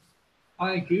response.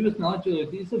 I agree with Nigel.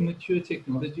 It is a mature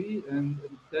technology, and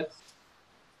that's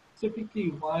typically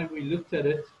why we looked at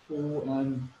it for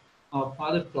our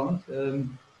pilot plant.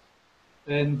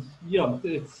 And yeah,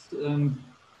 it's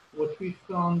what we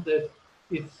found that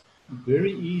it's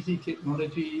very easy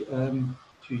technology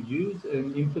to use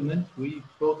and implement. We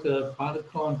built a pilot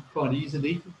plant quite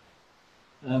easily.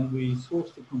 We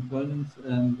sourced the components,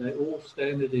 and they're all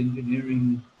standard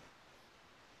engineering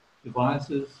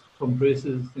devices,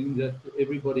 compressors, things that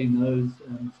everybody knows.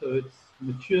 And so it's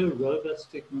mature,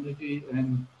 robust technology,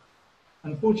 and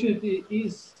unfortunately it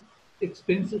is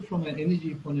expensive from an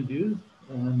energy point of view.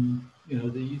 You know,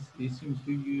 these things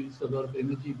do use a lot of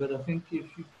energy, but I think if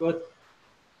you've got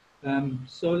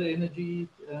solar energy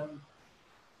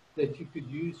that you could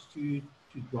use to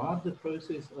drive the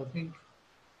process, I think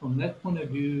from that point of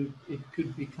view, it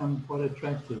could become quite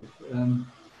attractive.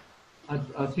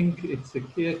 I think it's a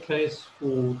clear case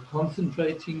for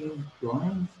concentrating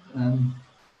brines.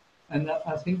 And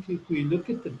I think if we look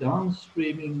at the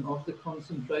downstreaming of the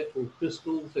concentrate or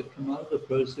crystals that come out of the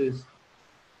process,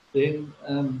 then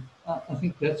I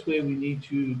think that's where we need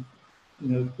to,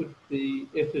 put the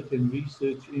effort and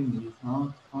research in, is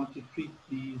how to treat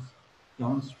these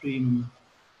downstream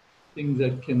things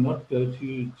that cannot go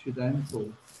to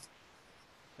landfill.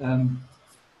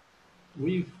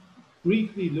 We've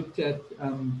briefly looked at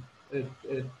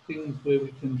things where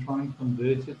we can try and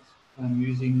convert it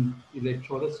using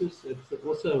electrolysis. It's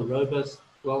also a robust,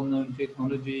 well-known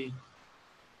technology,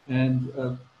 and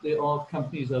there are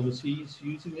companies overseas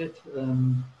using it.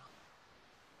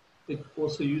 It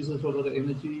also uses a lot of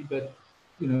energy, but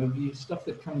the stuff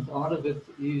that comes out of it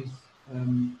is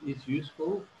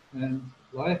useful. And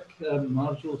like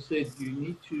Nigel said, you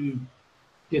need to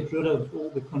get rid of all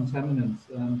the contaminants,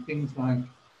 things like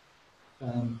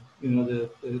the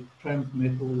trace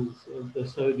metals, the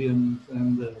sodiums,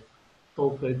 and the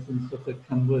sulfates and stuff that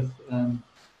come with.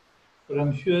 But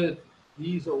I'm sure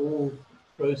these are all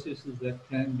processes that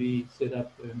can be set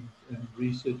up and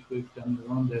research work done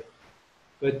around that.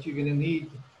 But you're going to need,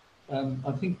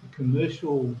 I think the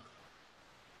commercial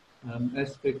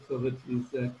aspects of it is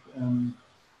that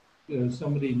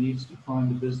somebody needs to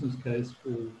find a business case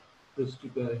for this to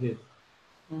go ahead.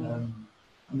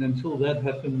 And until that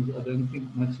happens, I don't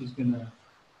think much is going to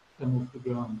come off the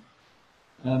ground.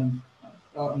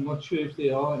 I'm not sure if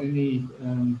there are any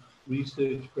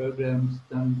research programs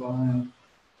done by,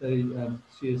 say,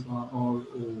 CSIR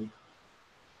or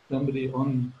somebody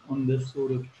on this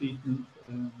sort of treatment.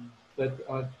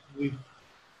 But we've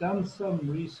done some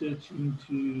research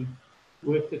into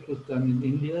work that was done in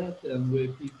India, where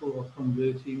people are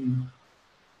converting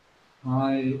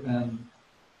high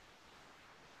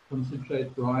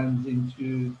concentrate brines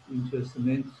into a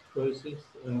cement process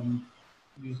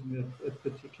using a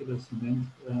particular cement,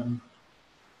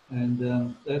 and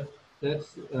that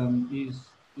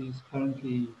is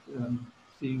currently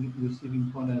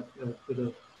receiving quite a bit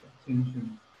of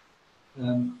attention.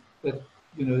 But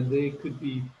there could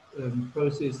be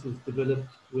processes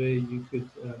developed where you could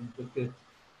look at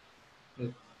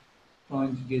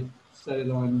trying to get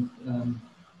saline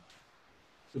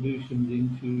solutions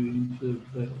into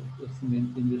the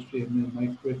cement industry and then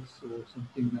make bricks or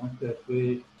something like that,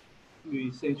 where you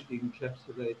essentially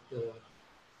encapsulate the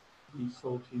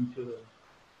salt into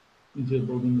a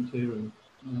building material.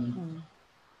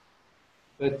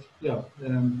 But yeah,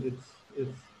 it's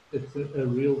it's a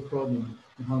real problem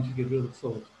in how to get rid of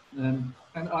salt. And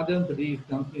I don't believe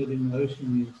dumping it in the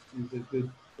ocean is a good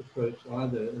approach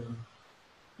either.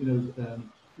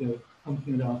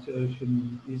 Pumping it out to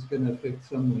ocean is going to affect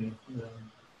somewhere,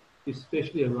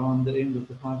 especially around the end of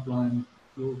the pipeline.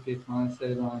 You'll get high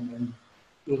saline and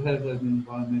you'll have an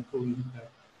environmental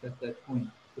impact at that point.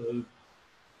 So,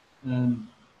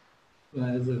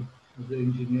 as an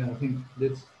engineer, I think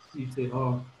let's see if there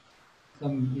are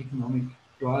some economic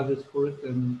drivers for it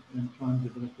and try and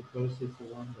develop a process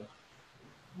around that.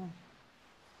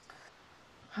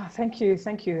 Thank you.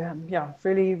 Yeah,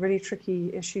 really, really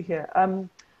tricky issue here.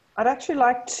 I'd actually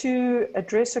like to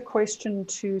address a question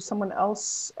to someone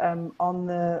else on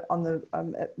the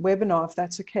webinar, if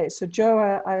that's okay. So,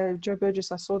 Joe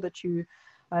Burgess, I saw that you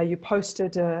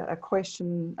posted a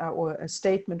question or a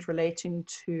statement relating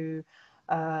to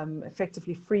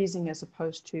effectively freezing as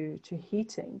opposed to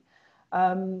heating.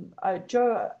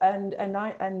 Joe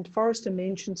and Forrester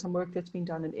mentioned some work that's been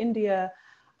done in India.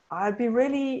 I'd be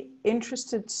really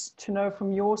interested to know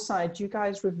from your side, do you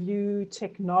guys review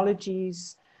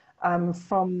technologies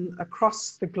from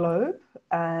across the globe?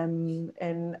 And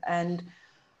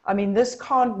I mean,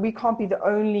 we can't be the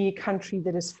only country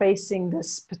that is facing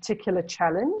this particular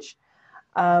challenge.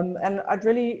 And I'd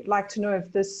really like to know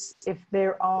if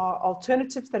there are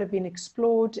alternatives that have been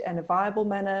explored in a viable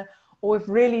manner, or if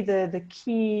really the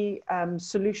key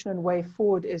solution and way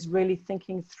forward is really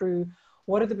thinking through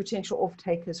what are the potential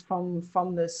off-takers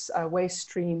from this waste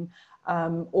stream,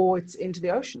 or it's into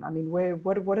the ocean. I mean,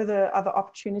 what are the other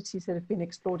opportunities that have been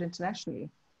explored internationally?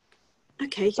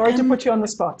 Okay. Sorry to put you on the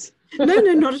spot. No,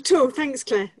 not at all. Thanks,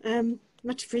 Claire.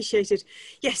 Much appreciated.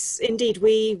 Yes, indeed,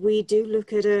 we do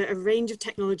look at a range of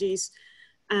technologies,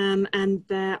 and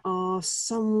there are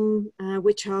some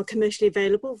which are commercially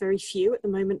available, very few at the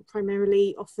moment,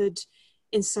 primarily offered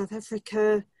in South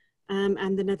Africa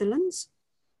and the Netherlands.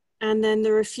 And then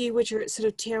there are a few which are at sort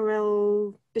of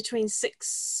TRL between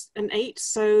 6 and 8,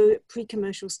 so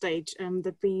pre-commercial stage.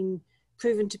 They've been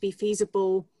proven to be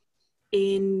feasible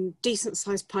in decent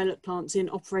sized pilot plants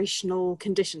in operational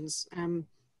conditions. And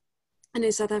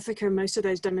in South Africa, most of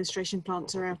those demonstration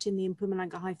plants are out in the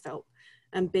Mpumalanga Highveld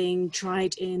and being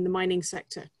tried in the mining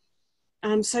sector.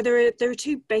 So there are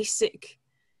two basic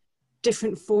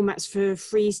different formats for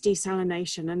freeze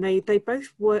desalination, and they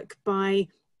both work by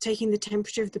taking the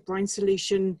temperature of the brine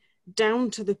solution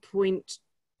down to the point,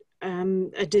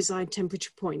 a desired temperature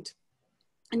point.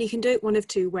 And you can do it one of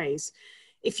two ways.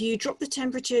 If you drop the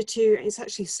temperature to, it's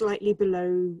actually slightly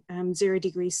below 0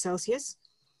 degrees Celsius,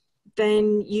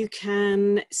 then you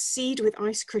can seed with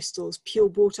ice crystals, pure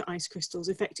water ice crystals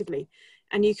effectively,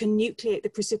 and you can nucleate the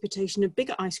precipitation of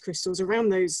bigger ice crystals around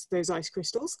those ice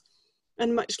crystals.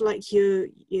 And much like your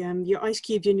ice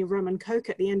cubes in your rum and coke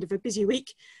at the end of a busy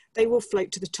week, they will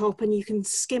float to the top and you can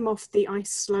skim off the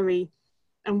ice slurry.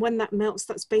 And when that melts,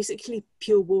 that's basically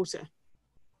pure water.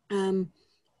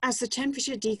 As the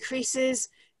temperature decreases,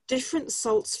 different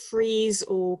salts freeze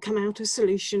or come out of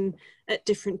solution at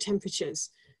different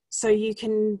temperatures. So you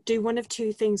can do one of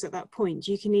two things at that point.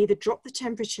 You can either drop the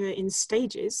temperature in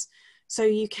stages. So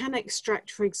you can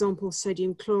extract, for example,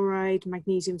 sodium chloride,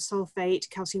 magnesium sulfate,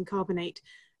 calcium carbonate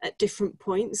at different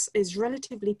points as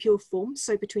relatively pure form,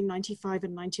 so between 95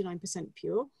 and 99%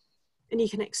 pure. And you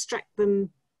can extract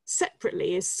them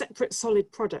separately as separate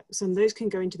solid products, and those can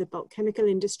go into the bulk chemical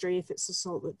industry if it's a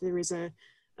salt that there is a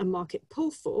market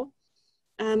pull for,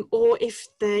 or if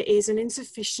there is an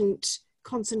insufficient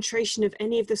concentration of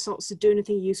any of the salts to do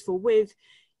anything useful with,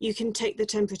 you can take the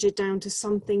temperature down to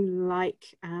something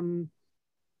like,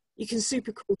 you can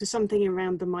supercool to something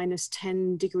around the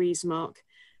 -10 degrees mark,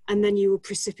 and then you will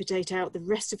precipitate out the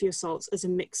rest of your salts as a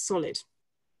mixed solid.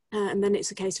 And then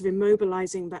it's a case of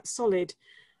immobilizing that solid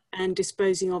and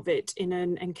disposing of it in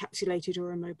an encapsulated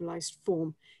or immobilized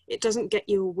form. It doesn't get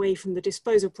you away from the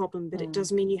disposal problem, but it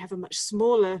does mean you have a much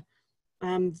smaller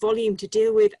volume to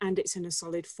deal with, and it's in a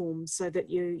solid form, so that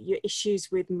your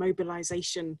issues with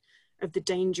mobilization of the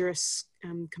dangerous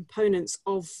components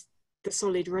of the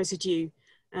solid residue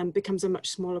becomes a much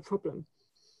smaller problem.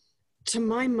 To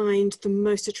my mind, the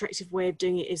most attractive way of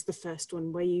doing it is the first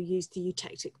one, where you use the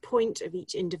eutectic point of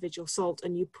each individual salt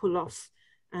and you pull off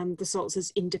the salts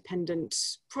as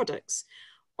independent products.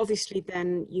 Obviously,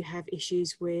 then you have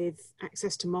issues with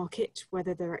access to market,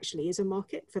 whether there actually is a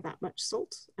market for that much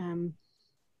salt.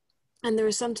 And there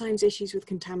are sometimes issues with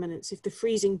contaminants. If the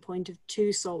freezing point of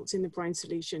two salts in the brine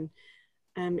solution,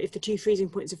 if the two freezing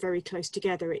points are very close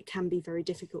together, it can be very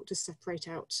difficult to separate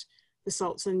out the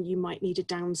salts, and you might need a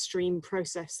downstream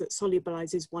process that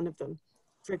solubilizes one of them,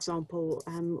 for example,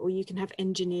 or you can have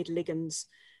engineered ligands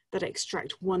that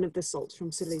extract one of the salts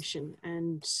from solution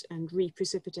and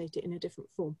reprecipitate it in a different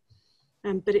form.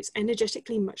 But it's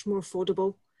energetically much more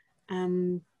affordable.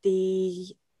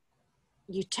 The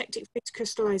eutectic fixed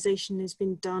crystallization has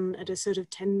been done at a sort of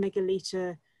 10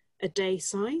 megaliter a day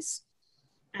size.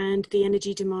 And the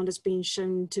energy demand has been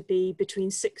shown to be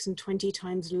between 6 and 20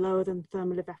 times lower than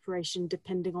thermal evaporation,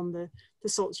 depending on the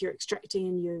salts you're extracting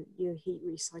in your heat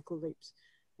recycle loops.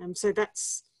 So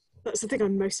that's the thing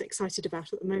I'm most excited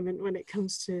about at the moment when it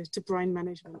comes to brine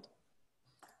management.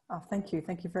 Oh, thank you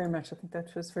very much. I think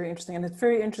that was very interesting, and it's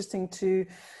very interesting to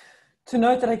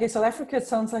note that I guess South Africa, it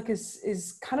sounds like,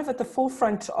 is kind of at the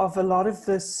forefront of a lot of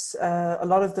this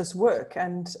work.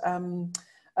 And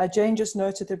Jane just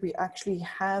noted that we actually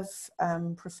have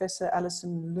Professor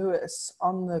Alison Lewis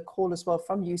on the call as well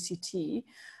from UCT,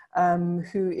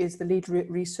 who is the lead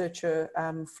researcher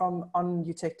on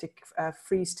eutectic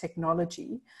freeze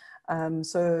technology.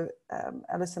 So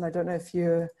Alison, I don't know if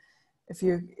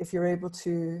you're able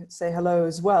to say hello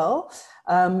as well.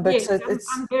 But yes,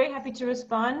 I'm very happy to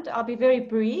respond. I'll be very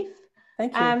brief.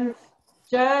 Thank you.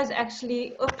 Joe's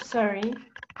actually, oops, sorry,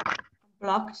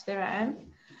 blocked, there I am.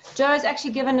 Joe has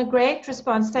actually given a great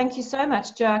response. Thank you so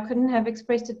much, Joe. I couldn't have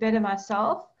expressed it better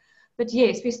myself. But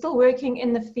yes, we're still working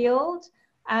in the field.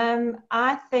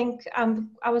 I think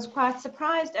I was quite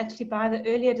surprised actually by the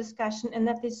earlier discussion in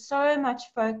that there's so much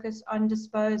focus on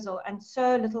disposal and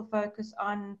so little focus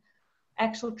on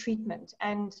actual treatment.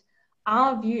 And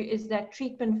our view is that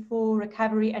treatment for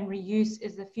recovery and reuse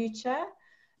is the future,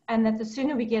 and that the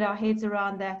sooner we get our heads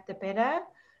around that, the better.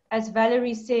 As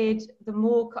Valerie said, the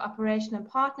more cooperation and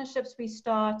partnerships we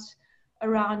start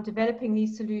around developing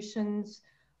these solutions,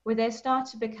 where they start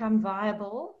to become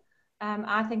viable,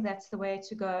 I think that's the way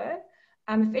to go.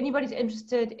 If anybody's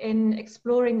interested in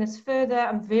exploring this further,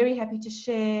 I'm very happy to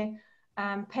share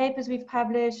papers we've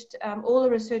published. All the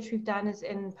research we've done is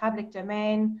in public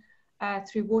domain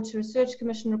through Water Research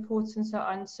Commission reports and so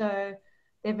on. So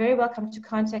they're very welcome to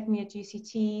contact me at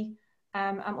GCT.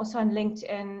 I'm also on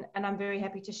LinkedIn, and I'm very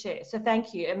happy to share. So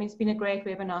thank you. I mean, it's been a great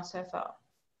webinar so far.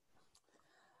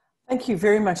 Thank you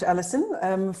very much,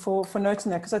 Alison, for noting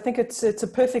that, because I think it's a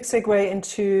perfect segue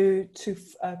into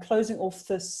closing off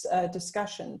this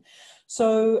discussion.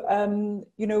 So,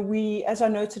 you know, as I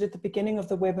noted at the beginning of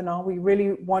the webinar, we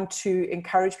really want to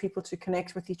encourage people to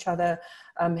connect with each other,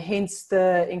 hence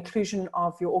the inclusion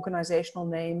of your organizational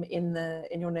name in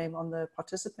your name on the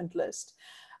participant list.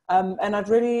 And I'd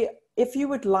really, if you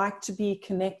would like to be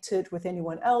connected with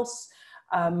anyone else,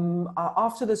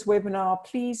 after this webinar,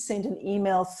 please send an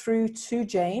email through to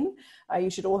Jane. You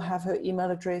should all have her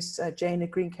email address,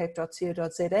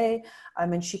 jane@greencape.co.za,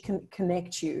 and she can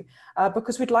connect you,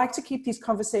 because we'd like to keep these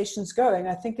conversations going.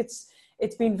 I think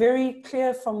it's been very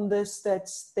clear from this that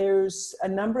there's a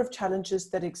number of challenges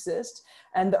that exist,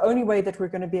 and the only way that we're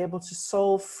going to be able to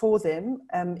solve for them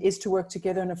is to work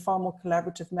together in a far more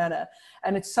collaborative manner.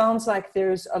 And it sounds like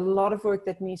there's a lot of work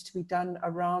that needs to be done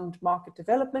around market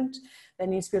development. There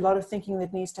needs to be a lot of thinking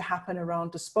that needs to happen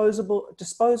around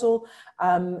disposal.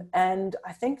 And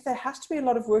I think there has to be a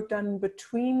lot of work done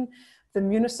between the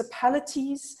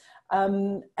municipalities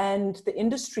and the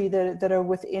industry that are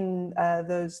within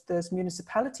those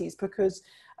municipalities, because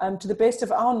to the best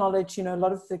of our knowledge, you know, a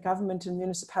lot of the government and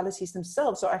municipalities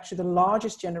themselves are actually the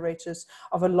largest generators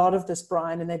of a lot of this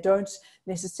brine, and they don't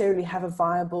necessarily have a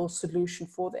viable solution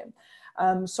for them.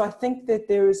 So I think that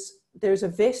there's a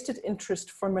vested interest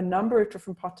from a number of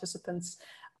different participants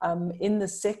in the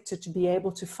sector to be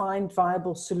able to find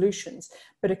viable solutions,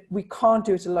 but we can't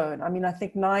do it alone. I mean, I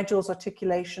think Nigel's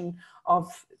articulation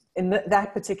of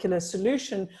that particular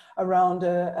solution around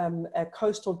a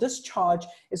coastal discharge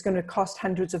is going to cost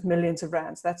hundreds of millions of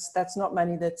rands. That's not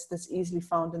money that's easily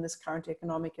found in this current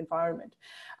economic environment.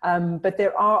 But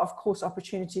there are, of course,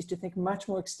 opportunities to think much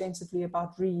more extensively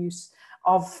about reuse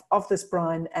of this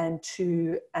brine, and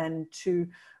to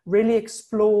really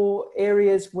explore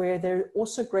areas where there are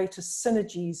also greater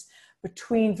synergies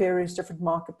between various different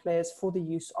market players for the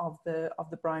use of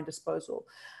the brine disposal.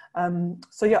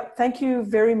 So yeah, thank you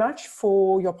very much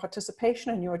for your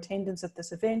participation and your attendance at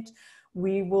this event.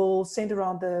 We will send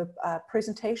around the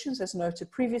presentations as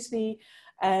noted previously,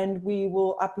 and we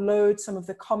will upload some of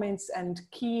the comments and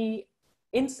key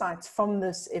insights from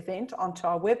this event onto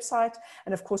our website.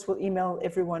 And of course, we'll email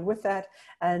everyone with that.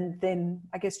 And then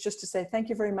I guess just to say thank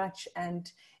you very much.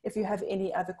 And if you have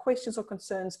any other questions or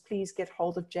concerns, please get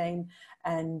hold of Jane,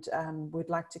 and we'd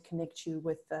like to connect you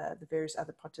with the various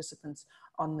other participants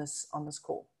on this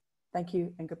call. Thank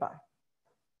you and goodbye.